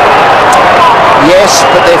 Yes,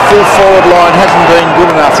 but their full forward line hasn't been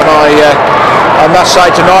good enough, and I I must say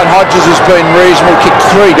tonight Hodges has been reasonable, kicked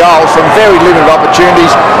 3 goals from very limited opportunities.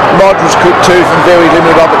 Modra's kicked 2 from very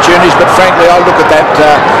limited opportunities, but frankly I look at that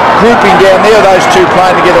grouping down there, those two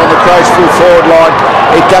playing together on the Crows full forward line,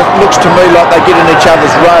 it looks to me like they get in each other's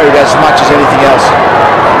road as much as anything else.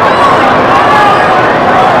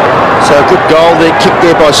 So a good goal there, kicked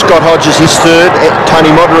there by Scott Hodges, his third. Tony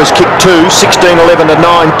Modra has kicked 2, 16-11 to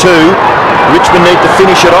 9-2. Richmond need to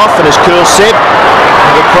finish it off, and as Curl said,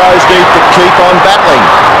 the Crows need to keep on battling.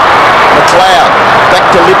 McLeod back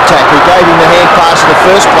to Liptak, who gave him the hand pass in the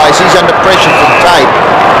first place. He's under pressure from Tate,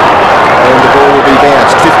 and the ball will be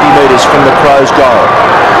bounced 50 metres from the Crows' goal.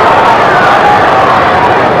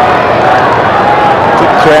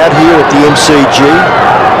 Good crowd here at the MCG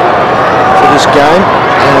for this game,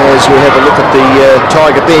 as we have a look at the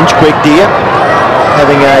Tiger bench. Greg Deere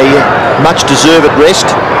having a much deserved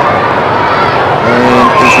rest, and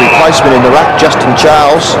his replacement in the ruck, Justin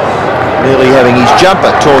Charles, nearly having his jumper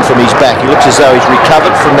torn from his back. He looks as though he's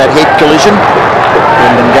recovered from that head collision.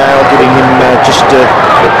 Brendan Gale giving him just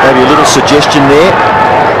maybe a little suggestion there.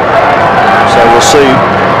 So we'll see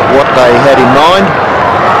what they had in mind.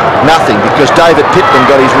 Nothing, because David Pittman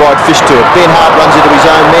got his right fist to it. Ben Hart runs into his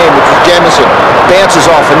own man, which was Jamison. Bounces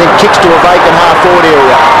off and then kicks to a vacant half-forward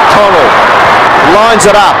area. Connell lines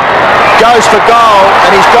it up, goes for goal,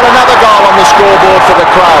 and he's got another goal on the scoreboard for the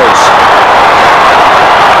Crows.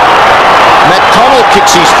 Matt Connell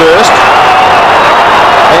kicks his first,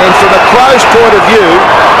 and from the Crows' point of view,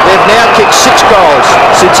 they've now kicked 6 goals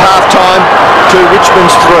since half-time to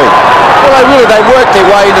Richmond's 3. Well, they worked their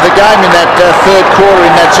way into the game in that third quarter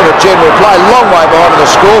in that sort of general play. Long way behind the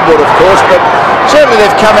scoreboard, of course, but certainly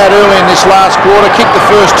they've come out early in this last quarter, kicked the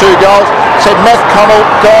first 2 goals. Said Matt Connell,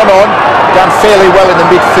 gone on, done fairly well in the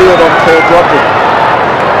midfield on Paul Broderick.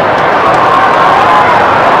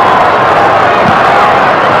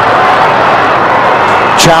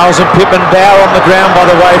 Charles and Pittman bow on the ground, by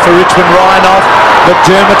the way, for Richmond. Ryan off, but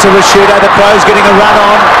Dermot to Rashudo. The Crows getting a run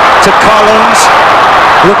on to Collins,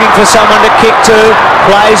 looking for someone to kick to.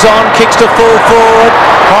 Plays on, kicks to full forward.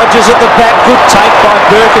 Hodges at the back, good take by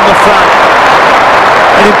Burke in the front.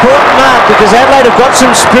 An important mark, because Adelaide have got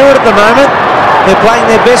some spirit at the moment. They're playing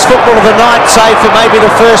their best football of the night, save for maybe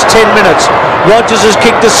the first 10 minutes. Rodgers has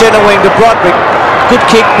kicked the centre wing to Broderick. Good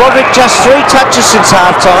kick. Broderick just 3 touches since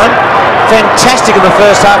half-time. Fantastic in the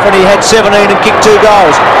first half when he had 17 and kicked 2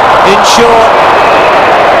 goals. In short,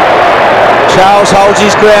 Charles holds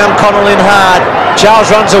his ground, Connell in hard. Charles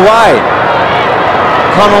runs away.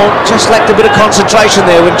 Connell just lacked a bit of concentration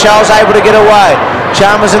there when Charles able to get away.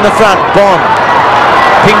 Chalmers in the front, Bond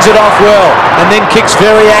pings it off well and then kicks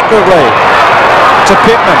very accurately to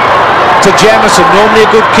Pittman, to Jamison, normally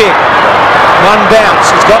a good kick. One bounce,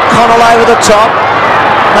 he's got Connell over the top,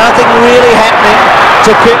 nothing really happening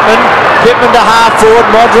to Pittman. Pittman to half forward,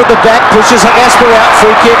 Modra at the back, pushes Gasper out,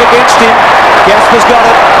 free kick against him. Gasper's got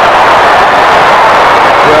it.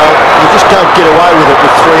 Well, you just don't get away with it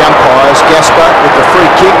with 3 umpires. Gasper with the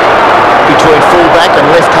free kick between full-back and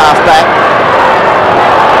left half-back.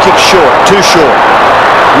 Kick short, too short.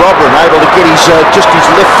 Robran able to get just his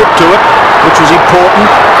left foot to it, which was important.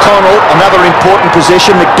 Connell, another important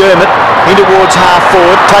possession. McDermott in towards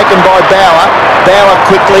half-forward, taken by Bauer. Bauer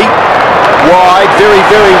quickly, wide, very,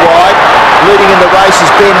 very wide. Leading in the race is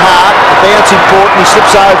Ben Hart. The bounce important, he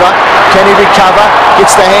slips over. Can he recover?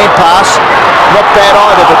 Gets the hand pass. Not bad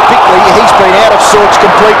either, but Bickley, he's been out of sorts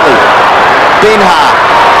completely. Ben Hart.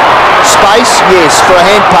 Space, yes, for a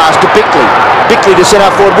hand pass to Bickley. Bickley to centre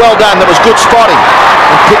forward. Well done, that was good spotting.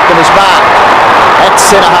 And Pittman is marked at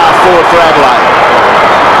centre half forward for Adelaide.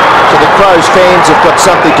 So the Crows fans have got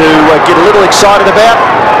something to get a little excited about.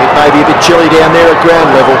 It may be a bit chilly down there at ground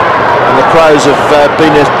level. And the Crows have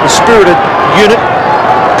been a spirited unit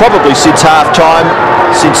probably since half-time.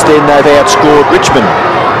 Since then they've outscored Richmond.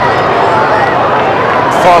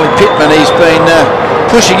 Finally Pittman, he's been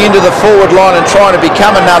pushing into the forward line and trying to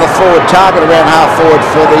become another forward target around half-forward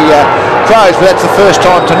for the Crows, but that's the first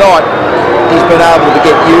time tonight he's been able to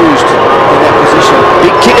get used in that position.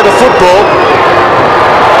 Big kick of the football.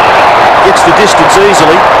 Gets the distance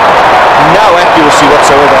easily. No accuracy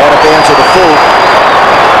whatsoever, out of bounds at the full.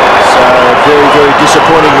 So very, very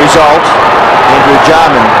disappointing result. Andrew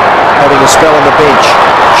Jarman having a spell on the bench.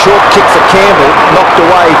 Short kick for Campbell, knocked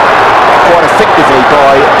away quite effectively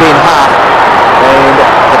by Ben Hart. And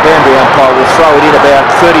the boundary umpire will throw it in about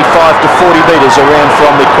 35 to 40 metres around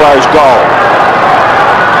from the Crows' goal.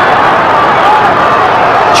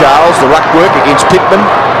 Charles, the ruck work against Pittman.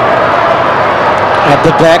 At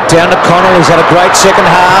the back, down to Connell, who's had a great second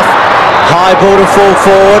half. High ball to full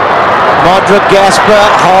forward. Modra, Gasper,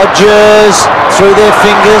 Hodges, through their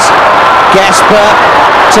fingers. Gasper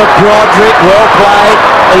to Broderick, well played,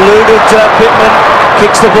 eluded Pittman,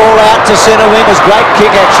 kicks the ball out to centre wing, was great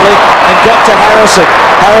kick actually, and got to Harrison.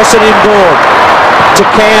 Harrison inboard to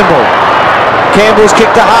Campbell. Campbell's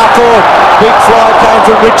kicked to half forward. Big fly came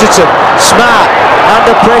from Richardson. Smart,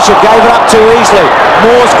 under pressure, gave it up too easily.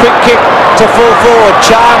 Moore's quick kick to full forward.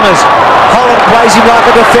 Chalmers. Holland plays him like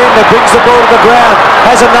a defender, brings the ball to the ground,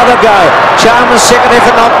 has another go. Chalmers' second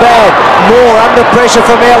effort not bad. Moore under pressure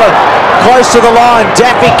from Ellen. Close to the line.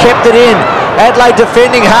 Daffy kept it in. Adelaide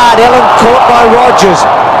defending hard. Ellen caught by Hodges.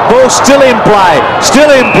 Ball still in play. Still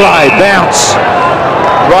in play. Bounce.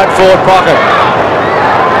 Right forward pocket.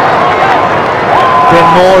 Ben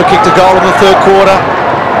Moore kicked a goal in the third quarter.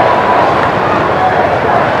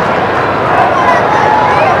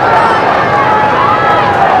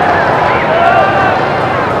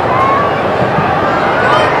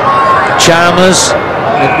 Chalmers,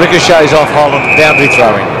 and it ricochets off Holland, boundary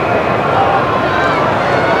throwing.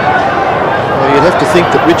 Well, you'd have to think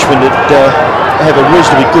that Richmond would have a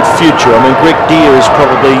reasonably good future. I mean, Greg Deere is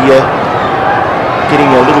probably getting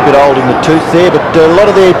a little bit old in the tooth there, but a lot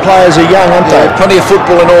of their players are young, aren't they? Plenty of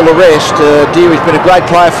football and all the rest. Deary's been a great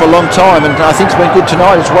player for a long time, and I think it's been good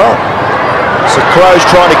tonight as well. So Crows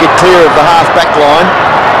trying to get clear of the half-back line.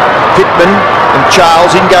 Pittman and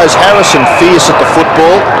Charles. In goes Harrison, fierce at the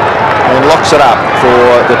football, and locks it up for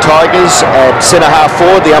the Tigers at centre-half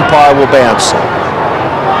forward. The umpire will bounce.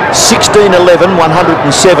 16-11,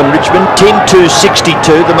 107 Richmond, 10-2,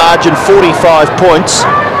 62. The margin 45 points.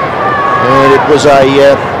 And it was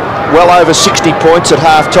a well over 60 points at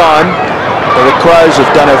half-time. The Crows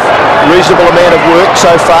have done a reasonable amount of work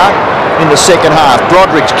so far in the second half.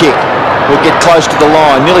 Broderick's kick will get close to the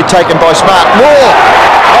line. Nearly taken by Smart. Moore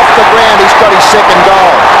off the ground. He's got his second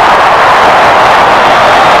goal.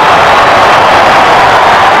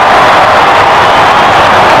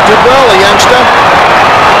 Did well, the youngster,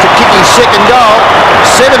 to kick his second goal.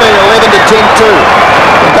 17-11 to 10-2.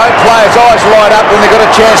 Don't players' eyes light up when they've got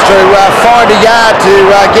a chance to find a yard to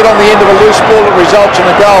get on the end of a loose ball that results in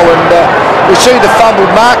a goal. And we see the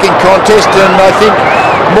fumbled marking contest, and I think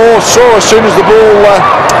Moore saw as soon as the ball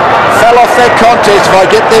fell off that contest, if I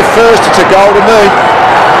get there first, it's a goal to me.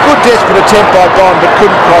 Good desperate attempt by Bond, but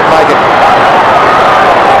couldn't quite make it.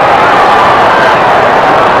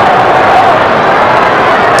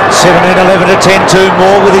 (17-11 to 10-2).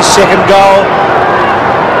 Moore with his second goal.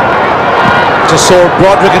 Just saw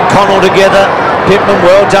Broderick and Connell together. Pittman,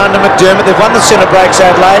 well done to McDermott. They've won the centre breaks,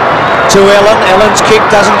 Adelaide. To Ellen. Ellen's kick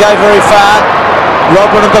doesn't go very far.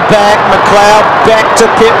 Robran at the back. McLeod back to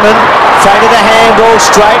Pittman. Fade of the handball.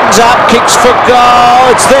 Straightens up. Kicks for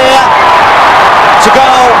goal. It's there. It's a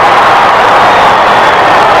goal.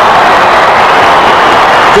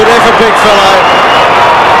 Good effort, big fellow.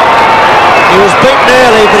 He was beaten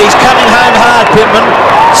early, but he's coming home hard, Pittman.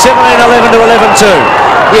 17-11 to 11-2.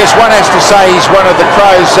 Yes, one has to say he's one of the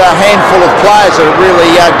Crows' handful of players that have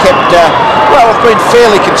really kept, well, have been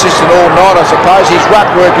fairly consistent all night, I suppose. His ruck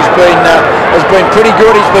work has been pretty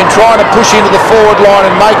good. He's been trying to push into the forward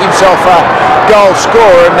line and make himself a goal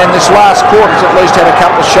scorer, and then this last quarter's at least had a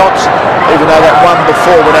couple of shots, even though that one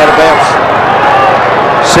before went out of bounds.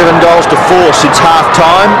 7 goals to 4 since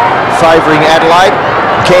half-time, favouring Adelaide.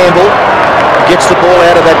 Campbell gets the ball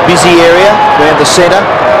out of that busy area around the centre,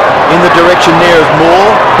 in the direction there of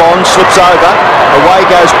Moore. Bond slips over. Away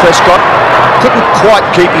goes Prescott. Couldn't quite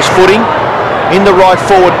keep his footing. In the right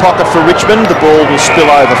forward pocket for Richmond. The ball will spill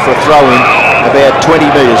over for a throw-in about 20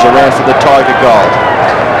 metres around for the Tiger goal.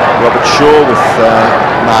 Robert Shaw with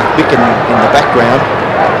Mark Bicken in the background.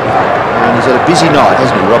 And he's had a busy night,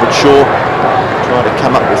 hasn't he? Robert Shaw trying to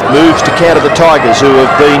come up with moves to counter the Tigers, who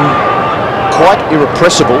have been quite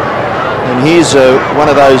irrepressible. And here's one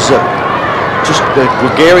of those just the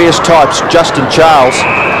gregarious types, Justin Charles.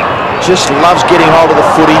 Just loves getting hold of the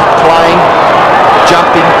footy, playing,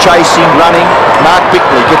 jumping, chasing, running. Mark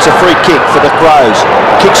Bickley gets a free kick for the Crows.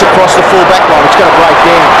 Kicks across the full back line. It's going to break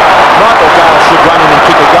down. Michael Gale should run in and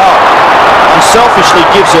kick a goal. Unselfishly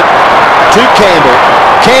gives it to Campbell.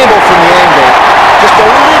 Campbell from the angle. Just a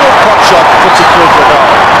little pop shot puts it through for a goal.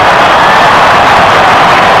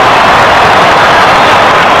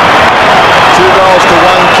 2 goals to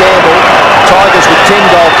 1 Campbell. Tigers with 10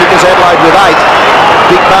 goal kickers, Adelaide with 8.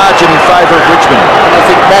 Big margin in favour of Richmond. And I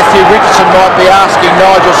think Matthew Richardson might be asking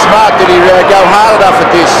Nigel Smart, did he go hard enough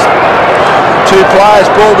at this? 2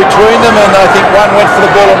 players, ball between them, and I think one went for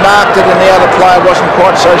the ball and marked it, and the other player wasn't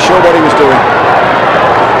quite so sure what he was doing.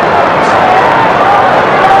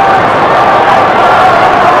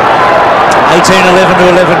 (18-11 to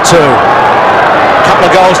 11-2). Couple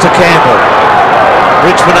of goals to Campbell.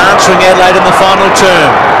 Richmond answering Adelaide in the final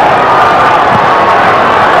term.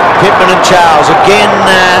 Pittman and Charles again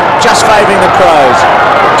just favouring the Crows.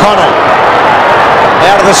 Connell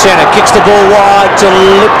out of the centre, kicks the ball wide to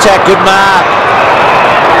Liptak. Good mark.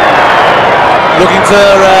 Looking for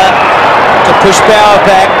to push Bauer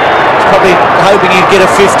back. He's probably hoping he'd get a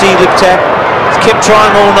 50. Liptak. He's kept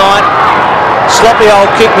trying all night. Sloppy old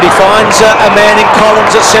kick, but he finds a man in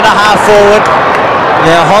Collins at centre half forward.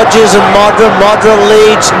 Now Hodges and Modra. Modra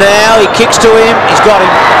leads now. He kicks to him. He's got him.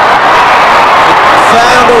 He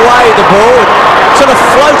found a way the ball. Sort of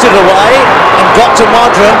floated away and got to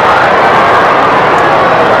Modra.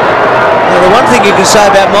 Now the one thing you can say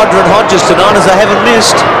about Modra and Hodges tonight is they haven't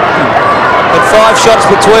missed. Had 5 shots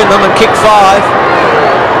between them and kicked 5.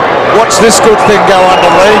 Watch this good thing go under,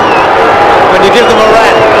 Lee. When you give them a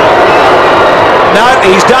rat. No,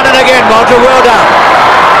 he's done it again, Modra. Well done.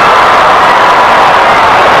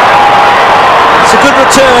 It's a good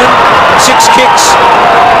return. 6 kicks.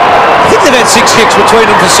 I think they've had 6 kicks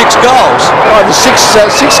between them for 6 goals. Either 6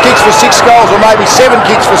 kicks for 6 goals or maybe 7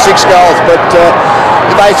 kicks for 6 goals, but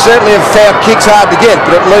they certainly have found kicks hard to get,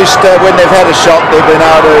 but at least when they've had a shot they've been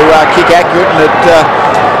able to kick accurate, and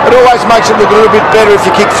it always makes it look a little bit better if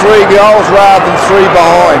you kick 3 goals rather than 3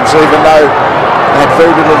 behinds, even though they had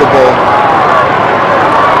very little of the ball.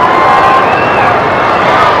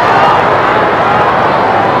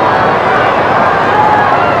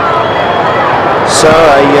 So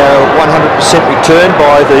a 100% return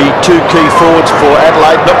by the 2 key forwards for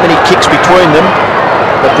Adelaide. Not many kicks between them,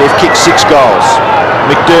 but they've kicked 6 goals.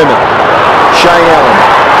 McDermott, Shane Allen,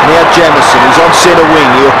 now Jamison. He's on centre wing.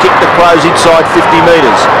 He'll kick the Crows inside 50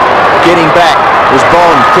 metres. Getting back was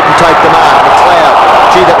Bond. Couldn't take the mark. McLeod.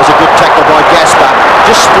 Gee, that was a good tackle by Gaspar.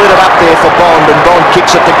 Just split it up there for Bond, and Bond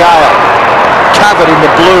kicks it to Gale. Covered in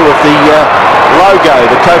the blue of the logo,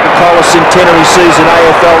 the Coca-Cola Centenary Season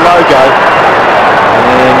AFL logo.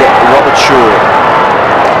 And Robert Shaw.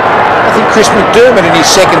 I think Chris McDermott in his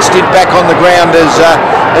second stint back on the ground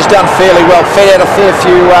has done fairly well. Fed out a fair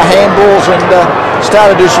few handballs and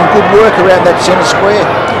started to do some good work around that centre square.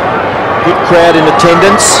 Good crowd in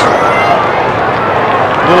attendance.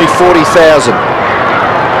 Nearly 40,000.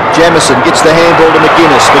 Jamison gets the handball to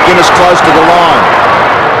McGuinness. McGuinness close to the line.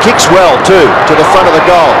 Kicks well too, to the front of the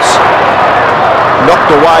goals.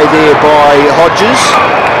 Knocked away there by Hodges.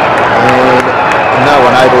 And no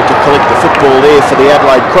one able to collect the football there for the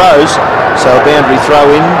Adelaide Crows. So a boundary throw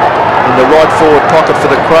in the right forward pocket for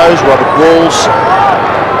the Crows. Robert Walls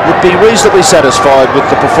would be reasonably satisfied with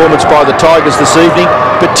the performance by the Tigers this evening,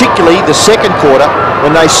 particularly the second quarter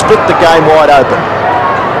when they split the game wide open.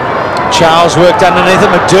 Charles worked underneath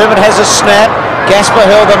it. McDermott has a snap. Gaspar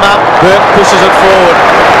held them up. Burke pushes it forward.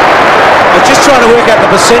 They're just trying to work out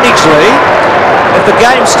the percentage, Lee. If the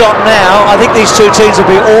game stopped now, I think these 2 teams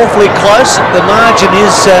will be awfully close. The margin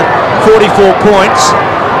is 44 points.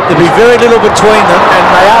 There'll be very little between them, and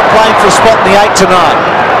they are playing for a spot in the 8 tonight.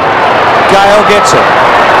 Gale gets it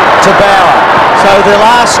to Bauer. So the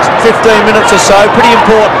last 15 minutes or so, pretty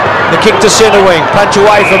important. The kick to centre wing, punch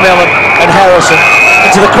away from Ellen and Harrison. And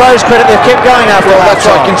to the Crows' credit, they've kept going after that's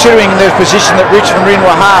right. Considering the position that Richmond were in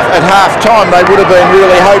at half time, they would have been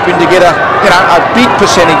really hoping to get a big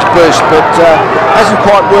percentage boost, but hasn't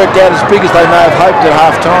quite worked out as big as they may have hoped at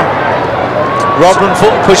half time. Robran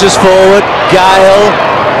pushes forward. Gale.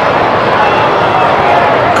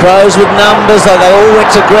 Crows with numbers, though they all went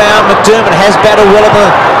to ground. McDermott has battled well in the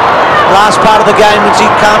last part of the game as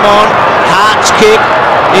he'd come on. Hart's kick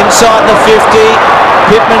inside the 50.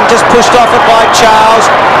 Pittman just pushed off it by Charles.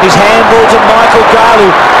 His handball to Michael Gale, who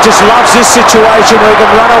just loves this situation where he can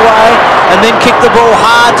run away and then kick the ball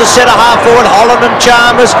hard to centre half forward. Holland and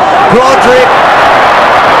Chalmers. Broderick.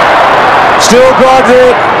 Still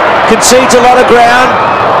Broderick. Concedes a lot of ground.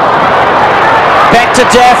 Back to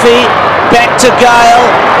Daffy. Back to Gale.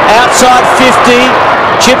 Outside 50.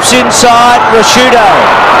 Chips inside. Rashudo.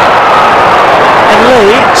 And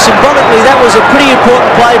Lee, symbolically, that was a pretty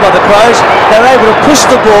important play by the Crows. They were able to push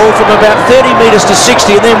the ball from about 30 metres to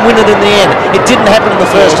 60 and then win it in the end. It didn't happen in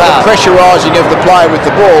the first half. The pressurising of the player with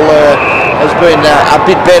the ball has been a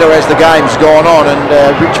bit better as the game's gone on, and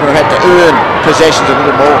Richmond have had to earn possessions a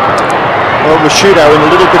little more. Well, Rashudo in a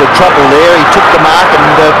little bit of trouble there. He took the mark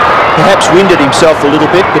and perhaps winded himself a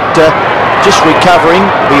little bit, but just recovering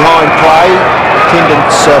behind play,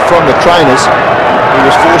 attendance from the trainers. He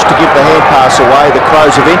was forced to give the hand pass away. The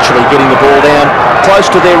Crows eventually getting the ball down close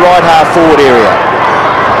to their right half forward area.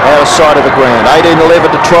 Out of sight of the ground. 18-11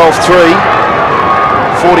 to 12-3.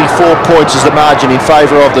 44 points is the margin in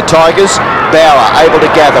favour of the Tigers. Bauer able to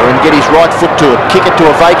gather and get his right foot to it. Kick it to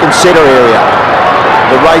a vacant centre area.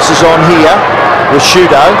 The race is on here.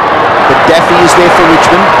 Rashudo but Daffy is there for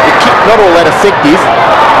Richmond. The kick not all that effective,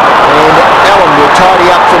 and Allen will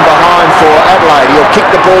tidy up from behind for Adelaide. He'll kick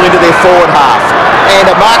the ball into their forward half,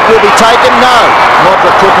 and a mark will be taken. No,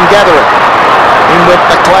 Modra couldn't gather it. In went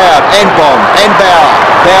McLeod and Bond and Bauer.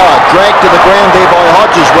 Bauer dragged to the ground there by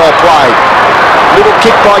Hodges. Well played. Little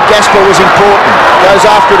kick by Gaspar was important. Goes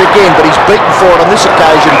after it again, but he's beaten for it on this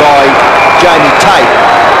occasion by Jamie Tate,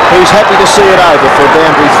 who's happy to see it over for a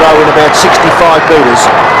boundary throw in about 65 metres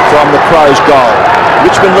from the Crows' goal.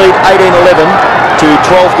 Richmond lead 18-11 to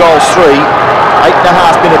 12 goals 3.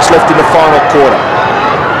 8.5 minutes left in the final quarter.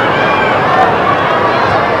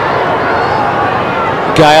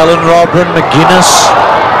 Gale and Robran, McGuinness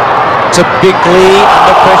to Bickley,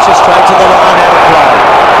 under pressure, straight to the line, out of play.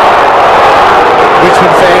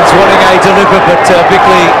 Richmond fans wanting a deliver, but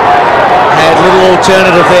Bickley had little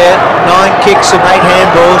alternative there. 9 kicks and 8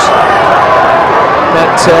 handballs.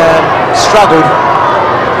 That struggled.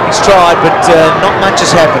 He's tried, but not much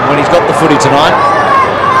has happened when he's got the footy tonight.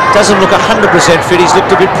 Doesn't look 100% fit. He's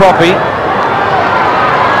looked a bit proppy. One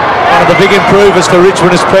of the big improvers for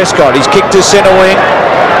Richmond is Prescott. He's kicked to centre wing.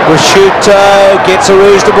 Rashuto gets a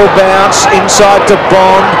reasonable bounce inside to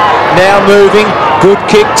Bond. Now moving. Good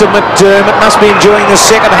kick to McDermott. Must be enjoying the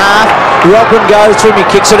second half. Robran goes to him. He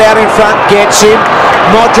kicks it out in front. Gets him.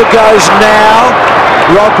 Modra goes now.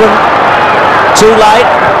 Robran too late.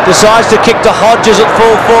 Decides to kick to Hodges at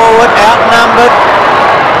full forward. Outnumbered.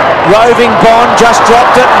 Roving Bond just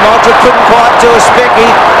dropped it. Modra couldn't quite do a specky.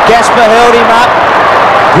 Gaspar held him up.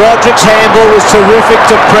 Broderick's handball was terrific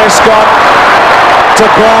to Prescott. To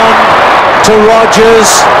Bond, to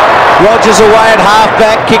Rodgers. Rodgers away at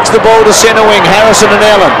half-back, kicks the ball to centre wing. Harrison and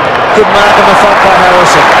Allen. Good mark in the front by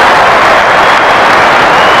Harrison.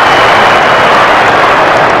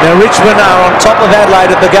 Now Richmond are on top of Adelaide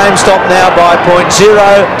at the game stop now by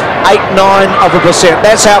 0.089%.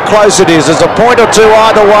 That's how close it is. There's a point or two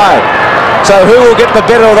either way. So who will get the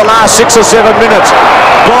better of the last 6 or 7 minutes?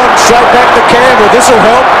 Bond straight back to Campbell. This will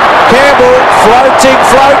help. Campbell floating.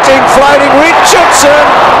 Richardson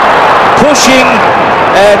pushing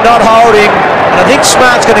and not holding. And I think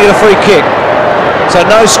Smart's going to get a free kick. So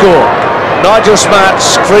no score. Nigel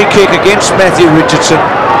Smart's free kick against Matthew Richardson.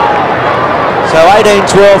 So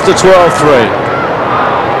 18-12 to 12-3.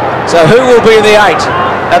 So who will be in the 8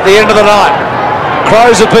 at the end of the night?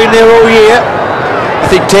 Crows have been there all year. I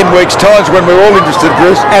think 10 weeks' time's when we're all interested,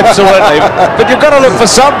 Bruce. Absolutely. But you've got to look for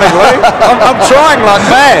something, Lee. I'm trying like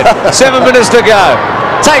mad. 7 minutes to go.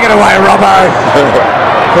 Take it away, Robbo.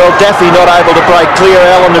 Well, Daffy not able to break clear.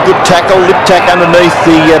 Allen a good tackle. Liptak underneath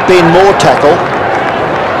the Ben Moore tackle.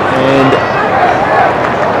 And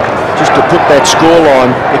just to put that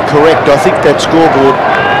scoreline correct, I think that scoreboard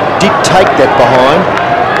did take that behind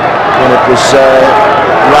when it was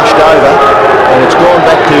rushed over. And it's gone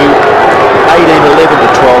back to 18-11 to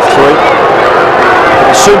 12-3.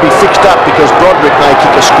 It'll soon be fixed up because Broderick may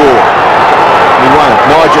kick a score. He won't.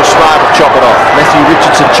 Nigel Smart will chop it off. Matthew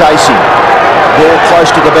Richardson chasing. Ball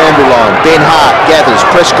close to the boundary line. Ben Hart gathers.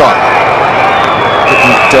 Prescott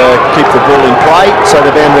couldn't keep the ball in play, so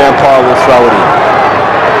the boundary umpire will throw it in.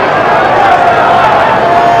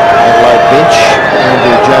 Adelaide bench.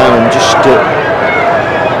 Andrew Jarman just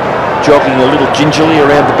jogging a little gingerly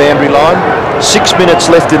around the boundary line. 6 minutes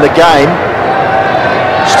left in the game.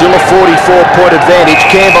 Still a 44-point advantage.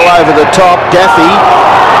 Campbell over the top. Daffy.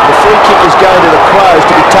 The free kick is going to the Crows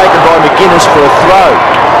to be taken by McGuinness for a throw.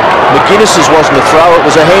 McGuinness's wasn't a throw. It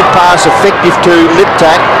was a hand pass effective to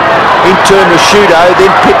Liptak. In turn Rashuto.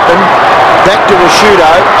 Then Pittman. Back to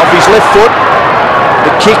Rashuto off his left foot.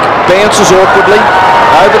 The kick bounces awkwardly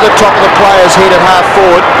over the top of the player's head at half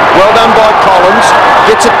forward. Well done by Collins.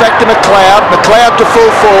 Gets it back to McLeod. McLeod to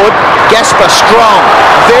full forward. Gaspar strong.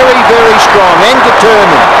 Very, very strong and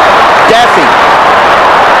determined. Daffy.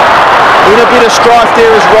 In a bit of strife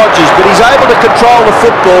there is Rodgers, but he's able to control the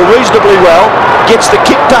football reasonably well. Gets the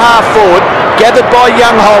kick to half forward. Gathered by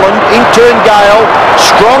young Holland. In turn Gale.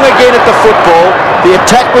 Strong again at the football. The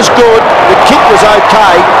attack was good. The kick was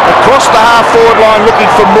okay. Across the half forward line looking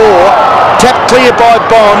for more. Tapped clear by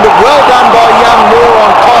Bond. Well done by young Moore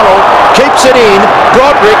on Connell. Keeps it in.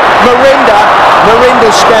 Broderick. Merenda.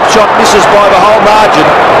 Merenda's snapshot misses by the whole margin.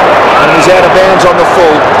 And he's out of bounds on the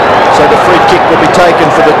full. So the free kick will be taken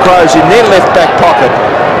for the Crows in their left back pocket.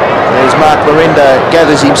 There's Mark Merenda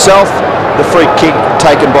gathers himself. The free kick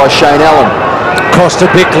taken by Shane Allen. Costa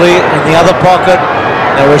Bickley in the other pocket.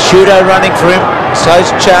 Now Rashuto running for him. So's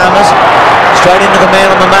Chalmers. Straight into the man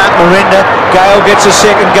on the mark, Merenda. Gale gets a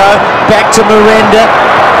second go. Back to Merenda.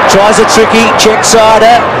 Tries a tricky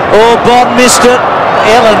check-sider. Oh, Bond missed it.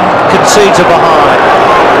 Allen concedes a behind.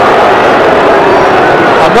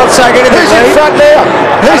 I'm not saying anything. Who's in front now?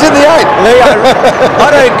 Who's in the 8? Leo,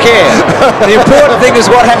 I don't care. The important thing is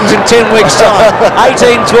what happens in 10 weeks' time.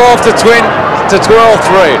 18-12 to 12-3.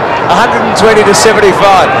 120 to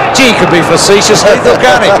 75. Gee, he could be facetious, lethal,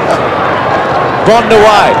 can't he? Bond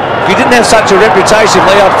away. If you didn't have such a reputation,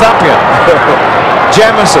 Lee, I'd thump you.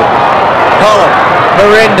 Jamison, Holland,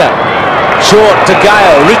 Merenda, short to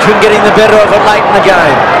Gale. Richmond getting the better of it late in the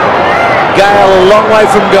game. Gale a long way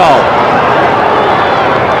from goal.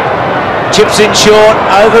 Chips in short,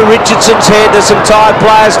 over Richardson's head. There's some tired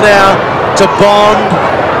players now to Bond.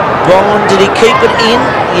 Bond, did he keep it in?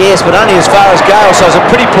 Yes, but only as far as Gale, so it was a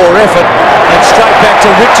pretty poor effort. And straight back to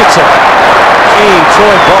Richardson. Gee,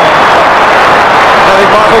 Troy Bond. I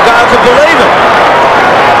think Michael Gale could believe it.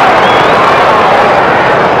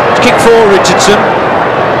 Kick for Richardson.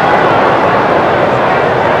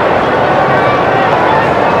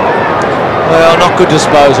 Well, not good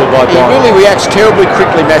disposal by Bond. He really reacts terribly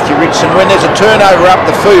quickly, Matthew Richardson. When there's a turnover up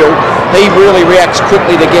the field, he really reacts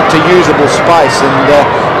quickly to get to usable space, and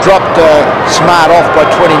dropped Smart off by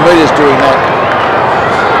 20 metres doing that.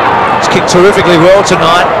 He's kicked terrifically well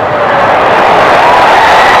tonight.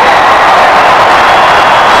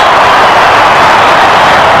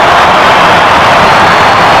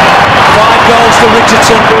 Goals for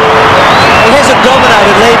Richardson. He hasn't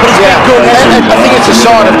dominated, Lee, but he's been good. And I think it's a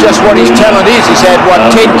sign of just what his talent is. He's had,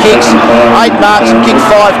 10 kicks, 8 marks and kicked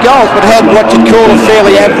 5 goals, but had what you'd call a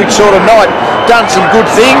fairly average sort of night. Done some good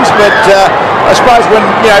things, but I suppose when,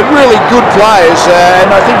 really good players,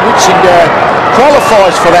 and I think Richardson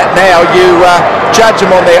qualifies for that now, you judge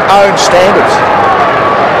them on their own standards.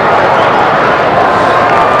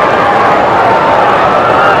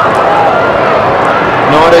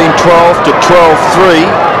 19-12 to 12-3,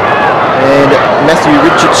 and Matthew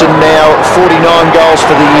Richardson now 49 goals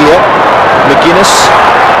for the year. McGuinness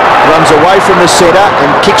runs away from the centre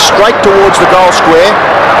and kicks straight towards the goal square.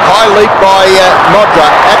 High leap by Modra.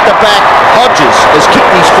 At the back, Hodges has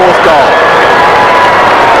kicked his 4th goal.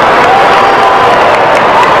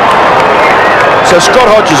 So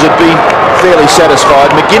Scott Hodges had been fairly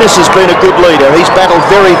satisfied. McGuinness has been a good leader. He's battled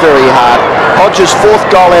very, very hard. Hodges' 4th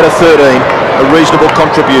goal out of 13. A reasonable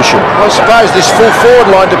contribution. I suppose this full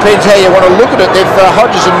forward line depends how you want to look at it.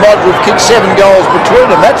 Hodges and Modra have kicked 7 goals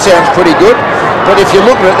between them. That sounds pretty good. But if you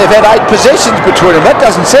look at it, they've had 8 possessions between them. That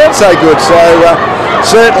doesn't sound so good. So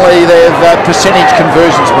certainly their percentage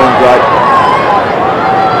conversion's been great.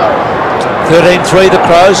 13-3 the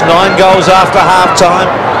Crows, 9 goals after half-time.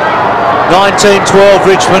 19-12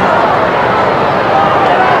 Richmond.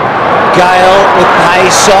 Gale with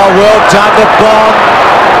pace. Oh, well done to Bond.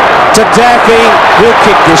 To Daffy. He'll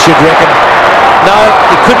kick this, you'd reckon. No,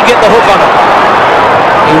 he couldn't get the hook on it.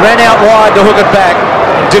 He ran out wide to hook it back.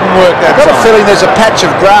 It didn't work that time. I've got a feeling there's a patch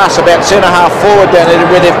of grass about centre-half forward down there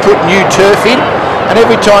where they've put new turf in. And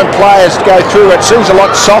every time players go through, it seems a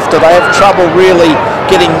lot softer. They have trouble really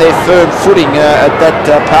getting their firm footing at that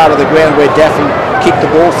part of the ground where Daffy kicked the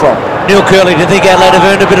ball from. Neil Curley, do you think Adelaide have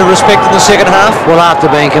earned a bit of respect in the second half? Well, after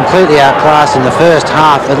being completely outclassed in the first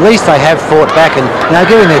half, at least they have fought back, and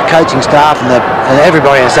giving the coaching staff and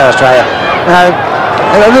everybody in South Australia, a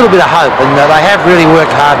little bit of hope, and they have really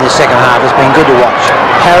worked hard in the second half. It's been good to watch.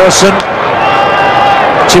 Harrison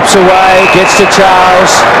chips away, gets to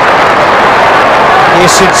Charles. Here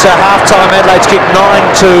since half-time, Adelaide's kicked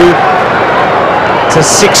 9-2 to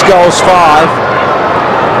 6 goals 5.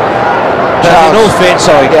 Charles, in all fairness,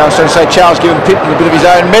 sorry. Yeah, I was going to say Charles giving Pittman a bit of his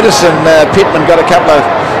own medicine. Pittman got a couple of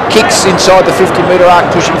kicks inside the 50-metre arc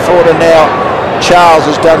pushing forward, and now Charles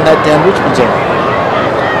has done that down Richmond's end.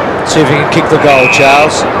 See if he can kick the goal,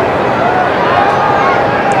 Charles.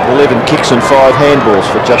 11 kicks and 5 handballs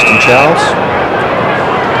for Justin Charles.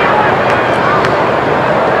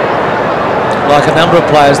 Like a number of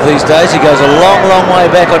players these days, he goes a long, long way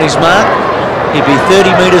back on his mark. He'd be 30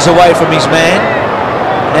 metres away from his man.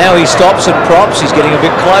 Now he stops and props. He's getting a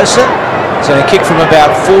bit closer. So a kick from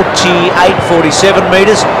about 47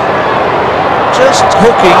 metres. Just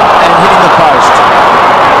hooking and hitting the post.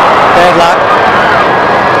 Bad luck.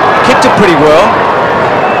 Kicked it pretty well.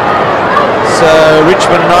 So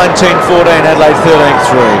Richmond 19-14, Adelaide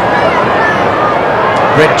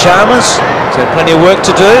 13-3. Brett Chalmers has had plenty of work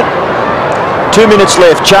to do. 2 minutes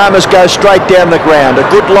left. Chalmers goes straight down the ground. A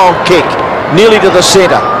good long kick, nearly to the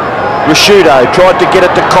centre. Rashudo tried to get it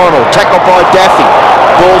to Connell, tackled by Daffy.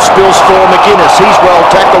 Ball spills for McGuinness. He's well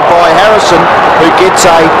tackled by Harrison, who gets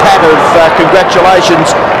a pat of congratulations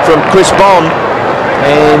from Chris Bond.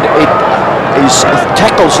 And it is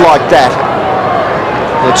tackles like that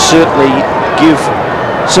that certainly give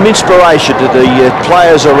some inspiration to the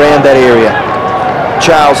players around that area.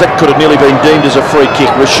 Charles. That could have nearly been deemed as a free kick.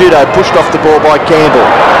 Rashudo pushed off the ball by Campbell.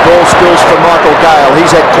 Ball spills for Michael Gale.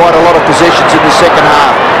 He's had quite a lot of possessions in the second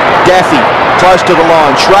half. Daffy, close to the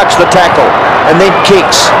line, shrugs the tackle and then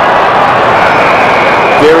kicks.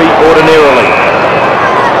 Very ordinarily.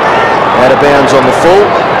 Out of bounds on the full.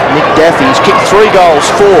 Nick Daffy's kicked 3 goals,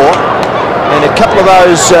 4, and a couple of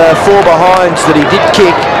those 4 behinds that he did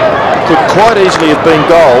kick could quite easily have been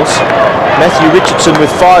goals. Matthew Richardson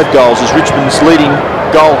with 5 goals is Richmond's leading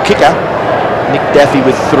goal kicker. Nick Daffy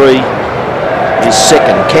with 3 is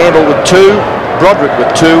second. Campbell with 2, Broderick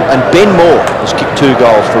with 2, and Ben Moore has kicked 2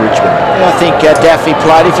 goals for Richmond. I think Daffy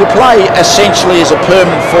played. If you play essentially as a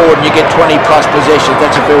permanent forward and you get 20 plus possessions,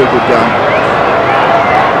 that's a very good game.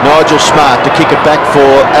 Nigel Smart to kick it back for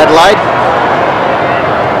Adelaide.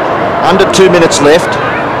 Under 2 minutes left.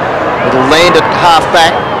 It'll land at half back,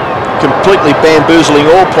 completely bamboozling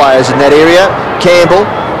all players in that area. Campbell.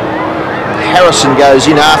 Harrison goes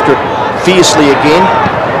in after it fiercely again.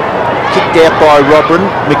 Kicked out by Robran.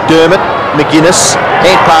 McDermott. McGuinness.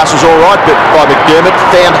 Hand pass was all right, but by McDermott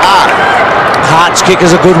found Hart. Hart's kick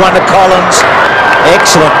is a good one to Collins.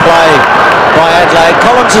 Excellent play by Adelaide.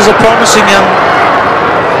 Collins is a promising young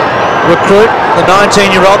recruit, the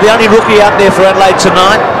 19-year-old, the only rookie out there for Adelaide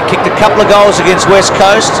tonight. Kicked a couple of goals against West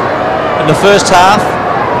Coast in the first half.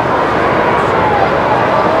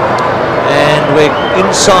 And we're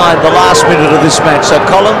inside the last minute of this match. So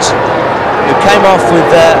Collins, who came off with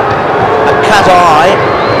a cut eye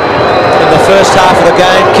in the first half of the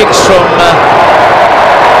game, kicks from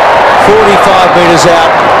 45 metres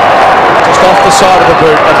out, just off the side of the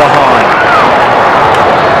boot and behind.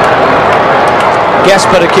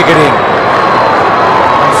 Gasper to kick it in.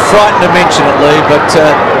 I'm frightened to mention it, Lee, but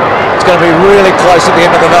it's going to be really close at the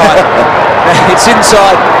end of the night. It's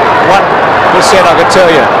inside 1%, I can tell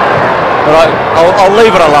you. But I'll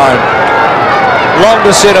leave it alone. Long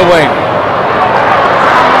to centre wing.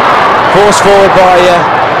 Forced forward by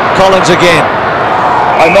Collins again.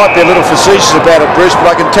 I might be a little facetious about it, Bruce,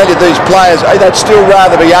 but I can tell you these players, they'd still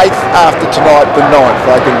rather be 8th after tonight than 9th.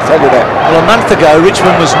 I can tell you that. Well, a month ago,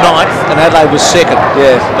 Richmond was 9th and Adelaide was 2nd.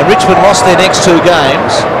 Yes. And Richmond lost their next 2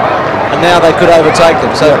 games, and now they could overtake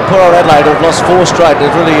them. So poor old Adelaide have lost 4 straight.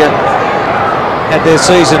 They've really had their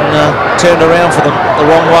season turned around for them the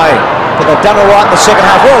wrong way. But they've done all right in the second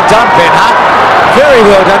half. Well done, Ben Hart. Very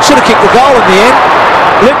well done. Should have kicked the goal in the end.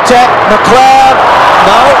 Liptak, McLeod.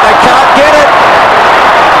 No, they can't get it.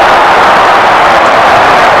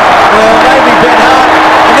 Well, maybe Ben Hart.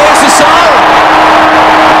 And there's the siren.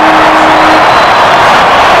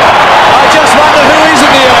 I just wonder who is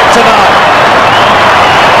in the earth tonight.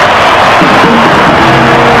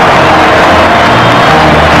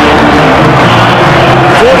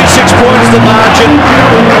 Points the margin.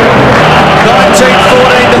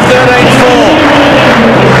 19-14 to 13-4.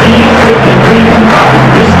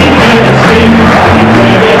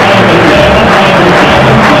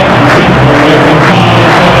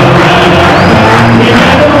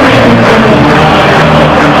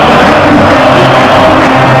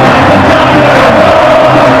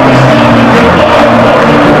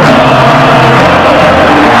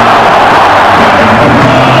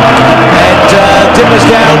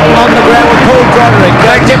 Down on the ground with Paul Broderick.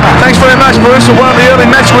 Thanks very much, Bruce. One of the early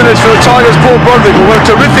match winners for the Tigers, Paul Broderick. Well, a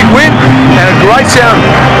terrific win and a great sound.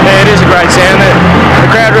 Yeah, it is a great sound. The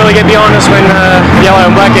crowd really get behind us when yellow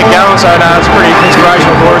and black get going, so it's pretty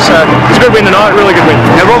inspirational for us. So it's a good win tonight, really good win.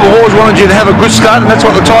 Now, Robert Hawes wanted you to have a good start, and that's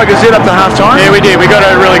what the Tigers did up to half-time. Yeah, we did. We got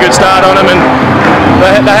a really good start on them, and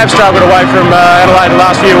they have struggled away from Adelaide the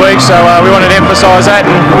last few weeks, so we wanted to emphasise that,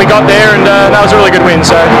 and we got there, and that was a really good win.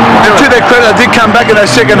 So, and to their credit, they did come back in that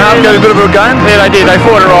second half, gave a bit of a game. Yeah, they did. They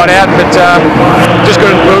fought it right out, but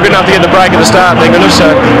we were good enough to get the break at the start, thank goodness. So.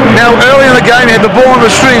 Now, early in the game, you had the ball on the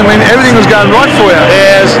string. I mean, everything was going right for you.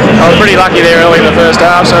 Yeah, I was pretty lucky there early in the first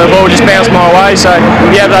half, so the ball just bounced my way, so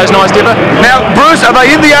you have those nice dipper. Now, Bruce, are they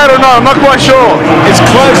in the 8 or not? I'm not quite sure. It's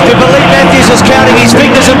close. Lee Matthews is counting his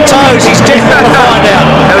fingers and toes. He's definitely going to find out.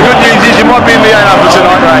 Now, the good news is you might be in the 8 after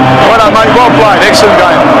tonight, mate. Well done, mate. Well played. Excellent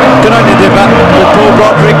game. Good on you, Dipper, with Paul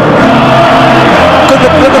Broderick. Look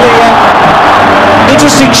at the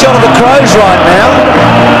interesting shot of the Crows right now.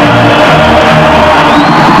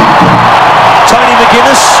 Tony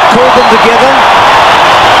McGuinness called them together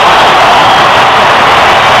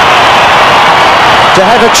to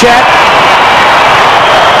have a chat.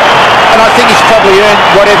 And I think he's probably earned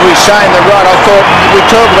whatever he's saying. They're right. I thought, we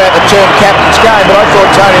talk about the term captain's game, but I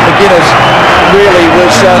thought Tony McGuinness really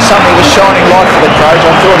was something of a shining light for the Crows.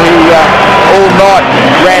 I thought he all night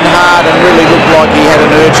ran hard and really looked like he had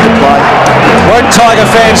an urge to play. Won't Tiger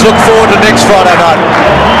fans look forward to next Friday night?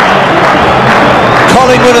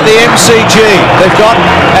 Collingwood at the MCG. They've got,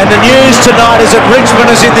 and the news tonight is that Richmond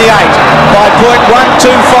is in the 8 by 0.125%.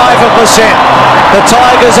 The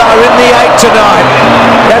Tigers are in the 8 tonight.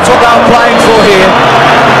 That's what they're playing for here.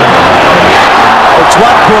 It's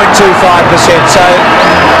 1.25%. So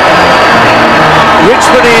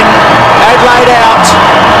Richmond in, Adelaide out.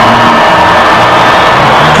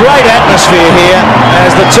 Great atmosphere here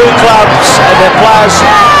as the two clubs and their players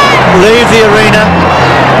leave the arena.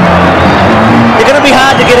 It's going to be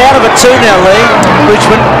hard to get out of it too now, Lee.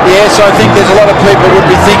 Richmond. Yes, I think there's a lot of people would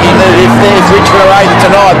be thinking that if Richmond are 8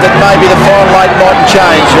 tonight, that maybe the final 8 mightn't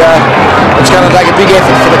change. It's going to take a big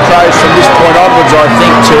effort for the Crows from this point onwards, I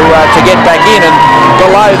think, to get back in. And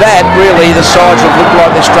below that, really, the sides have looked like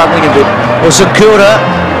they're struggling a bit. Well, St Kilda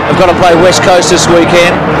have got to play West Coast this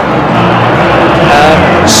weekend.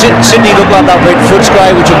 Sydney look like they'll beat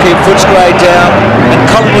Footscray, which will keep Footscray down, and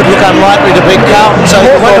Collingwood look unlikely to beat Carlton. So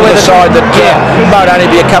I wonder whether the side that might only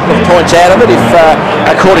be a couple of points out of it if,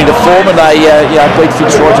 according to form, and they beat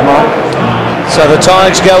Fitzroy tomorrow. So the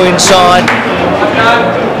Tigers go inside,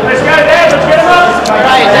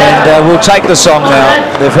 and we'll take the song now.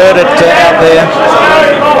 They've heard it out there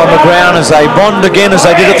on the ground as they bond again as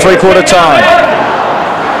they did at three-quarter time.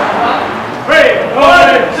 3,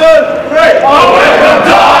 1, 2, 3. Welcome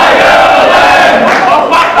Tigerland!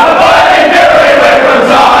 Welcome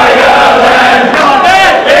Tigerland!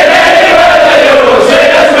 In any weather you will see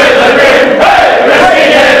us with a grin. Hey,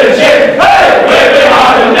 risking energy. Hey, living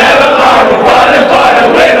hard and never hard. We'll fight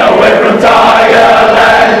and win away from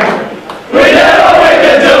Tigerland. We never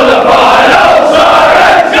weaken till the final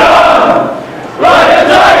siren's gone. Lion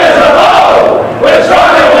Tigers of old, we're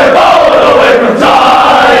strong and we're bold away from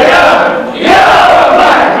Tiger. Yellow and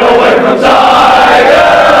black away from Tigerland.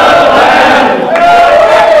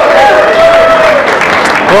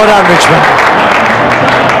 Well done, Richmond.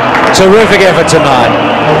 Terrific effort tonight,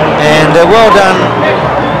 and well done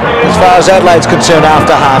as far as Adelaide's concerned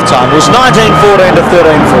after half-time. It was 19-14 to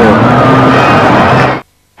 13-4.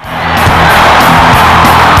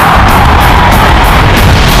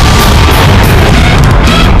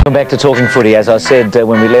 Welcome back to Talking Footy. As I said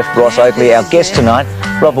when we left Ross Oakley, our guest tonight,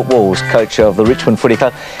 Robert Walls, coach of the Richmond Footy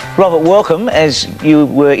Club. Robert, welcome. As you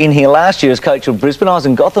were in here last year as coach of Brisbane, I was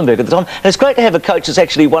in Gothenburg at the time, and it's great to have a coach that's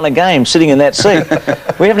actually won a game sitting in that seat.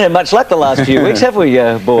 We haven't had much luck the last few weeks, have we,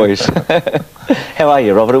 boys? How are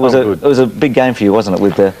you, Robert? It was a big game for you, wasn't it,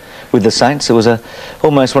 with the Saints? It was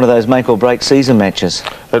almost one of those make or break season matches.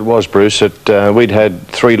 It was, Bruce. We'd had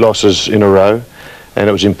 3 losses in a row, and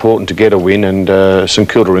it was important to get a win, and St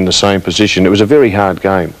Kilda were in the same position. It was a very hard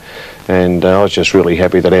game, and I was just really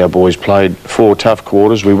happy that our boys played 4 tough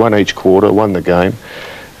quarters. We won each quarter, won the game,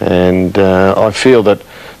 and I feel that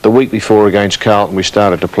the week before against Carlton we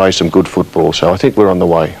started to play some good football, so I think we're on the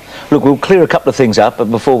way. Look, we'll clear a couple of things up, but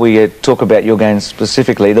before we talk about your game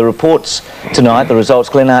specifically, the reports tonight, the results,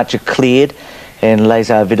 Glenn Archer cleared and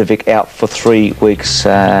Lazar Vidovic out for 3 weeks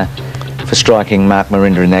for striking Mark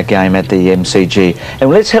Merenda in that game at the MCG. And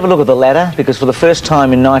let's have a look at the ladder, because for the first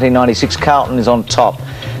time in 1996, Carlton is on top.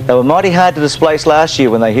 They were mighty hard to displace last year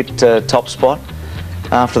when they hit top spot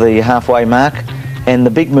after the halfway mark. And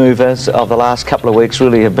the big movers of the last couple of weeks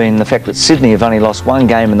really have been the fact that Sydney have only lost 1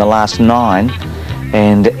 game in the last 9,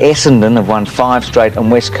 and Essendon have won 5 straight,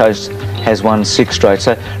 and West Coast has won 6 straight.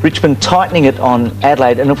 So Richmond tightening it on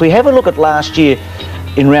Adelaide. And if we have a look at last year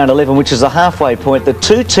in round 11, which is the halfway point, the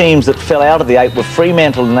 2 teams that fell out of the 8 were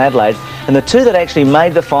Fremantle and Adelaide, and the 2 that actually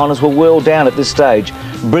made the finals were well down at this stage,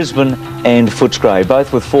 Brisbane and Footscray,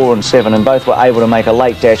 both with 4 and 7, and both were able to make a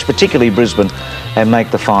late dash, particularly Brisbane, and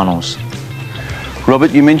make the finals.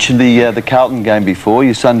 Robert, you mentioned the Carlton game before.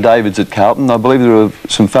 Your son David's at Carlton. I believe there were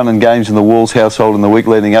some fun and games in the Walls household in the week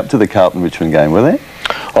leading up to the Carlton-Richmond game, were there?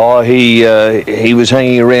 Oh, he was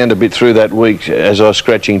hanging around a bit through that week as I was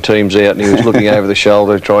scratching teams out, and he was looking over the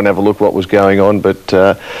shoulder trying to have a look what was going on. But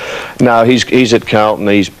no, he's at Carlton.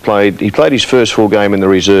 He played his first full game in the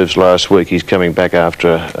reserves last week. He's coming back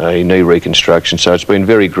after a knee reconstruction, so it's been a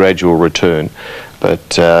very gradual return.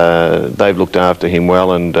 But they've looked after him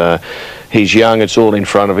well, and he's young, it's all in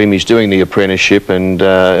front of him. He's doing the apprenticeship, and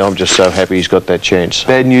I'm just so happy he's got that chance.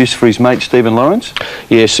 Bad news for his mate Stephen Lawrence?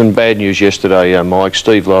 Yes, some bad news yesterday, Mike.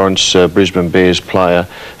 Steve Lawrence, Brisbane Bears player,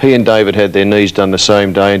 he and David had their knees done the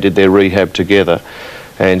same day and did their rehab together.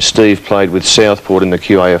 And Steve played with Southport in the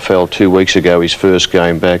QAFL 2 weeks ago, his first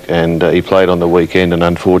game back, and he played on the weekend, and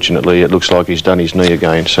unfortunately it looks like he's done his knee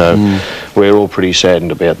again, so we're all pretty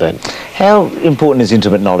saddened about that. How important is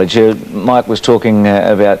intimate knowledge? Mike was talking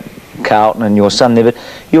about Carlton and your son there, but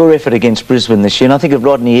your effort against Brisbane this year, and I think of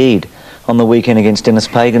Rodney Eade on the weekend against Dennis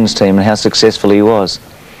Pagan's team and how successful he was.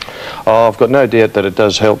 Oh, I've got no doubt that it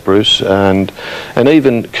does help, Bruce, and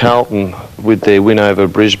even Carlton with their win over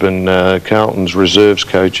Brisbane. Carlton's reserves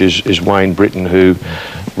coach is Wayne Britton, who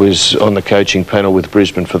was on the coaching panel with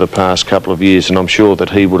Brisbane for the past couple of years, and I'm sure that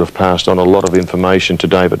he would have passed on a lot of information to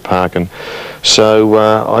David Parkin. So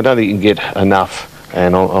I don't think you can get enough.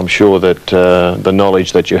 And I'm sure that the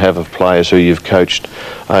knowledge that you have of players who you've coached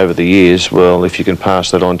over the years, well, if you can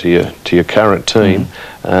pass that on to your current team,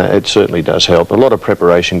 it certainly does help. A lot of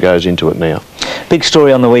preparation goes into it now. Big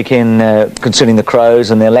story on the weekend concerning the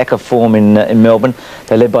Crows and their lack of form in Melbourne.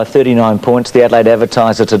 They led by 39 points. The Adelaide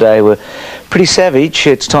Advertiser today were pretty savage.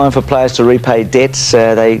 It's time for players to repay debts.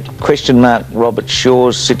 They question mark Robert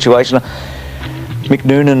Shaw's situation. Mick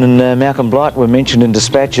Noonan and Malcolm Blight were mentioned in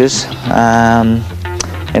dispatches.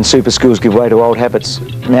 And super skills give way to old habits.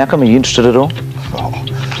 Malcolm, are you interested at all?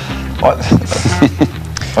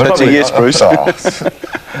 That's a yes, Bruce. No,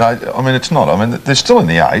 I mean, it's not. I mean, they're still in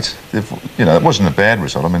the 8. You know, it wasn't a bad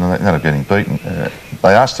result. I mean, they ended up getting beaten.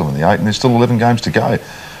 They are still in the 8, and there's still 11 games to go.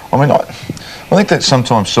 I mean, I think that's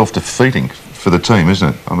sometimes self-defeating for the team,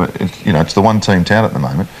 isn't it? I mean, it's the one-team town at the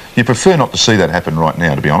moment. You prefer not to see that happen right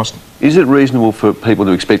now, to be honest. Is it reasonable for people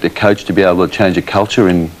to expect a coach to be able to change a culture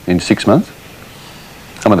in 6 months?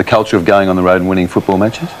 I mean, the culture of going on the road and winning football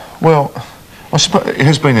matches? Well, I suppose it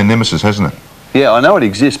has been a nemesis, hasn't it? Yeah, I know it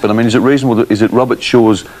exists, but I mean, is it reasonable? Is it Robert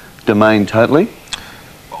Shaw's domain totally?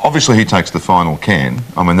 Obviously, he takes the final can.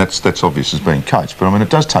 I mean, that's obvious as being coach, but I mean,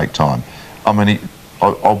 it does take time. I mean,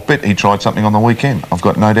 I'll bet he tried something on the weekend. I've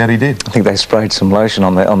got no doubt he did. I think they sprayed some lotion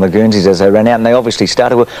on the Guernseys as they ran out, and they obviously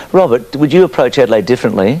started well. Robert, would you approach Adelaide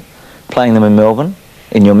differently, playing them in Melbourne,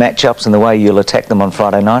 in your matchups and the way you'll attack them on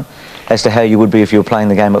Friday night, as to how you would be if you were playing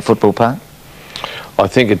the game at Football Park? I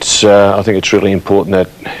think it's really important that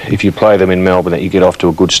if you play them in Melbourne, that you get off to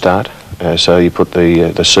a good start. So you put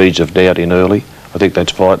the seeds of doubt in early. I think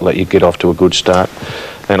that's vital, that you get off to a good start.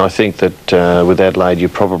 And I think that with Adelaide, you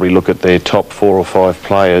probably look at their top 4 or 5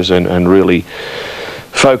 players and really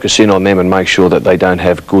focus in on them and make sure that they don't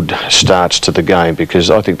have good starts to the game, because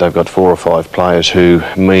I think they've got 4 or 5 players who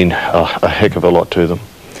mean a heck of a lot to them.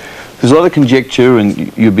 There's a lot of conjecture,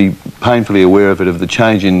 and you'd be painfully aware of it, of the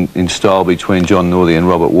change in style between John Northey and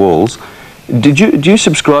Robert Walls. Do you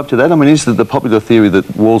subscribe to that? I mean, is the popular theory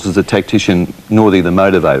that Walls is the tactician, Northey the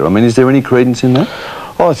motivator? I mean, is there any credence in that?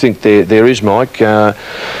 I think there is, Mike.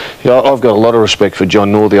 I've got a lot of respect for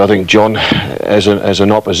John Northey. I think John, as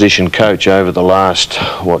an opposition coach over the last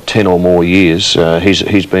 10 or more years,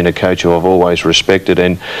 he's been a coach who I've always respected,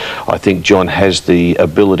 and I think John has the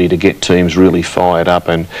ability to get teams really fired up,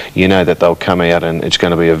 and you know that they'll come out and it's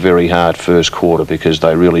going to be a very hard first quarter because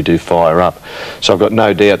they really do fire up. So I've got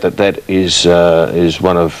no doubt that is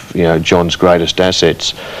one of John's greatest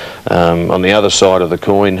assets. On the other side of the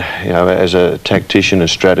coin, as a tactician, a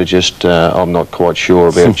strategist, I'm not quite sure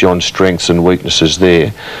about John's strengths and weaknesses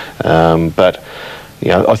there. But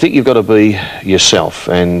I think you've got to be yourself,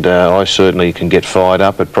 and I certainly can get fired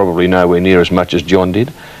up, but probably nowhere near as much as John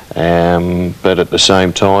did. But at the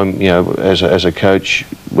same time, as a coach,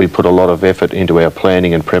 we put a lot of effort into our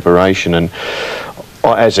planning and preparation, and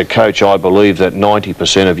as a coach, I believe that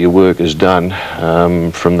 90% of your work is done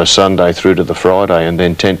from the Sunday through to the Friday, and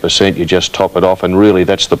then 10% you just top it off, and really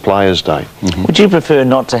that's the players' day. Mm-hmm. Would you prefer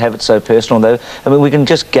not to have it so personal, though? I mean, we can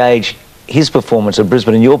just gauge his performance at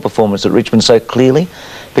Brisbane and your performance at Richmond so clearly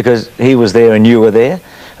because he was there and you were there.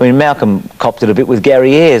 I mean, Malcolm copped it a bit with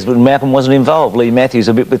Gary Ayres, but Malcolm wasn't involved. Lee Matthews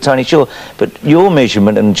a bit with Tony Shaw. But your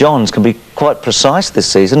measurement and John's can be quite precise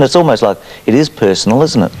this season. It's almost like it is personal,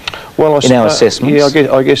 isn't it? Well, in our assessments.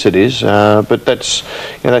 Yeah, I guess it is. But that's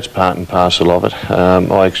part and parcel of it.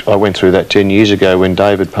 I went through that 10 years ago when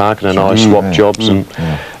David Parkin and I swapped jobs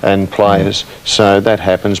and players. So that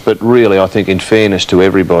happens. But really, I think in fairness to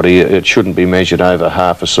everybody, it shouldn't be measured over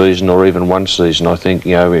half a season or even one season. I think,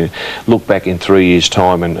 look back in 3 years'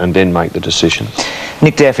 time and then make the decision.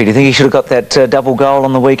 Nick Daffy, do you think he should have got that double goal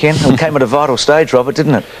on the weekend? It came at a vital stage, Robert,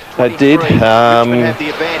 didn't it? It did.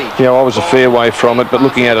 I was a fair way from it, but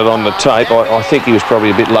looking at it on the tape, I think he was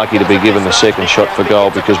probably a bit lucky to be given the second shot for goal,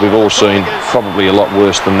 because we've all seen probably a lot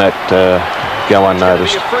worse than that go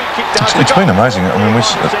unnoticed. It's been amazing. I mean, we've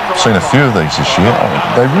seen a few of these this year.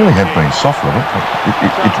 They really have been soft, Robert.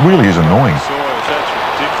 It really is annoying.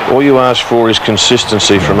 All you ask for is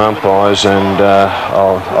consistency from umpires, and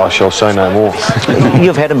I shall say no more.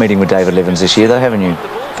 You've had a meeting with David Levins this year, though, haven't you?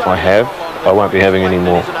 I have. I won't be having any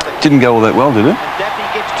more. Didn't go all that well, did it?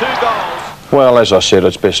 Well, as I said,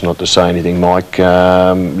 it's best not to say anything, Mike.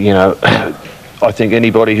 I think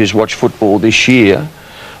anybody who's watched football this year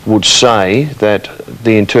would say that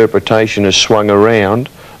the interpretation has swung around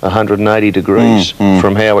 180 degrees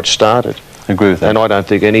from how it started. I agree with that. And I don't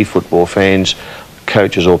think any football fans,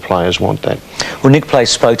 coaches or players want that. Well, Nick Place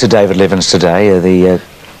spoke to David Levins today, the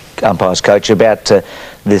umpire's coach, about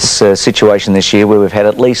this situation this year where we've had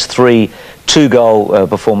at least 3 2-goal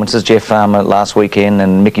performances, Jeff Farmer last weekend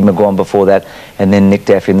and Mickey McGuan before that, and then Nick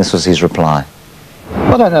Daffy, and this was his reply.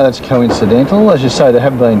 I don't know that's coincidental. As you say, there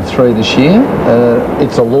have been 3 this year.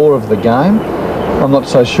 It's a law of the game. I'm not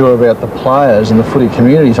so sure about the players and the footy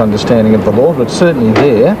community's understanding of the law, but it's certainly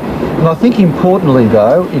there. And I think importantly,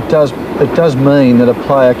 though, it does mean that a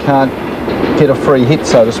player can't get a free hit,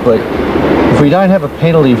 so to speak. If we don't have a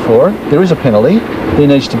penalty for it, there is a penalty, there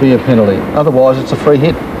needs to be a penalty. Otherwise, it's a free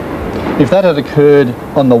hit. If that had occurred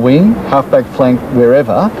on the wing, half-back flank,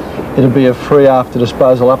 wherever, it'd be a free after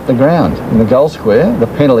disposal up the ground. In the goal square, the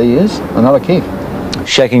penalty is another kick.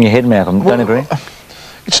 Shaking your head, Malcolm, don't agree?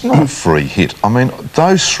 It's not a free hit. I mean,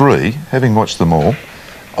 those 3, having watched them all,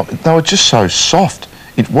 they were just so soft.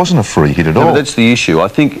 It wasn't a free hit at all. But that's the issue. I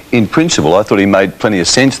think, in principle, I thought he made plenty of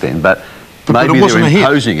sense then, but maybe it wasn't they're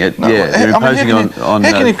imposing it. No, yeah, they're imposing on.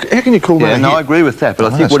 How can you call that a hit? No, I agree with that.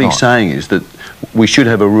 But I think what he's saying is that we should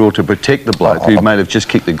have a rule to protect the bloke who may have just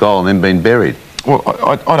kicked the goal and then been buried. Well,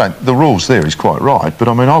 I don't. The rules there is quite right, but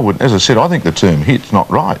I mean, I would, as I said, I think the term hit's not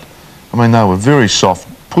right. I mean, they were very soft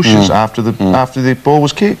pushes after the ball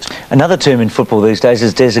was kicked. Another term in football these days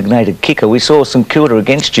is designated kicker. We saw St Kilda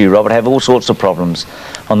against you, Robert, have all sorts of problems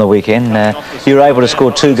on the weekend. You were able to score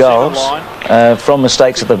 2 goals from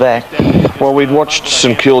mistakes at the back. Well, we'd watched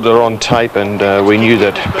St Kilda on tape, and we knew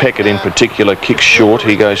that Peckett in particular kicks short.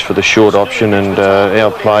 He goes for the short option, and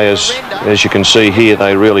our players, as you can see here,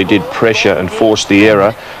 they really did pressure and force the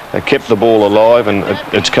error. They kept the ball alive, and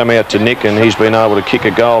it's come out to Nick, and he's been able to kick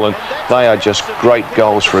a goal, and they are just great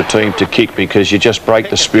goals for a team to kick because you just break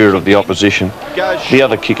the spirit of the opposition. The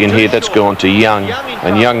other kick in here, that's gone to Young,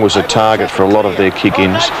 and Young was a target for a lot of their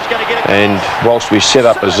kick-ins, and whilst we set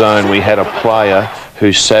up a zone, we had a player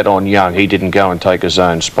who sat on Young. He didn't go and take his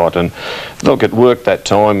own spot, and look, it worked that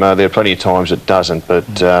time. There are plenty of times it doesn't,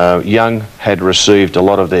 but Young had received a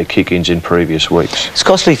lot of their kick-ins in previous weeks. It's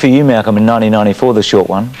costly for you, Malcolm, in 1994, the short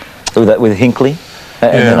one, with Hinckley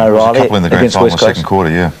and then O'Reilly. A couple in the grand final in the second quarter,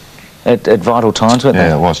 yeah. At vital times, weren't they?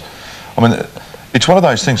 Yeah, it was. I mean, it's one of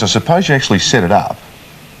those things. I suppose you actually set it up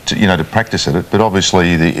to, to practice at it, but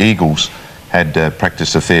obviously the Eagles had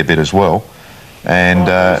practiced a fair bit as well, and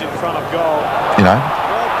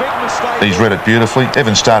he's read it beautifully.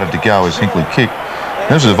 Evans started to go as Hinckley kicked.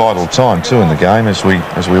 This was a vital time too in the game, as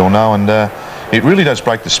we all know, and it really does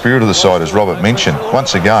break the spirit of the side, as Robert mentioned.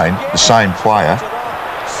 Once again, the same player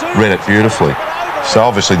read it beautifully. So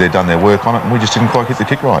obviously they've done their work on it, and we just didn't quite hit the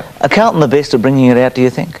kick right. Are Carlton the best at bringing it out, do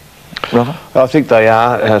you think, Robert? I think they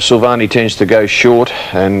are. Silvani tends to go short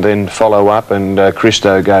and then follow up, and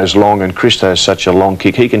Christo goes long, and Christo's such a long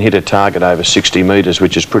kick. He can hit a target over 60 metres,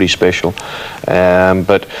 which is pretty special.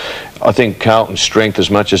 But I think Carlton's strength,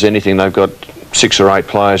 as much as anything, they've got 6 or 8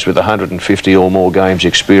 players with 150 or more games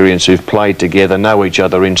experience who've played together, know each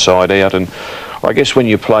other inside out, and I guess when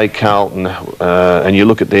you play Carlton and you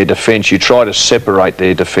look at their defence, you try to separate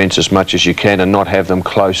their defence as much as you can and not have them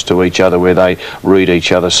close to each other where they read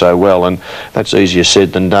each other so well, and that's easier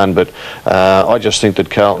said than done, but I just think that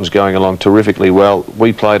Carlton's going along terrifically well.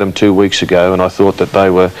 We played them 2 weeks ago, and I thought that they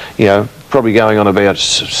were, probably going on about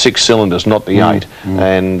 6 cylinders, not the 8.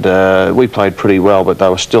 And we played pretty well, but they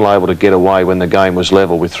were still able to get away when the game was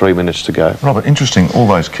level with 3 minutes to go. Robert, interesting, all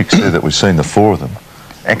those kicks there that we've seen, the 4 of them,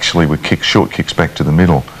 actually were short kicks back to the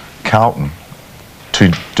middle. Carlton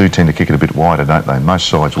do tend to kick it a bit wider, don't they? Most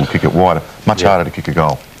sides will kick it wider, much harder to kick a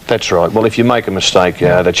goal. That's right. Well, if you make a mistake,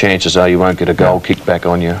 the chances are you won't get a goal kicked back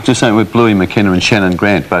on you. Just saying, with Bluey McKenna and Shannon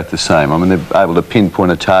Grant both the same. I mean, they're able to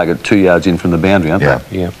pinpoint a target 2 yards in from the boundary, aren't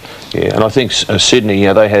they? Yeah. And I think Sydney,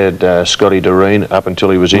 they had Scotty Doreen up until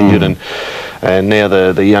he was injured, and now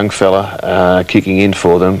the young fella kicking in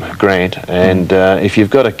for them, Grant. And if you've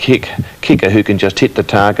got a kicker who can just hit the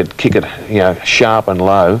target, kick it, sharp and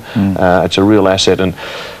low, it's a real asset. And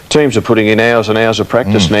teams are putting in hours and hours of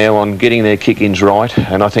practice now on getting their kick-ins right,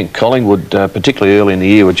 and I think Collingwood, particularly early in the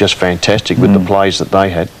year, were just fantastic with the plays that they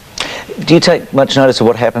had. Do you take much notice of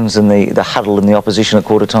what happens in the huddle in the opposition at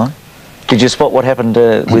quarter time? Did you spot what happened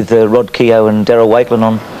with Rod Keogh and Darryl Wakeland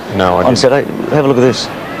on Saturday? Have a look at this.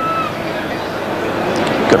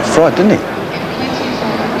 Got a fright, didn't he?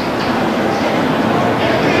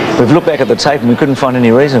 We've looked back at the tape and we couldn't find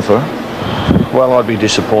any reason for it. Well, I'd be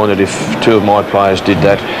disappointed if 2 of my players did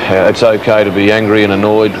that. It's okay to be angry and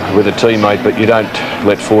annoyed with a teammate, but you don't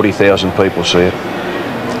let 40,000 people see it.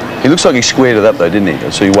 He looks like he squared it up though, didn't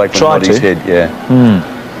he? So he Wakeland nodded his head,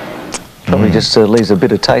 Probably just leaves a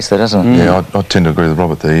bitter taste there, doesn't it? Yeah, I tend to agree with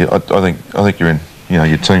Robert there. I think you're in,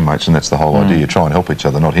 your teammates, and that's the whole idea. You try and help each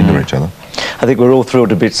other, not hinder each other. I think we're all thrilled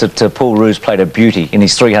to bits that Paul Roos played a beauty in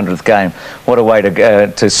his 300th game. What a way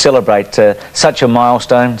to celebrate such a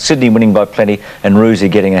milestone. Sydney winning by plenty and Roosie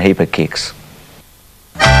getting a heap of kicks.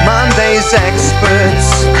 Monday's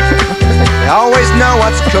experts, they always know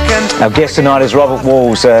what's cooking. Our guest tonight is Robert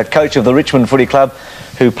Walls, coach of the Richmond Footy Club,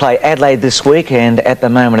 who play Adelaide this week and at the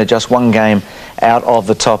moment are just one game out of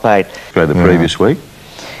the top 8. Great the previous week.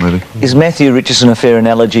 Really? Is Matthew Richardson a fair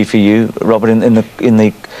analogy for you, Robert, in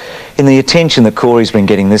the attention that Corey's been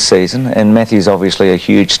getting this season? And Matthew's obviously a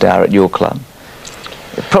huge star at your club.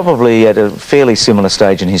 Probably at a fairly similar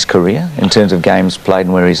stage in his career in terms of games played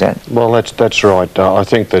and where he's at. Well, that's right. I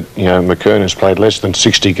think that McKernan's played less than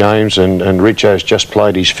 60 games, and Richo's just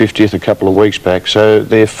played his 50th a couple of weeks back. So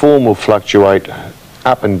their form will fluctuate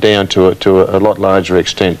up and down to a lot larger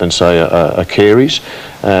extent than say a Carey's,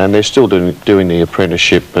 and they're still doing the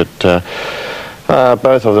apprenticeship, but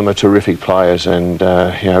both of them are terrific players, and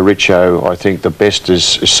Richo, I think the best is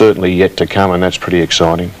certainly yet to come, and that's pretty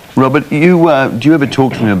exciting. Robert, do you ever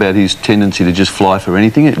talk to him about his tendency to just fly for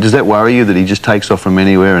anything? Does that worry you, that he just takes off from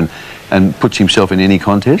anywhere and puts himself in any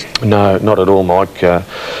contest? No, not at all, Mike.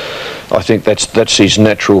 I think that's his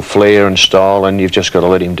natural flair and style, and you've just got to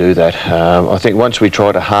let him do that. I think once we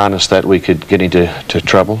try to harness that, we could get into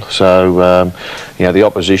trouble. So, the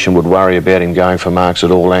opposition would worry about him going for marks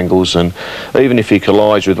at all angles, and even if he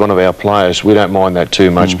collides with one of our players, we don't mind that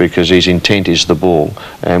too much because his intent is the ball,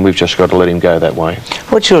 and we've just got to let him go that way.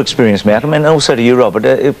 What's your experience, Malcolm, and also to you, Robert?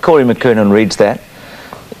 If Corey McKernan reads that,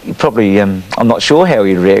 probably, I'm not sure how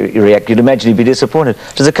he'd react. You'd imagine he'd be disappointed.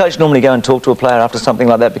 Does the coach normally go and talk to a player after something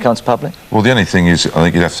like that becomes public? Well, the only thing is, I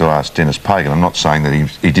think you'd have to ask Dennis Pagan. I'm not saying that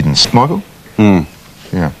he didn't. Michael?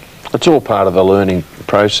 Yeah. It's all part of the learning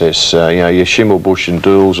process. Your Schimmelbusch and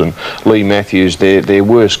Dools and Lee Matthews, their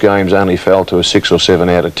worst games only fell to a 6 or 7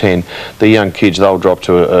 out of 10. The young kids, they'll drop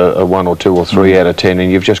to a 1 or 2 or 3 out of 10, and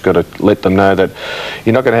you've just got to let them know that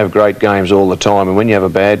you're not going to have great games all the time, and when you have a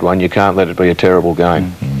bad one, you can't let it be a terrible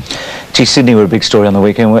game. Gee, Sydney were a big story on the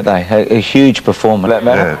weekend, weren't they? A huge performance. That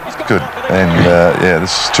matter? Yeah, good. And,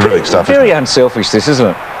 this is terrific stuff. Very unselfish, this, isn't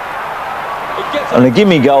it? And a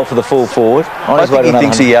gimme goal for the full forward. I think he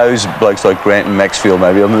thinks he owes blokes like Grant and Maxfield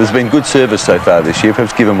maybe. I mean, there's been good service so far this year.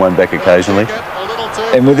 Perhaps give him one back occasionally.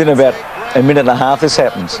 And within about a minute and a half this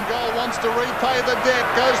happens.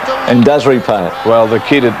 And does repay it. Well, the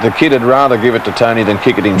kid would rather give it to Tony than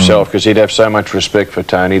kick it himself, because he'd have so much respect for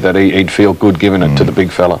Tony that he'd feel good giving it to the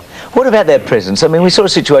big fella. What about that presence? I mean, we saw a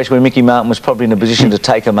situation where Mickey Martin was probably in a position to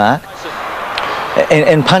take a mark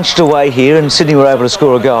and punched away here, and Sydney were able to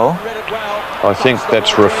score a goal. I think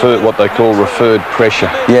that's what they call referred pressure.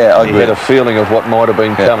 Yeah, I agree. He had a feeling of what might have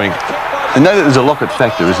been coming. And know that there's a Lockett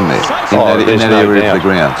factor, isn't there? In that area of the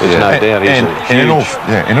ground. There's no doubt.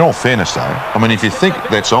 And in all fairness, though, I mean, if you think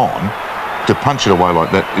that's on, to punch it away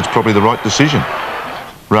like that, it's probably the right decision,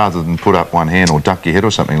 rather than put up one hand or duck your head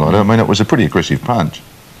or something like that. I mean, it was a pretty aggressive punch.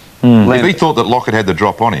 If he thought that Lockett had the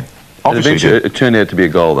drop on him, obviously it turned out to be a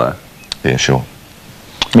goal, though. Yeah, sure.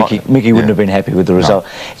 Mickey wouldn't have been happy with the result. No.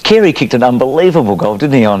 Carey kicked an unbelievable goal,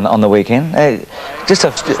 didn't he, on the weekend? It's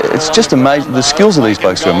just amazing. The skills of these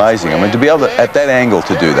blokes are amazing. I mean, to be able to, at that angle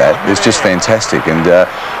to do that is just fantastic. And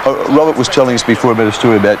Robert was telling us before about a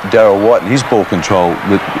story about Darryl White and his ball control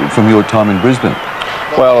from your time in Brisbane.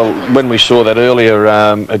 Well, when we saw that earlier,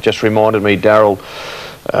 it just reminded me, Darryl,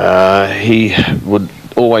 he would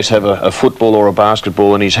always have a football or a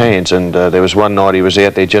basketball in his hands, and there was one night he was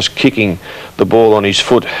out there just kicking the ball on his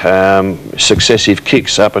foot, successive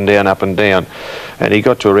kicks up and down, and he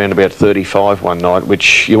got to around about 35 one night,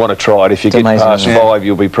 which you want to try it. If you get past 5,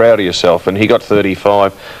 you'll be proud of yourself, and he got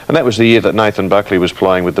 35, and that was the year that Nathan Buckley was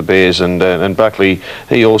playing with the Bears, and Buckley,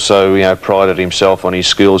 he also prided himself on his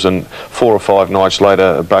skills, and 4 or 5 nights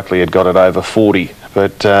later Buckley had got it over 40,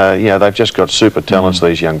 but they've just got super talents,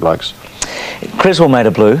 these young blokes. Creswell made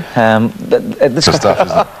a blue. This stuff,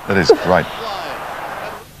 isn't it? That is great.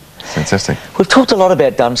 Fantastic. We've talked a lot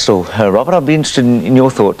about Dunstall, Robert. I'd be interested in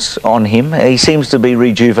your thoughts on him. He seems to be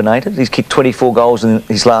rejuvenated. He's kicked 24 goals in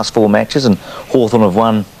his last 4 matches, and Hawthorn have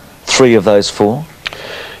won 3 of those 4.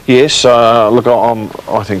 Yes, look,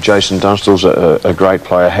 I think Jason Dunstall's a great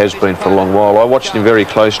player, has been for a long while. I watched him very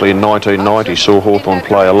closely in 1990, saw Hawthorn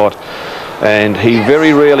play a lot. and he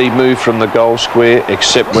very rarely moved from the goal square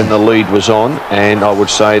except when the lead was on, and I would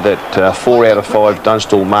say that 4 out of 5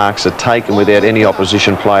 Dunstall marks are taken without any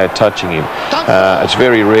opposition player touching him. It's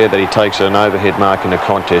very rare that he takes an overhead mark in a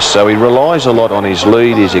contest, so he relies a lot on his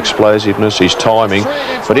lead, his explosiveness, his timing,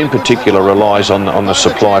 but in particular relies on the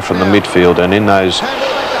supply from the midfield. And in those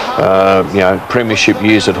premiership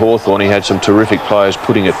years at Hawthorn, he had some terrific players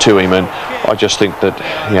putting it to him, and I just think that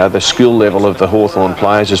the skill level of the Hawthorn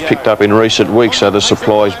players has picked up in recent weeks, so the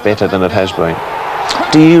supply is better than it has been.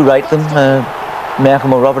 Do you rate them,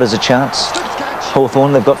 Malcolm or Robert, as a chance?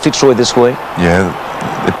 Hawthorn, they've got Fitzroy this week. Yeah,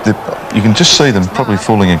 you can just see them probably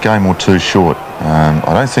falling a game or two short.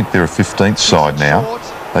 I don't think they're a 15th side now.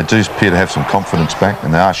 They do appear to have some confidence back,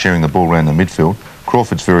 and they are sharing the ball around the midfield.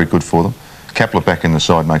 Crawford's very good for them. Kepler back in the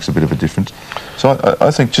side makes a bit of a difference. So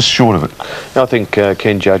I think just short of it. I think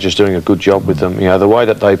Ken Judge is doing a good job with them. The way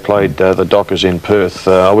that they played the Dockers in Perth,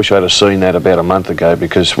 I wish I'd have seen that about a month ago,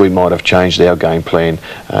 because we might have changed our game plan.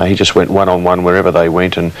 He just went one-on-one wherever they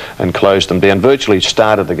went and closed them down. Virtually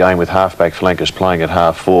started the game with half-back flankers playing at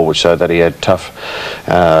half-forward, so that he had tough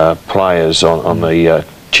players on the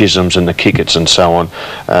Chisholms and the Kickets and so on.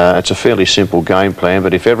 It's a fairly simple game plan,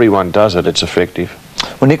 but if everyone does it, it's effective.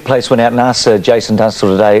 Well, Nick Place went out and asked Jason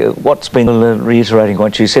Dunstall today, what's been reiterating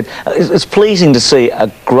what you said. It's pleasing to see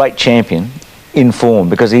a great champion in form,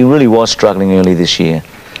 because he really was struggling early this year.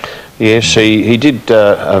 Yes, he did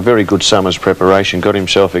a very good summer's preparation, got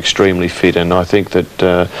himself extremely fit, and I think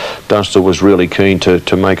that Dunstall was really keen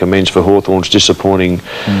to make amends for Hawthorn's disappointing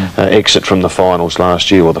exit from the finals last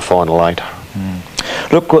year, or the final 8.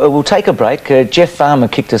 Look, we'll take a break. Jeff Farmer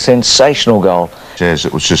kicked a sensational goal. Jazz,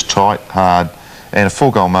 it was just tight, hard, and a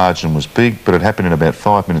 4-goal margin was big, but it happened in about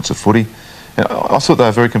 5 minutes of footy. And I thought they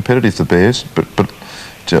were very competitive, the Bears, but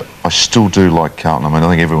I still do like Carlton. I mean, I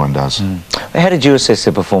think everyone does. How did you assess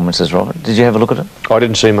their performances, Robert? Did you have a look at it? I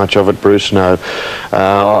didn't see much of it, Bruce, no.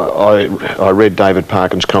 I read David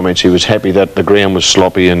Parkin's comments. He was happy that the ground was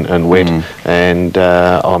sloppy and wet, and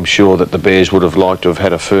I'm sure that the Bears would have liked to have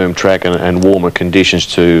had a firm track and warmer conditions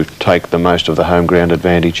to take the most of the home ground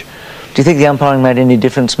advantage. Do you think the umpiring made any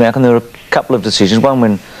difference, Malcolm? There were a couple of decisions, one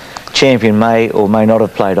when Champion may or may not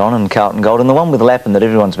have played on and Carlton Gold, and the one with Lappin that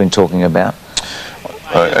everyone's been talking about.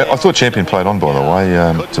 I thought Champion played on, by the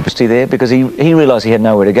way. To be there, because he realised he had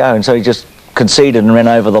nowhere to go, and so he just conceded and ran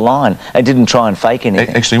over the line and didn't try and fake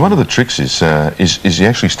anything. Actually, one of the tricks is you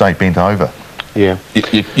actually stay bent over. Yeah.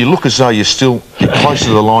 You look as though you're closer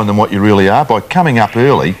to the line than what you really are. By coming up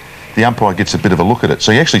early, the umpire gets a bit of a look at it,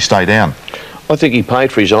 so you actually stay down. I think he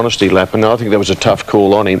paid for his honesty, Lappin. I think that was a tough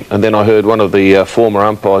call on him. And then I heard one of the former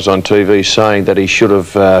umpires on TV saying that he should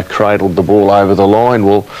have cradled the ball over the line.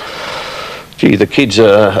 Well, gee, the kid's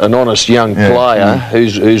an honest young player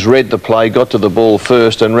who's read the play, got to the ball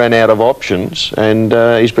first and ran out of options, and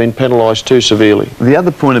he's been penalised too severely. The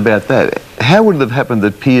other point about that, how would it have happened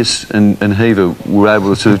that Pearce and Heaver were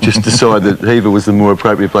able to sort of just decide that Heaver was the more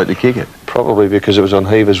appropriate bloke to kick it? Probably because it was on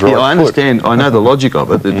Heaver's right foot. I understand. I know the logic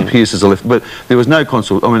of it, that Pearce is a left, but there was no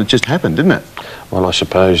consult. I mean, it just happened, didn't it? Well, I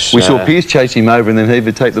suppose... We saw Pearce chase him over and then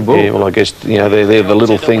Heaver take the ball. Yeah, well, I guess, they're the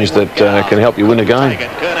little things that can help you win a game.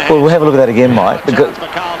 Well, we'll have a look at that again, Mike, because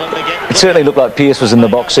it certainly looked like Pearce was in the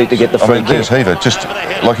box seat to get the free kick. There's Heaver, just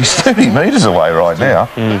like he's 30 metres away right now.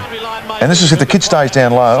 And this is if the kid stays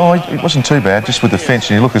down low. It wasn't too bad, just with the fence,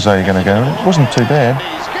 and you look as though you're going to go, it wasn't too bad.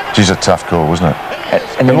 Geez, a tough call, wasn't it?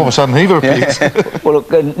 And then all of a sudden, Heaver appears. Well,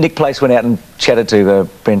 look, Nick Place went out and chatted to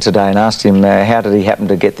Brent today and asked him how did he happen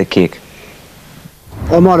to get the kick.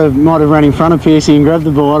 I might have run in front of Piercy and grabbed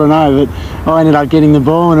the ball, I don't know, but I ended up getting the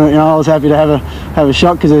ball, and I was happy to have a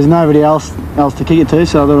shot because there's nobody else to kick it to,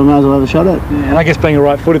 so I thought I might as well have a shot at it. Yeah, and I guess being a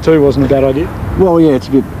right footer too wasn't a bad idea. Well, yeah,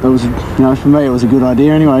 for me it was a good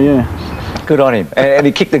idea anyway, yeah. Good on him, and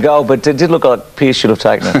he kicked the goal, but it did look like Pearce should have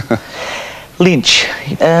taken it. Lynch,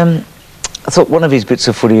 I thought one of his bits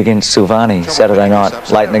of footy against Silvani Saturday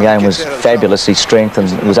night, late in the game, was fabulous. His strength,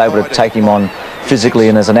 and was able to take him on physically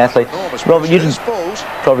and as an athlete. Robert, you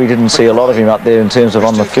probably didn't see a lot of him up there in terms of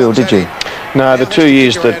on the field, did you? No, the 2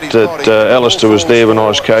 years that Alistair was there when I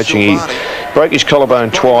was coaching, he broke his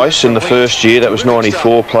collarbone twice in the first year. That was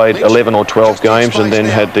 94, played 11 or 12 games, and then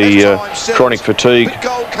had the chronic fatigue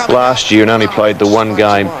last year and only played the 1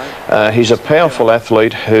 game. He's a powerful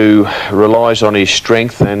athlete who relies on his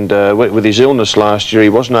strength, and with his illness last year he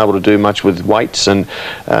wasn't able to do much with weights, and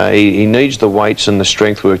he needs the weights and the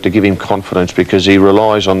strength work to give him confidence, because he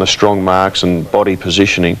relies on the strong marks and body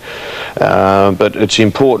positioning. But it's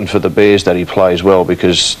important for the Bears that he plays well,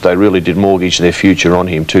 because they really did mortgage their future on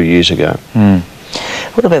him 2 years ago.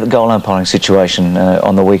 What about the goal umpiring situation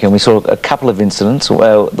on the weekend? We saw a couple of incidents.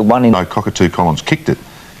 Well, the one in... No, Cockatoo Collins kicked it,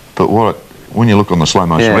 but when you look on the slow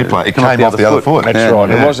motion replay, it came off the other foot. That's right.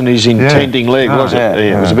 It wasn't his intending leg, was it?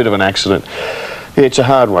 It was a bit of an accident. Yeah, it's a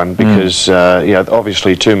hard one because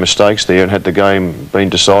obviously 2 mistakes there, and had the game been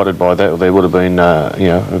decided by that, there would have been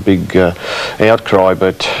a big outcry.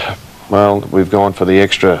 But well, we've gone for the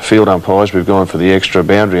extra field umpires, we've gone for the extra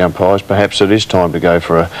boundary umpires. Perhaps it is time to go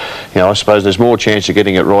for I suppose there's more chance of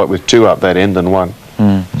getting it right with 2 up that end than 1.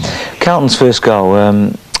 Carlton's first goal,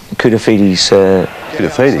 Kutafides.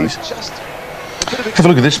 Have a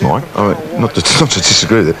look at this, Mike. Not to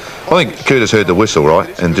disagree with it. I think Kutas heard the whistle,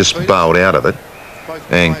 right, and just bailed out of it,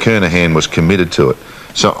 and Kernahan was committed to it.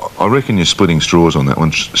 So I reckon you're splitting straws on that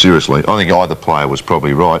one, seriously. I think either player was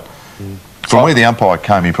probably right. From where the umpire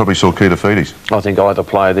came, he probably saw Kutafides. I think either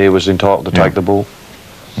player there was entitled to take the ball.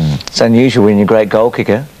 It's unusual when you're a great goal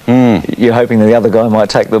kicker. You're hoping that the other guy might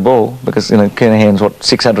take the ball because, Kernahan's,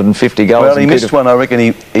 650 goals. Well, he missed one, I reckon.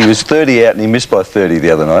 He was 30 out and he missed by 30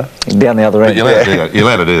 the other night. Down the other end. But you're allowed to do that. You're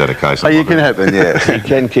allowed to do that occasionally. You can happen, yeah. You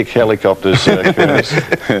can kick helicopters.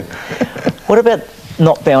 What about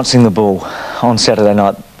not bouncing the ball on Saturday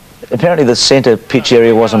night? Apparently the centre pitch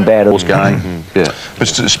area wasn't bad. It was going. But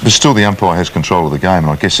still the umpire has control of the game,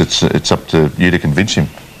 and I guess it's up to you to convince him,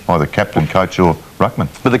 either captain, coach or ruckman.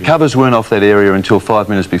 But the covers weren't off that area until 5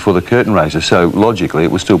 minutes before the curtain raiser, so logically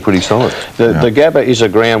it was still pretty solid. The Gabba is a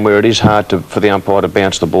ground where it is hard for the umpire to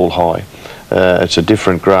bounce the ball high. It's a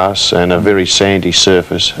different grass and a very sandy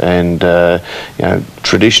surface, and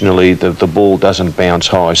traditionally the ball doesn't bounce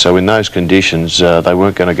high, so in those conditions they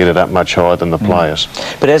weren't going to get it up much higher than the players.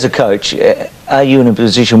 But as a coach, are you in a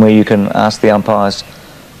position where you can ask the umpires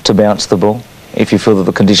to bounce the ball if you feel that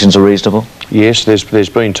the conditions are reasonable? Yes, there's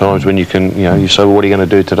been times when you can, you say, well, what are you going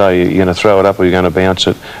to do today? You're going to throw it up or you're going to bounce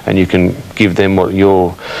it, and you can give them what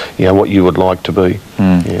what you would like to be.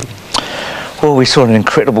 Well, we saw an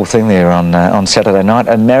incredible thing there on Saturday night,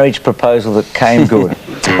 a marriage proposal that came good.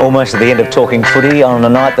 Almost at the end of Talking Footy, on a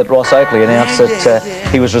night that Ross Oakley announced that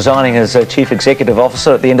he was resigning as Chief Executive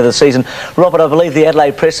Officer at the end of the season. Robert, I believe the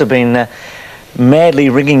Adelaide Press have been madly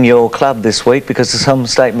ringing your club this week because of some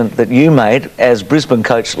statement that you made as Brisbane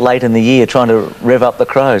coach late in the year trying to rev up the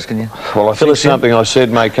Crows. Can you Well, I think something I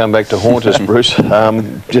said may come back to haunt us, Bruce.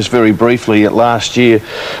 Just very briefly, last year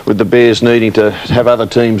with the Bears needing to have other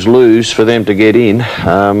teams lose for them to get in,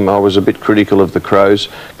 I was a bit critical of the Crows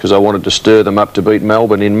because I wanted to stir them up to beat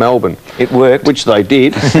Melbourne in Melbourne. It worked. Which they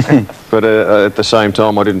did. But at the same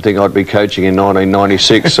time, I didn't think I'd be coaching in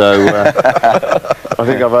 1996, so I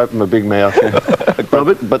think I've opened my big mouth.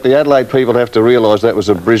 Robert, but the Adelaide people have to realise that was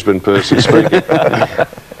a Brisbane person speaking.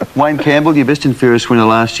 Wayne Campbell, your best and fairest winner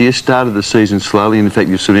last year, started the season slowly. In fact,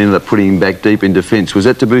 you sort of ended up putting him back deep in defence. Was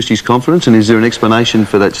that to boost his confidence, and is there an explanation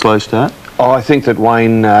for that slow start? I think that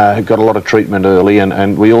Wayne got a lot of treatment early,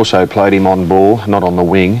 and we also played him on ball, not on the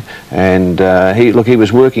wing. And he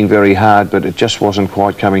was working very hard, but it just wasn't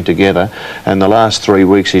quite coming together. And the last 3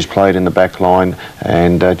 weeks he's played in the back line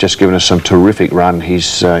and just given us some terrific run. His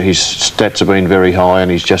stats have been very high,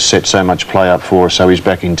 and he's just set so much play up for us, so he's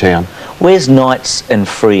back in town. Where's Knights and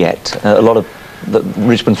Free at? A lot of the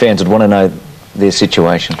Richmond fans would want to know their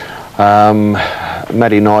situation.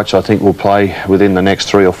 Matty Knights, I think, will play within the next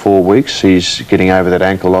 3 or 4 weeks. He's getting over that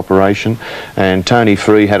ankle operation. And Tony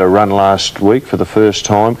Free had a run last week for the first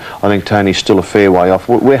time. I think Tony's still a fair way off.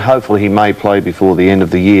 We're hopeful he may play before the end of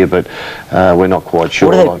the year, but we're not quite sure.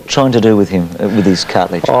 What are they trying to do with him, with his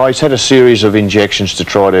cartilage? Oh, he's had a series of injections to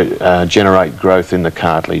try to generate growth in the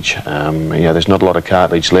cartilage. There's not a lot of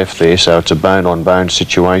cartilage left there, so it's a bone-on-bone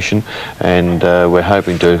situation, and we're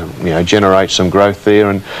hoping to generate some growth there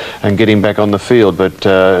and get him back on the field. But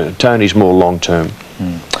Tony's more long-term.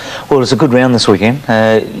 Well, it's a good round this weekend.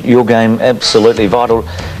 Your game absolutely vital.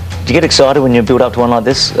 Do you get excited when you build up to one like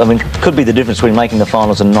this? I mean, could be the difference between making the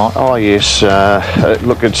finals and not. Oh yes,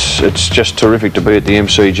 look, it's just terrific to be at the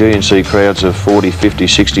MCG and see crowds of 40, 50,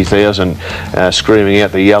 60,000 screaming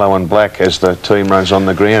out the yellow and black as the team runs on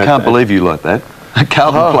the ground. I can't believe you like that.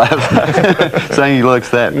 Carlton player saying he likes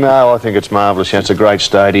that. No, I think it's marvellous. It's a great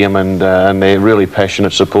stadium, and they're really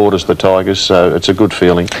passionate supporters, the Tigers, so it's a good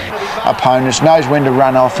feeling. Opponents, knows when to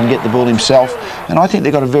run off and get the ball himself, and I think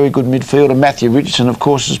they've got a very good midfielder. Matthew Richardson, of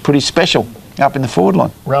course, is pretty special. up in the forward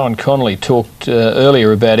line. Rowan Connolly talked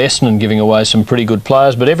earlier about Essendon giving away some pretty good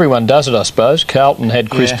players, but everyone does it, I suppose. Carlton had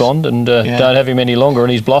Chris Bond and don't have him any longer,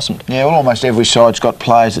 and he's blossomed. Yeah, well, almost every side's got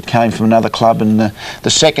players that came from another club, and the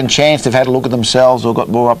second chance they've had a look at themselves or got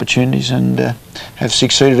more opportunities and have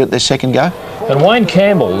succeeded at their second go. And Wayne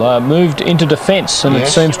Campbell moved into defence, and it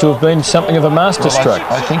seems to have been something of a masterstroke.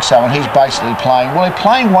 I think so, and he's basically playing, well, they're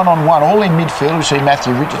playing one-on-one, all in midfield. We see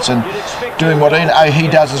Matthew Richardson doing what he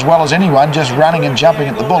does as well as anyone, just running and jumping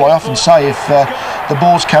at the ball. I often say if the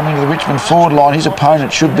ball's coming to the Richmond forward line, his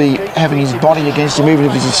opponent should be having his body against him, even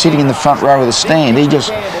if he's sitting in the front row of the stand. He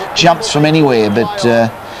just jumps from anywhere, but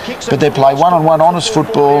they play one-on-one honest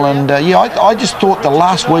football, and I just thought the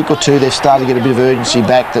last week or two they've started to get a bit of urgency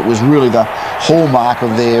back that was really the hallmark of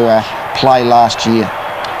their play last year.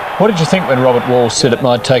 What did you think when Robert Walls said it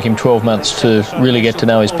might take him 12 months to really get to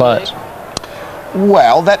know his players?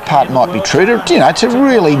 Well, that part might be true. To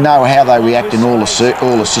really know how they react in all the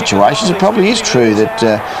situations, it probably is true that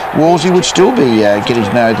Wallsy would still be getting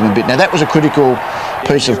to know them a bit. Now, that was a critical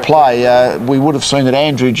piece of play. We would have seen that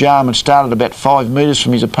Andrew Jarman started about 5 metres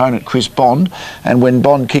from his opponent, Chris Bond, and when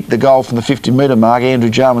Bond kicked the goal from the 50-metre mark, Andrew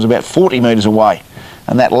Jarman was about 40 metres away.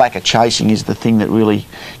 And that lack of chasing is the thing that really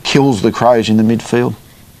kills the Crows in the midfield.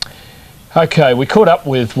 OK, we caught up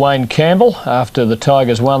with Wayne Campbell after the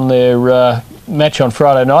Tigers won their match on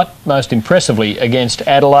Friday night, most impressively against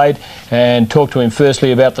Adelaide, and talked to him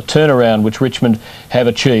firstly about the turnaround which Richmond have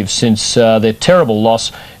achieved since their terrible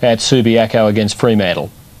loss at Subiaco against Fremantle.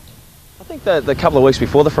 I think the couple of weeks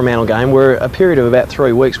before the Fremantle game were a period of about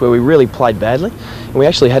 3 weeks where we really played badly, and we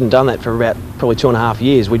actually hadn't done that for about probably 2.5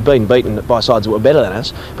 years. We'd been beaten by sides that were better than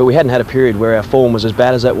us, but we hadn't had a period where our form was as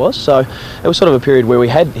bad as that was. So it was sort of a period where we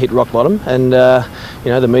had hit rock bottom, and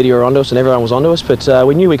the media were onto us and everyone was onto us, but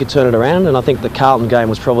we knew we could turn it around, and I think the Carlton game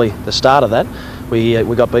was probably the start of that. We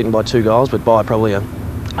got beaten by 2 goals, but by probably a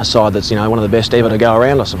side that's one of the best ever to go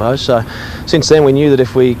around, I suppose. So since then we knew that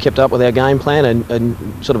if we kept up with our game plan,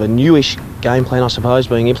 and sort of a newish game plan, I suppose,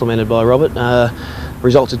 being implemented by Robert,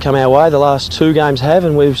 results had come our way. The last 2 games have,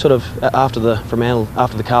 and we've sort of, after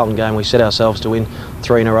the Carlton game, we set ourselves to win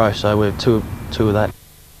 3 in a row, so we're two of that.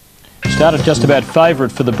 Started just about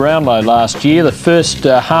favourite for the Brownlow last year. The first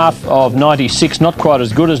half of 96, not quite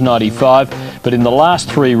as good as 95, but in the last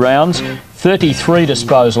 3 rounds, 33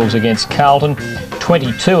 disposals against Carlton,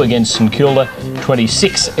 22 against St Kilda,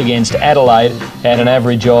 26 against Adelaide, at an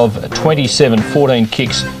average of 27, 14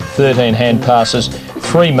 kicks, 13 hand passes,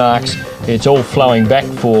 3 marks. It's all flowing back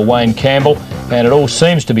for Wayne Campbell, and it all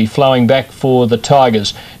seems to be flowing back for the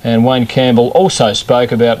Tigers. And Wayne Campbell also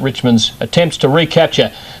spoke about Richmond's attempts to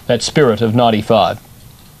recapture that spirit of 95.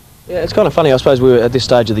 Yeah, it's kind of funny. I suppose we were at this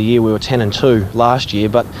stage of the year, we were 10-2 last year,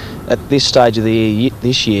 but at this stage of the year,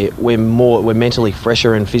 this year, we're mentally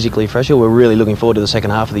fresher and physically fresher. We're really looking forward to the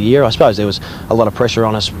second half of the year. I suppose there was a lot of pressure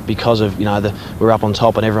on us because of we're up on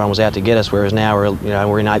top and everyone was out to get us, whereas now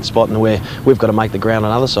we're in 8th spot and we've got to make the ground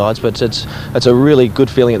on other sides. But it's a really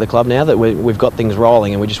good feeling at the club now that we've got things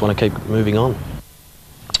rolling, and we just want to keep moving on.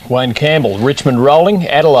 Wayne Campbell, Richmond rolling,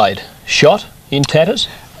 Adelaide shot in tatters.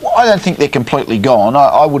 Well, I don't think they're completely gone.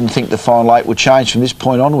 I wouldn't think the final 8 would change from this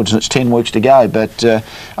point onwards, and it's 10 weeks to go. But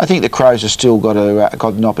I think the Crows have still got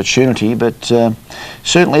an opportunity. But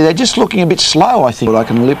certainly they're just looking a bit slow, I think. I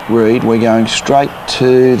can lip read. We're going straight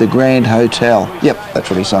to the Grand Hotel. Yep, that's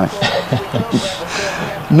what he's saying.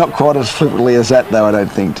 Not quite as flippantly as that, though, I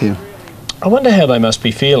don't think, Tim. I wonder how they must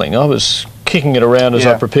be feeling. I was kicking it around as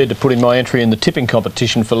I prepared to put in my entry in the tipping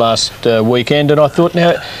competition for last weekend, and I thought,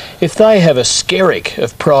 now, if they have a skerrick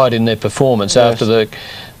of pride in their performance after the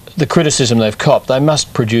criticism they've copped, they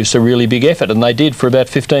must produce a really big effort, and they did for about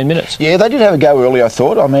 15 minutes. Yeah, they did have a go early, I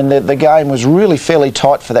thought. I mean, the game was really fairly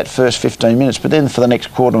tight for that first 15 minutes, but then for the next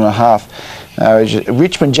quarter and a half,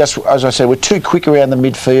 Richmond just, as I said, were too quick around the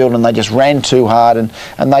midfield, and they just ran too hard,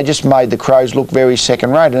 and they just made the Crows look very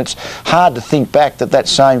second-rate. And it's hard to think back that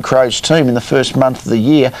same Crows team in the first month of the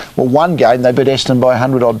year, well, one game they beat Essendon by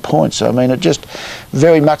 100-odd points. I mean, it just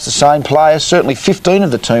very much the same players. Certainly 15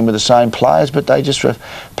 of the team were the same players, but they just were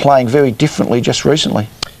playing very differently just recently.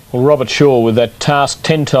 Well, Robert Shaw with that task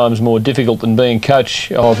 10 times more difficult than being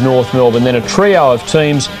coach of North Melbourne. Then a trio of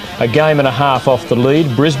teams, a game and a half off the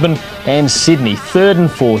lead, Brisbane and Sydney, 3rd and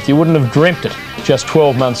 4th. You wouldn't have dreamt it just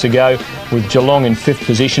 12 months ago, with Geelong in 5th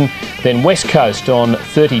position. Then West Coast on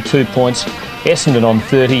 32 points, Essendon on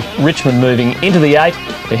 30, Richmond moving into the 8,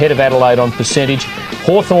 ahead of Adelaide on percentage.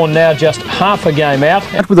 Hawthorn now just half a game out.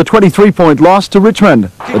 With a 23-point loss to Richmond.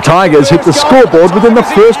 The Tigers hit the scoreboard within the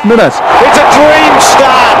first minute. It's a dream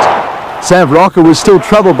start. Sav Rocker was still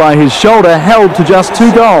troubled by his shoulder, held to just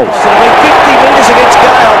 2 goals. It'll be 50 metres against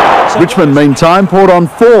Gale. Richmond, meantime, poured on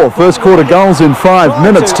 4 first-quarter goals in 5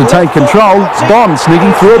 minutes to take control. Bond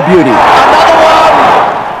sneaking through a beauty.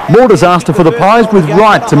 More disaster for the Pies, with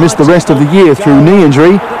Wright to miss the rest of the year through knee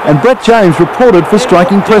injury, and Brett James reported for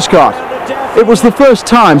striking Prescott. It was the first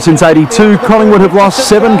time since '82 Collingwood have lost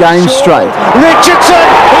 7 games straight. Richardson,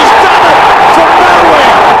 he's done it from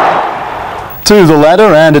nowhere. To the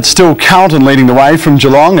ladder, and it's still Carlton leading the way from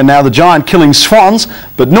Geelong, and now the Giant killing Swans,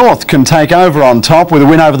 but North can take over on top with a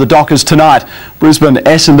win over the Dockers tonight. Brisbane,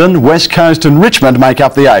 Essendon, West Coast and Richmond make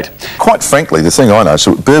up the 8. Quite frankly, the thing I know,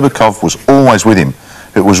 so Berbikov was always with him.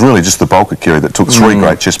 It was really just the bulk of Kerry that took 3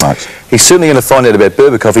 great chest marks. He's certainly going to find out about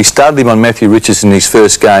Berbikov. He started him on Matthew Richardson in his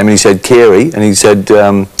first game, and he's had Carey, and he's had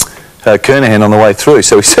Kernahan on the way through,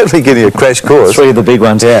 so he's certainly getting a crash course. 3 of the big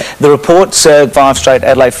ones. Yeah. The reports, 5 straight,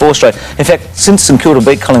 Adelaide 4 straight. In fact, since St Kilda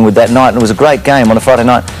beat Collingwood that night, and it was a great game on a Friday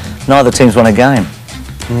night, neither team's won a game.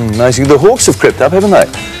 Amazing. The Hawks have crept up, haven't they?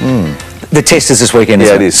 The test is this weekend,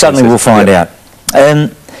 isn't it? Is. Suddenly we'll find out.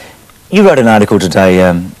 You wrote an article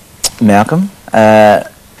today, Malcolm,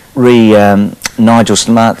 Nigel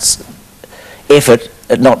Smart's effort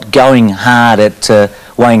at not going hard at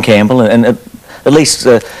Wayne Campbell and at least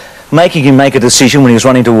making him make a decision when he was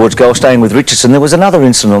running towards goal, staying with Richardson. There was another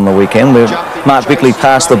incident on the weekend where Mark Bickley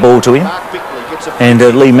passed the ball to him, and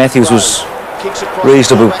Lee Matthews was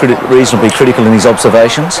reasonably critical in his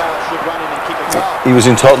observations. He was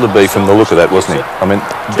entitled to be from the look of that, wasn't he? I mean,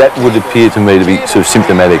 that would appear to me to be sort of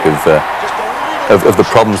symptomatic of the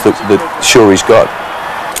problems that Shorey's got.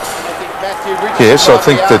 Yes, I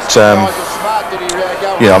think that,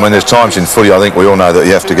 I mean, there's times in footy, I think we all know that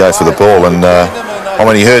you have to go for the ball, and I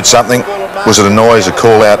mean, he heard something. Was it a noise, a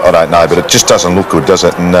call out? I don't know, but it just doesn't look good, does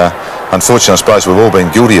it? And unfortunately, I suppose we've all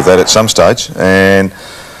been guilty of that at some stage, and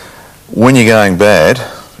when you're going bad,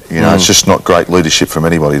 it's just not great leadership from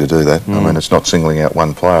anybody to do that. I mean, it's not singling out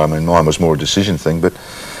one player. I mean, mine was more a decision thing, but,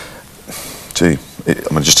 gee, it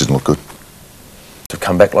just didn't look good. To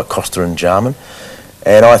come back like Costa and Jarman,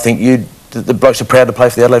 and I think the blokes are proud to play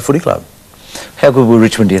for the Adelaide Footy Club. How good were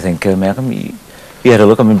Richmond, do you think, Malcolm? You had a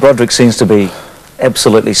look. I mean, Broderick seems to be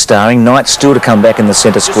absolutely starring. Knight's still to come back in the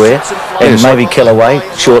centre square, and maybe Kellaway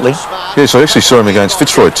shortly. Yes, I actually saw him against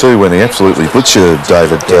Fitzroy too when he absolutely butchered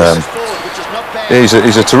David. He's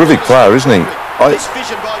a terrific player, isn't he?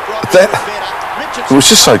 It was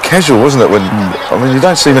just so casual, wasn't it? I mean, you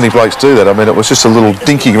don't see many blokes do that. I mean, it was just a little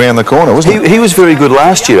dinky round the corner, wasn't it? He was very good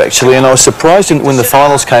last year, actually, and I was surprised when the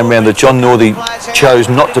finals came round that John Northey chose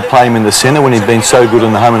not to play him in the centre when he'd been so good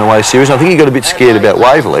in the home and away series. And I think he got a bit scared about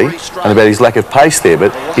Waverley and about his lack of pace there,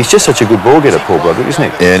 but he's just such a good ball getter, Paul Broderick,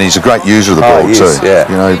 isn't he? Yeah, and he's a great user of the ball too. Yeah.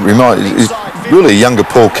 He's really a younger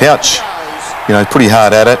Paul Couch. Pretty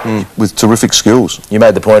hard at it with terrific skills. You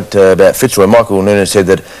made the point about Fitzroy. Michael Noonan said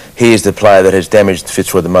that he is the player that has damaged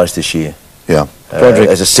Fitzroy the most this year. Yeah.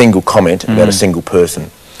 As a single comment about a single person.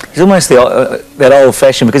 He's almost that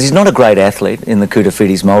old-fashioned, because he's not a great athlete in the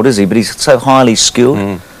Kutafiti's mould, is he? But he's so highly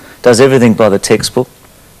skilled, does everything by the textbook,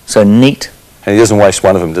 so neat. And he doesn't waste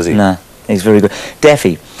one of them, does he? No, he's very good.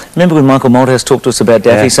 Daffy. Remember when Michael Malthouse talked to us about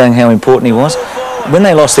Daffy, saying how important he was? When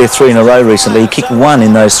they lost their 3 in a row recently, he kicked 1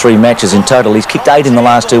 in those 3 matches in total. He's kicked 8 in the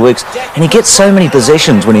last 2 weeks, and he gets so many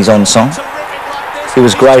possessions when he's on song. He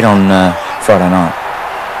was great on Friday night.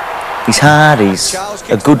 He's hard, he's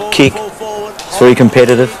a good kick, he's very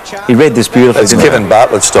competitive. He read this beautifully. It's Kevin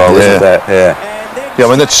Bartlett style, isn't that? Yeah, I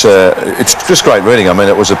mean, it's just great reading. I mean,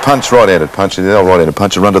 it was a punch, right-handed punch, and the old right-handed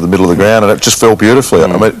punch, and run to the middle of the ground, and it just fell beautifully. I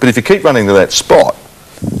mean, but if you keep running to that spot,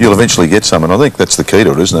 you'll eventually get some, and I think that's the key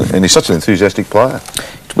to it, isn't it? And he's such an enthusiastic player.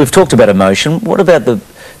 We've talked about emotion. What about the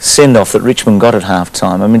send-off that Richmond got at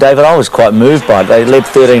half-time? I mean, David, I was quite moved by it. They led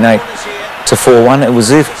 13-8 to 4-1. It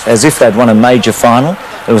was as if they'd won a major final.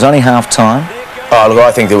 It was only half-time. Oh, look,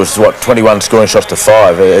 I think there was, 21 scoring shots to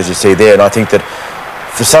 5, as you see there, and I think that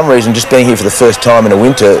for some reason, just being here for the first time in a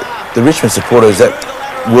winter, the Richmond supporters, that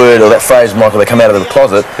word or that phrase, Michael, they come out of the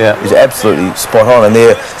closet, is absolutely spot on, and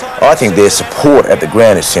I think their support at the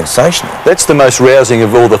ground is sensational. That's the most rousing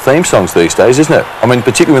of all the theme songs these days, isn't it? I mean,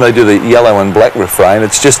 particularly when they do the yellow and black refrain,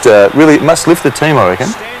 it's just really, it must lift the team, I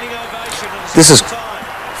reckon. This is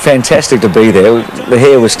fantastic to be there. The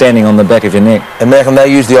hair was standing on the back of your neck. And Malcolm,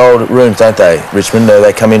 they use the old rooms, don't they, Richmond?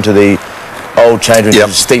 They come into the old change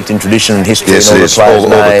rooms, steeped in tradition and history, and all the players'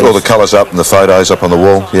 names. All the colours up and the photos up on the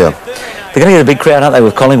wall, They're going to get a big crowd, aren't they,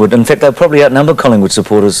 with Collingwood? In fact, they'll probably outnumber Collingwood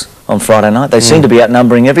supporters on Friday night. They seem to be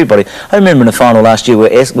outnumbering everybody. I remember in the final last year where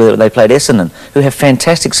they played Essendon, who have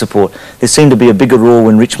fantastic support. There seemed to be a bigger roar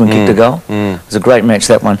when Richmond kicked a goal. It was a great match,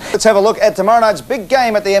 that one. Let's have a look at tomorrow night's big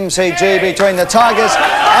game at the MCG between the Tigers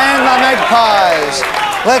and the Magpies.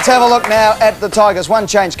 Let's have a look now at the Tigers. One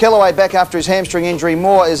change. Kellaway back after his hamstring injury.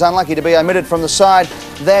 Moore is unlucky to be omitted from the side.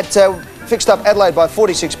 That fixed up Adelaide by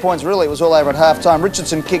 46 points. Really, it was all over at half-time.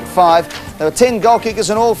 Richardson kicked 5. There were 10 goal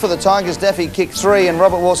kickers in all for the Tigers. Daffy kicked 3, and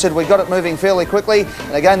Robert Wall said we got it moving fairly quickly.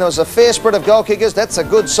 And again, there was a fair spread of goal kickers. That's a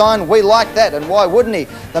good sign. We like that, and why wouldn't he?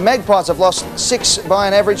 The Magpies have lost 6 by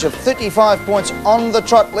an average of 35 points on the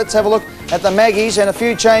trot. Let's have a look at the Maggies, and a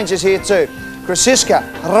few changes here too. Krasiska,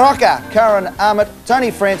 Rocker, Curran, Armit,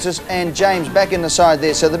 Tony Francis and James back in the side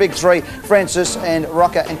there. So the big three, Francis and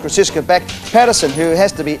Rocker and Krasiska back. Patterson, who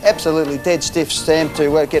has to be absolutely dead stiff, Sam,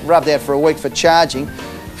 to get rubbed out for a week for charging.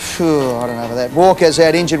 Phew, I don't know about that. Walker's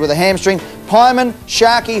out injured with a hamstring. Pyman,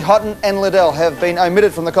 Sharkey, Houghton and Liddell have been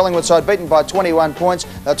omitted from the Collingwood side, beaten by 29 points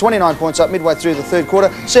up midway through the third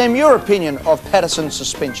quarter. Sam, your opinion of Patterson's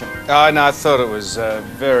suspension? Oh, no, I thought it was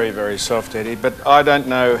very, very soft, Eddie, but I don't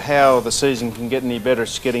know how the season can get any better.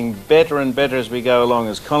 It's getting better and better as we go along,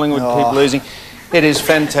 as Collingwood keep losing. It is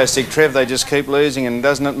fantastic, Trev. They just keep losing, and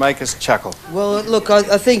doesn't it make us chuckle? Well, look,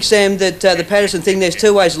 I think, Sam, that the Patterson thing, there's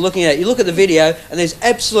two ways of looking at it. You look at the video, and there's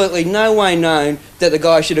absolutely no way known that the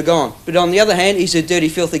guy should have gone. But on the other hand, he's a dirty,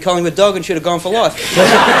 filthy Collingwood dog and should have gone for life.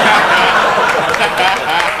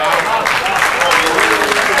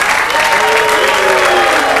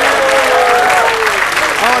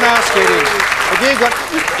 I want to ask you this.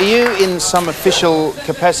 Are you in some official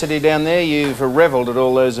capacity down there? You've revelled at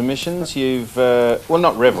all those emissions. You've, well,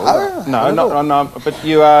 not revelled. No, but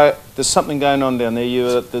you are. There's something going on down there.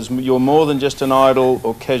 You're more than just an idle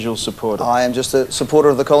or casual supporter. I am just a supporter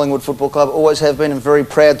of the Collingwood Football Club. Always have been and very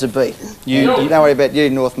proud to be. Don't worry about you,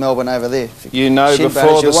 North Melbourne over there. You know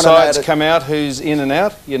before the sides come out who's in and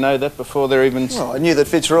out. You know that before they're even. Well, I knew that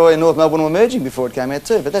Fitzroy and North Melbourne were merging before it came out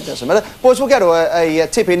too, but that doesn't matter. Boys, we'll go to a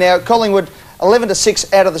tip here now. Collingwood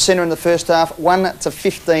 11-6 out of the centre in the first half,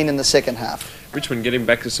 1-15 in the second half. Richmond getting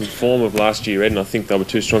back to some form of last year, Ed, and I think they were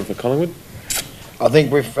too strong for Collingwood. I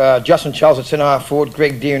think with Justin Charles at centre half forward,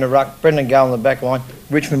 Greg Deere in the ruck, Brendan Gale in the back line,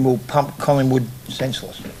 Richmond will pump Collingwood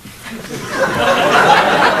senseless.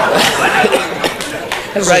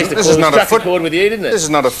 This is not a football with you, didn't it? This is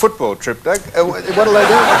not a football trip, Doug. What do they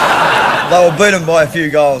do? They were beaten by a few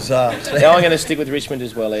goals. Yeah, I'm going to stick with Richmond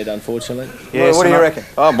as well, Ed, unfortunately. Yes, what do you reckon?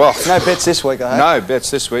 Oh, well. No bets this week, I hope. No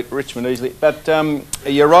bets this week. Richmond easily. But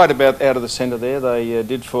you're right about out of the centre there. They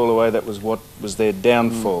did fall away. That was what was their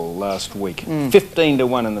downfall last week.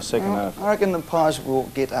 15-1 in the second half. I reckon the Pies will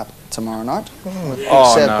get up tomorrow night.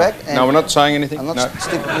 Oh, no. No, we're not saying anything. I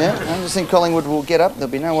just think Collingwood will get up. There'll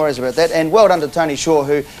be no worries about that. And well done to Tony Shaw,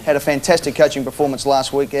 who had a fantastic coaching performance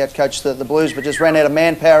last week. Out-coached the Blues, but just ran out of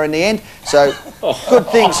manpower in the end. So, good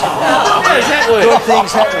things. Good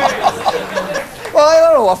things happening.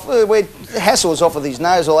 Well, Hassel was off with his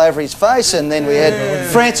nose all over his face, and then we had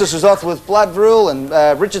Francis was off with blood rule, and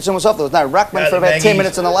Richardson was off. There was no ruckman for about 10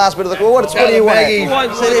 minutes in the last bit of the quarter. What do you want?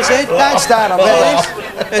 Don't start on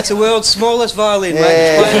that. It's the world's smallest violin, mate.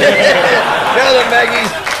 Tell them, Maggie.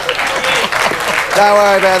 Don't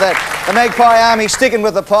worry about that. The Magpie Army sticking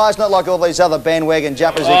with the Pies, not like all these other bandwagon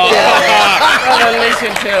jumpers. Listen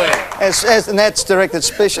to it. And that's directed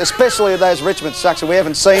especially at those Richmond sucks that we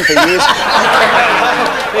haven't seen for years.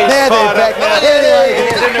 Now they're back.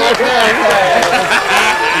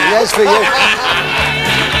 That's for you.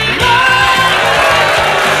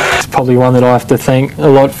 It's probably one that I have to thank a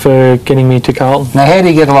lot for getting me to Carlton. Now, how do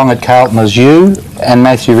you get along at Carlton as you and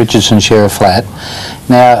Matthew Richardson share a flat?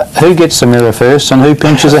 Now, who gets the mirror first and who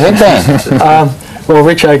pinches a headband? Well,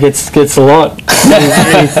 Richo gets a lot.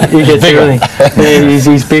 He gets everything. Yeah,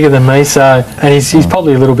 he's bigger than me, so and he's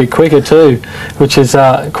probably a little bit quicker too, which is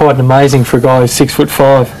quite amazing for a guy who's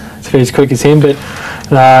 6'5" to be as quick as him. But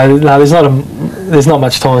no, there's not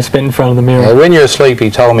much time spent in front of the mirror. When you're asleep,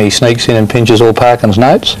 he told me he sneaks in and pinches all Parkin's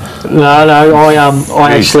notes. No, I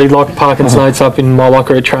actually lock Parkin's notes up in my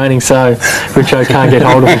locker at training, so Richo can't get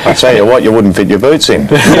hold of them. I tell you what, you wouldn't fit your boots in.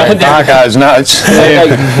 Parko's notes.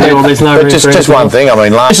 Well, there's no room for just one thing. I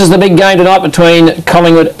mean, this is the big game tonight between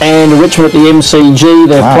Collingwood and Richmond at the MCG.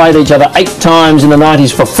 They've played each other 8 times in the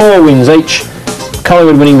 90s for 4 wins each.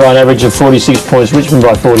 Collingwood winning by an average of 46 points, Richmond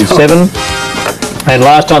by 47. And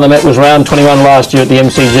last time they met was round 21 last year at the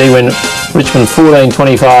MCG when Richmond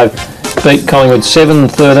 14-25 beat Collingwood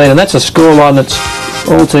 7-13. And that's a scoreline that's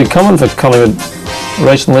all too common for Collingwood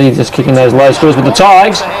recently, just kicking those low scores. But the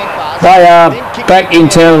Tigers, they are back in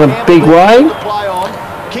town in a big way.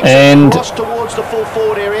 And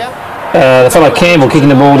the fellow Campbell kicking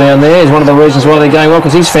the ball down there is one of the reasons why they're going well,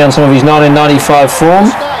 because he's found some of his 1995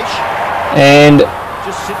 form. And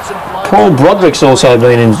Paul Broderick's also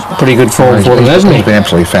been in pretty good form for them, hasn't he? He's been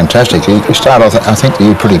absolutely fantastic. He started off, I think, the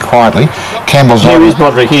year pretty quietly. Campbell's Here is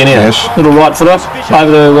Broderick here now. Yes. Little right foot up,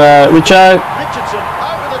 over to Richo.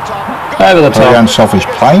 Over the top. Very unselfish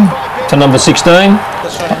play. To number 16.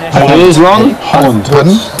 It is Ron. Holland.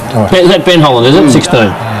 Pardon? Is that Ben Holland, is it?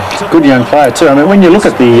 16. Good young player too. I mean, when you look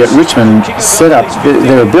at the Richmond setup,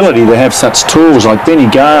 their ability to have such tools like Benny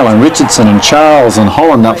Gale and Richardson and Charles and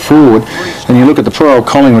Holland up forward, and you look at the poor old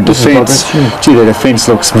Collingwood defence, gee, their defence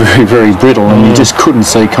looks very, very brittle, and you just couldn't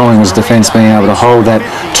see Collingwood's defence being able to hold that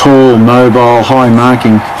tall, mobile,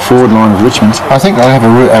 high-marking forward line of Richmond. I think they'll have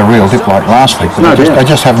a real dip like last week, but they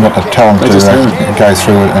just haven't got the talent to go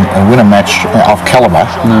through and win a match of calibre.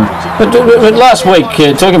 No. But last week,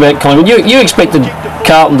 talking about Collingwood, you expected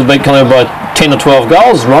Carlton to beat Collingwood by 10 or 12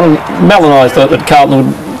 goals, Ron. Mel and I thought that Carlton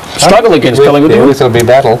would struggle against Collingwood. Yeah, it'll be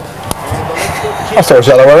battle. I thought it was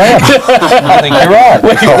the other way around. I think you're right.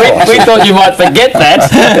 we thought you might forget that.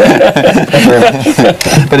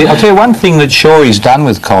 But I'll tell you one thing that Shawry's done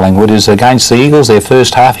with Collingwood is against the Eagles, their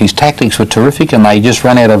first half, his tactics were terrific and they just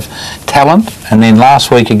ran out of talent. And then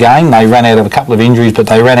last week again, they ran out of a couple of injuries, but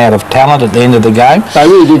they ran out of talent at the end of the game. They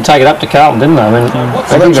really did take it up to Carlton, didn't they?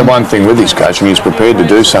 I think the one thing with his coaching, he's prepared to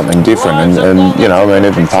do something different. And you know, I mean,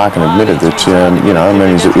 even Parkin admitted that, you know, I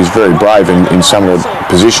mean, he's very brave in some of the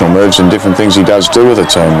positional moves and different things he does do with the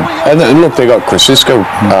team. And look, they got Krasiska,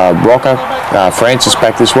 Rocker, Francis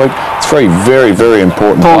back this week. Three very, very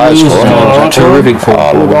important players for them. Terrific for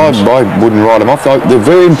look, I wouldn't write them off. They're a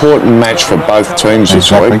very important match for both teams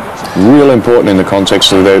this week. Real important in the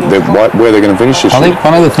context of where they're going to finish this I think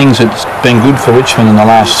one of the things that's been good for Richmond in the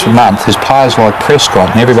last month is players like Prescott,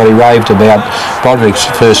 and everybody raved about Broderick's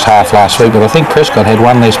first half last week, but I think Prescott had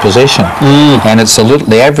one less possession, and it's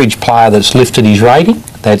the average player that's lifted his rating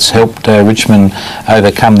that's helped Richmond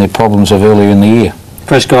overcome their problems of earlier in the year.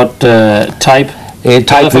 Prescott, Tape. Yeah,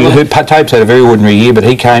 Tape's had a very ordinary year, but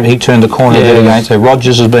he turned the corner a bit against. So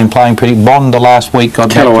Hodges has been playing pretty. Bond the last week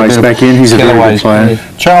got Callaway's back in. He's a very good player.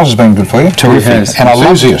 Charles has been good for you. Terrific. And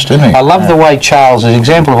enthusiast, isn't he? I love the way Charles is an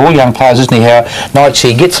example of all young players, isn't he? How Naish,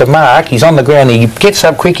 he gets a mark, he's on the ground, he gets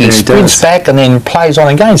up quick, he sprints back and then plays on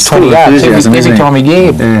and gains 20 yards every time he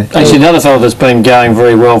gets. Actually, another fellow that's been going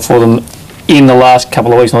very well for them in the last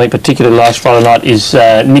couple of weeks, I think particularly last Friday night, is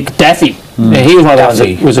Nick Daffy. He was one of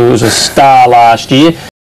the ones that was a star last year.